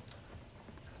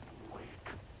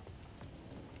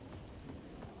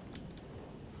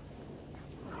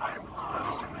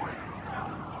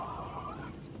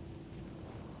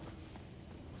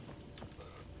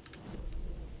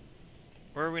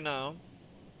 Where are we now?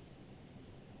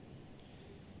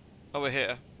 Oh, we're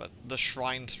here, but the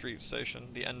Shrine Street station,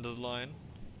 the end of the line.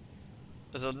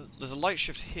 There's a light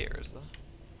shift here, is there?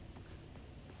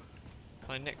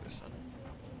 Can I nick this then?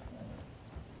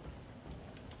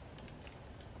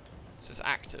 So it's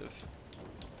active.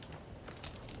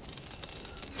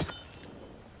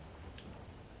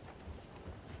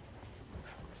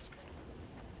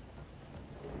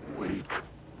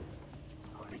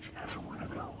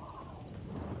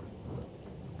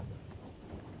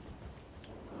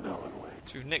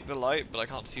 So we've nicked the light, but I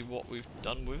can't see what we've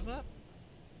done with that.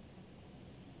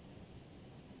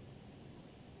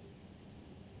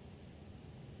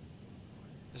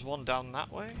 There's one down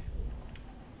that way.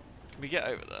 Can we get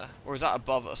over there? Or is that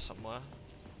above us somewhere?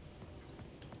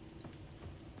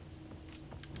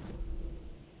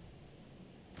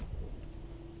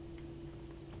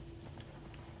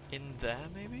 In there,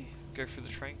 maybe? Go through the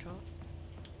train cart?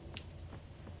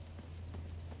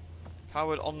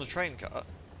 Powered on the train cart?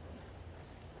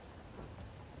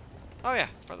 Oh yeah,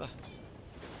 right there.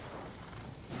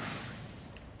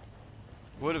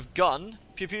 Would have gun.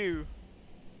 Pew pew.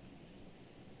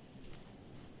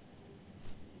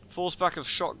 Force back of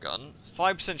shotgun.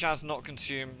 5% chance not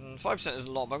consume. 5% isn't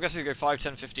a lot, but I'm guessing you go 5,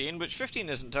 10, 15, which 15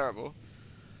 isn't terrible.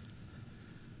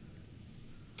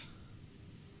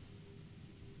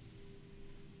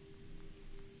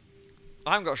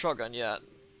 I haven't got a shotgun yet.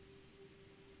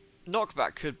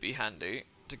 Knockback could be handy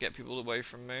to get people away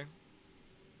from me.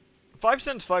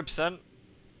 5% is 5%.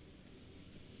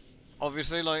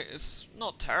 Obviously, like, it's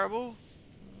not terrible.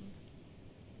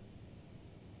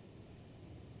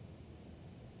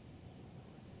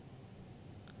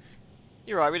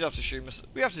 You're right, we have to show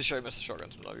Mr.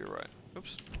 Shotgun some love, you're right.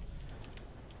 Oops.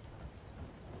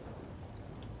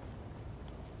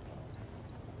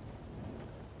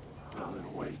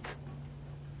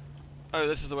 Oh,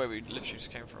 this is the way we literally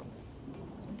just came from.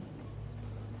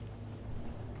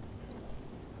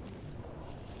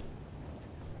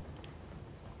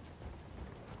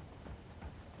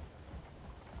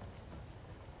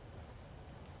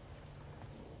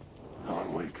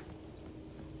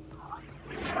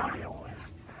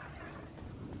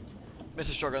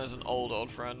 Mr. Shotgun is an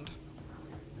old friend.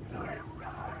 Right,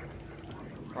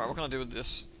 what can I do with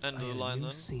this end of the line then? A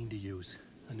new scene to use,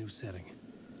 a new setting.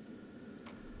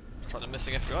 Try the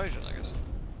missing FBI agent, I guess.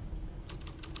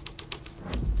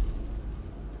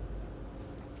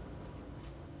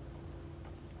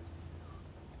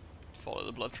 Follow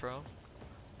the blood trail.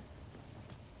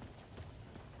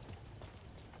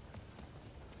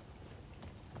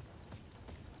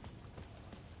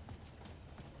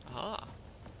 Aha.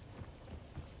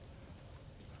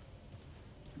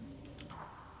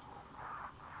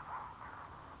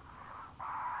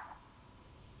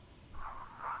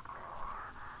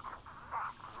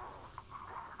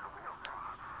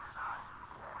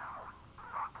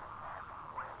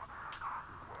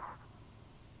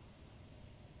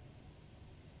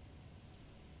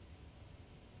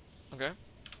 Okay.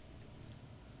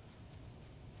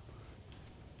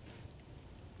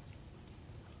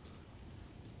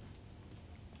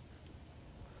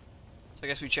 So I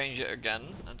guess we change it again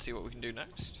and see what we can do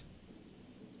next.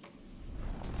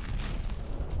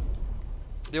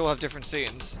 They all have different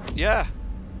scenes. Yeah.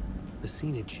 The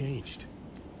scene had changed.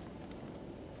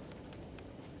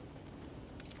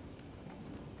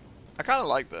 I kind of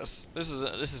like this. This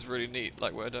is really neat.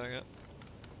 Like we're doing it.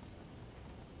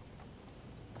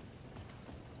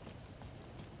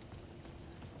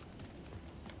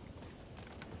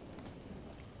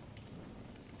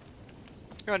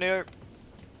 Go on, Neo.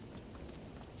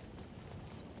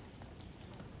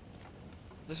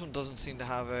 This one doesn't seem to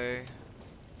have a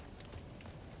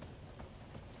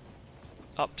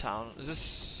uptown. Is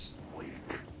this?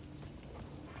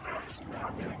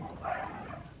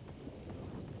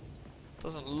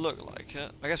 Doesn't look like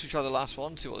it. I guess we try the last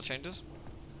one, see what the changes.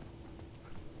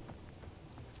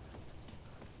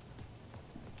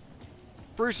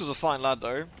 Bruce was a fine lad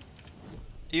though.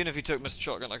 Even if he took Mr.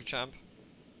 Shotgun like a champ.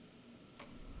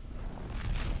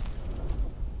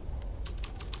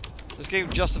 This game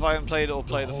justify I haven't played it or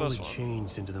played the first one.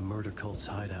 Changed into the murder cult's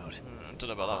hideout. Don't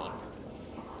know about that one.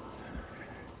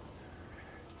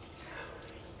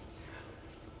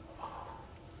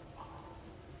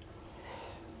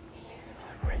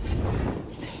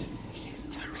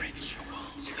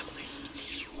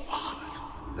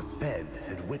 The Fed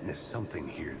had witnessed something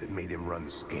here that made him run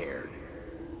scared.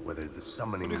 Whether the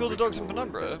summoning What do we call the dogs in ritual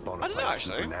Penumbra? or I don't know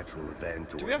actually. supernatural event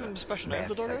Do or we have any special names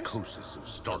for the doggos? psychosis of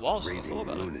stark was, I raving thought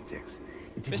about it. lunatics.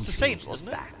 It didn't Mr. change Satan, the wasn't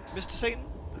it? facts. Mr. Satan?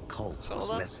 The cult Something was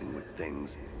like that? messing with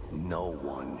things no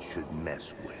one should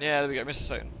mess with. Yeah, there we go, Mr.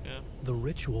 Satan. Yeah. The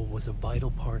ritual was a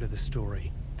vital part of the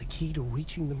story, the key to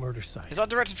reaching the murder site. Is that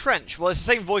director Trench? Well, it's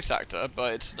the same voice actor,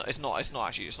 but it's not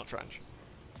actually. It's not Trench.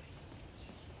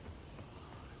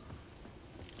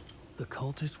 The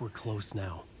cultists were close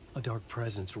now, a dark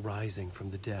presence rising from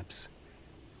the depths.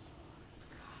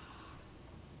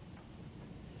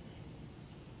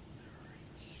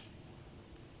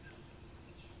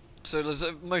 So there's,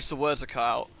 most of the words are cut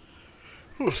out.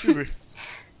 Oh, excuse me.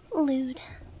 Lewd.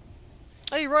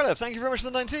 Hey, Ryder, thank you very much for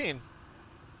the 19.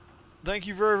 Thank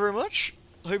you very, very much.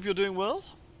 Hope you're doing well.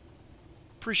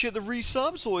 Appreciate the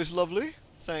resubs, always lovely.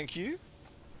 Thank you.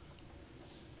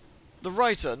 The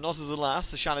writer, not as the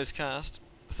last, the shadows cast.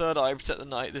 Third eye, protect the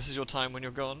night, this is your time when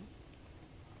you're gone.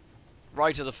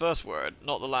 Writer, the first word,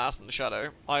 not the last, and the shadow.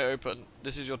 Eye open,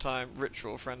 this is your time,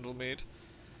 ritual, friend will meet.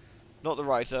 Not the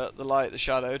writer, the light, the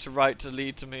shadow, to write, to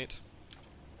lead, to meet.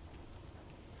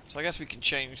 So I guess we can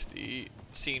change the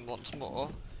scene once more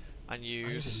and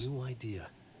use I have a new idea,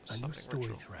 a new story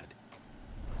ritual. thread.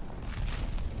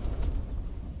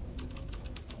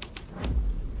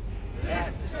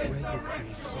 This thread will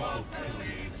create something tailored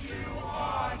in the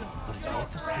scene, but it's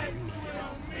what the story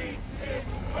needed.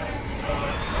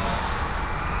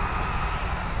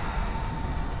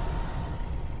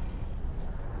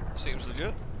 Seems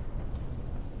legit.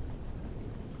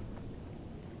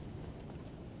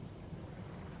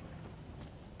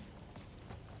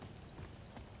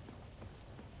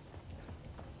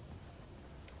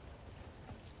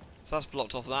 So that's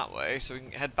blocked off that way, so we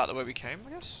can head back the way we came,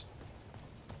 I guess?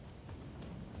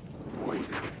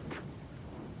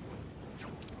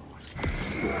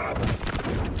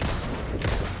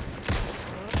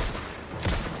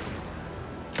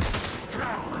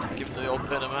 Give him the old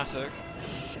Venomatic.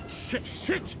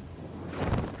 Shit!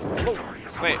 Oh,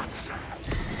 wait.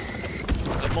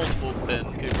 There are multiple bin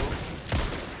people.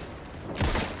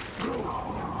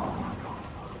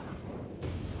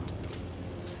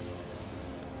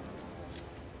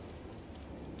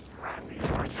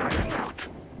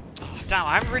 Damn,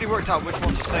 I haven't really worked out which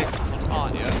ones are safe and which ones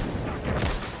aren't yet.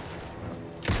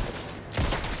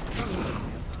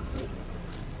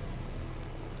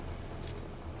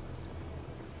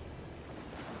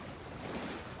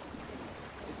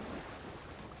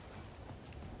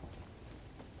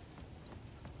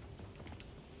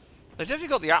 They definitely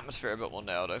got the atmosphere a bit more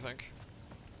nailed, I think.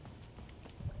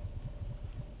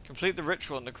 Complete the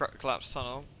ritual in the collapsed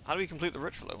tunnel. How do we complete the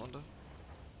ritual, I wonder?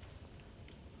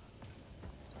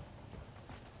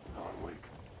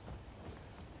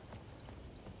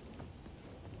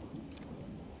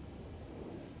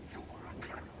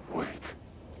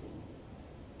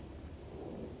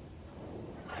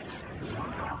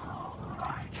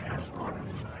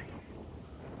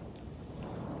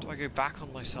 Do I go back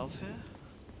on myself here?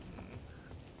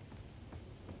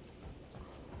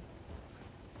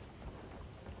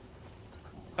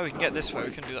 Oh, we can get this way.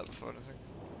 We couldn't do that before, I don't think.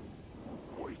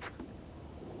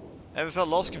 Ever felt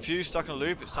lost, confused, stuck in a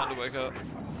loop? It's time to wake up.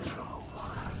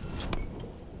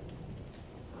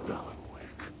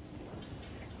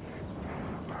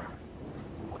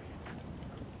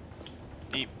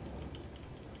 Beep.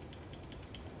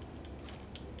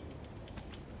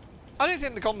 I don't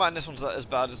think the combat in this one's as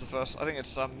bad as the first. I think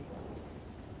it's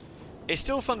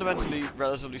still fundamentally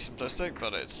relatively simplistic,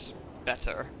 but it's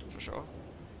better for sure.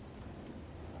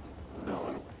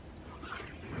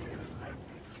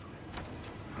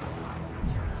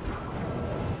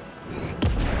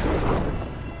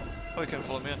 Oh, he couldn't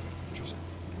follow me in. Interesting.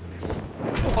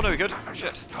 Oh no, we could.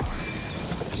 Shit.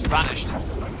 Just vanished.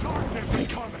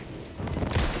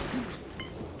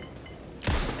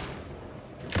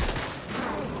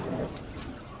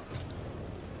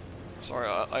 Sorry,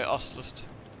 I ustlist.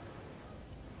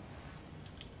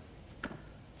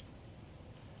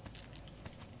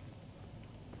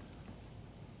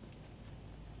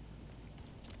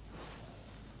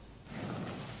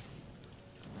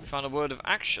 We found a word of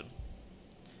action.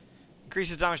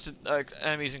 Increases damage to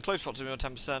enemies in close proximity by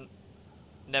 10%.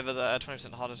 Never there.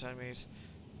 20% harder to enemies.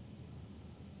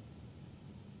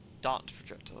 Dart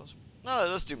projectiles. No,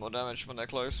 let's do more damage when they're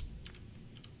close.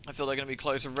 I feel they're going to be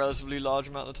close a relatively large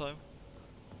amount of the time.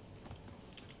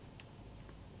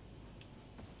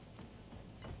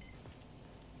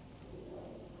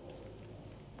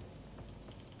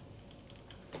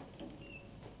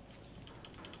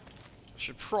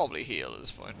 Should probably heal at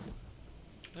this point.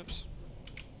 Oops.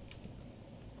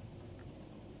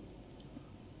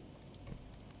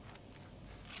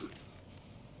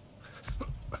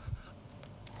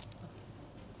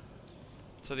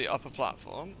 To the upper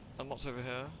platform. And what's over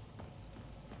here?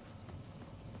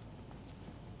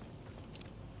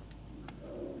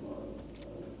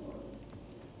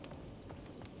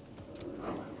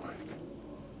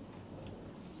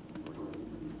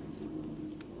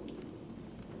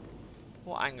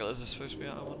 What angle is this supposed to be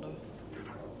at, I wonder?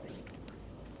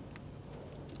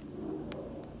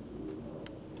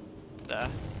 There.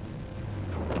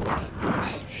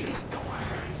 Oh, shit.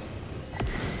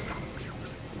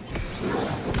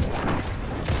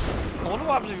 I wonder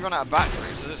what happens if you run out of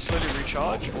batteries. Does it slowly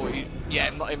recharge? Or you... Yeah,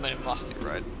 it must do,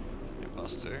 right? It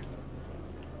must do.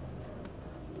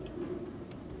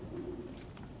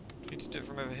 Need to do it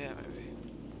from over here, maybe.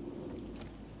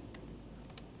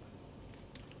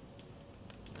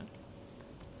 No?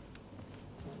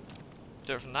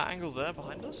 Do it from that angle there,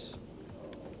 behind us?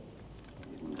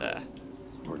 There.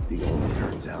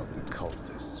 Turns out the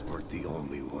cultists weren't the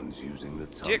only ones using the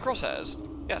tunnel. Do you get crosshairs?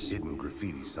 Yes. Hidden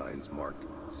graffiti signs marked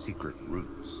secret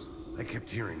routes. I kept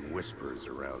hearing whispers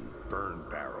around burn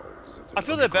barrels. I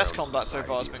feel their best combat so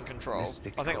far has been Control.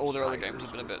 I think all their other games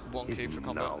have been a bit wonky for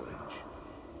combat. Knowledge.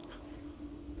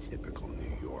 Typical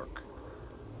New York.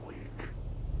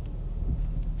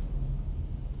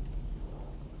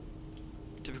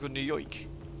 Typical New York.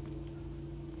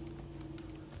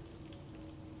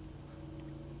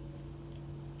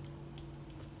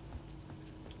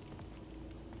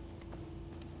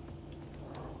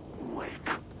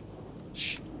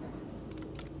 Shh.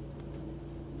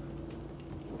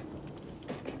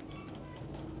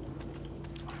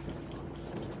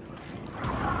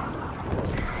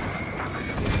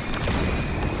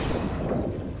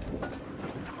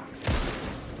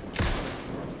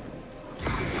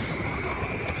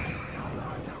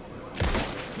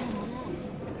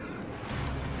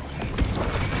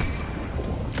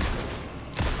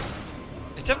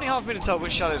 It's definitely hard for me to tell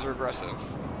which shadows are aggressive.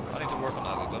 I need to work on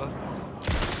that a bit better.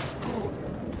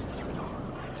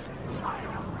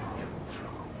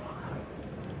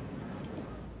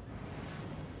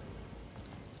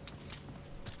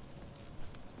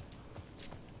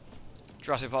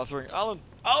 Jurassic Park 3. Alan!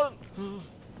 Alan!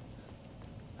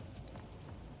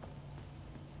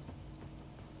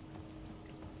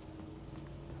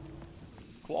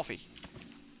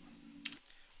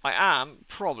 I am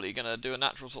probably going to do a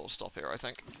natural sort of stop here, I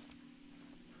think.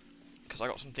 Because I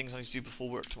got some things I need to do before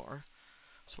work tomorrow.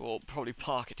 So we'll probably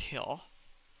park it here.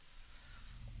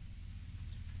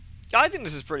 Yeah, I think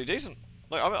this is pretty decent.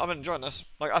 Like, I'm enjoying this.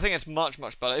 Like, I think it's much,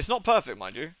 much better. It's not perfect,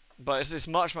 mind you. But it's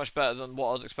much, much better than what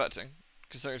I was expecting.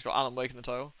 Considering it's got Alan Wake in the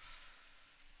title.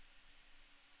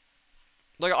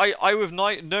 Like, I with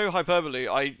no hyperbole,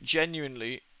 I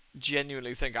genuinely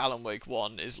think Alan Wake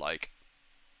 1 is like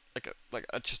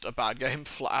just a bad game,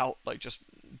 flat out. Like, just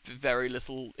very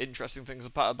little interesting things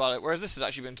about it. Whereas this has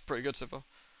actually been pretty good so far.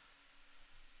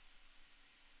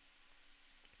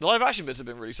 The live action bits have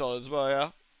been really solid as well, yeah.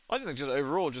 I think just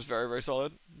overall, just very, very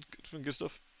solid. It's been good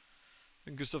stuff.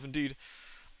 Been good stuff indeed.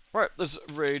 Right, let's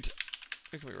raid.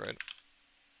 Who can we raid?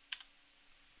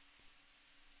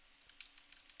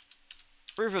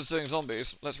 Rufus doing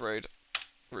zombies. Let's raid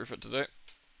Rufus today.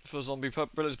 For zombie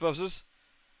village purposes.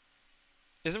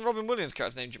 Isn't Robin Williams'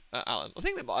 character named Alan? I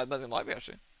think they might be,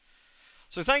 actually.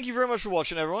 So thank you very much for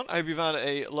watching, everyone. I hope you've had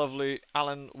a lovely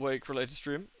Alan Wake related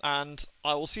stream. And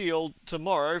I will see you all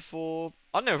tomorrow for,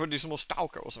 I don't know, we'll do some more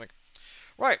Stalker or something.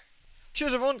 Right.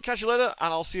 Cheers, everyone. Catch you later.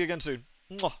 And I'll see you again soon.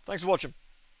 Mwah. Thanks for watching.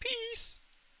 Peace.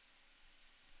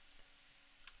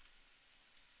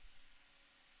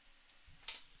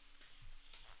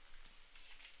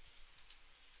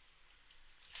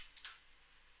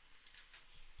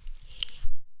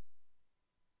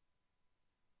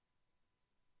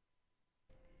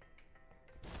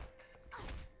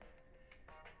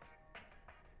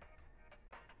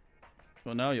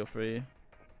 Well, now you're free.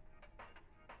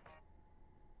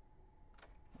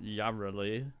 Yeah,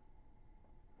 really.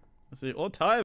 Let's see. All time.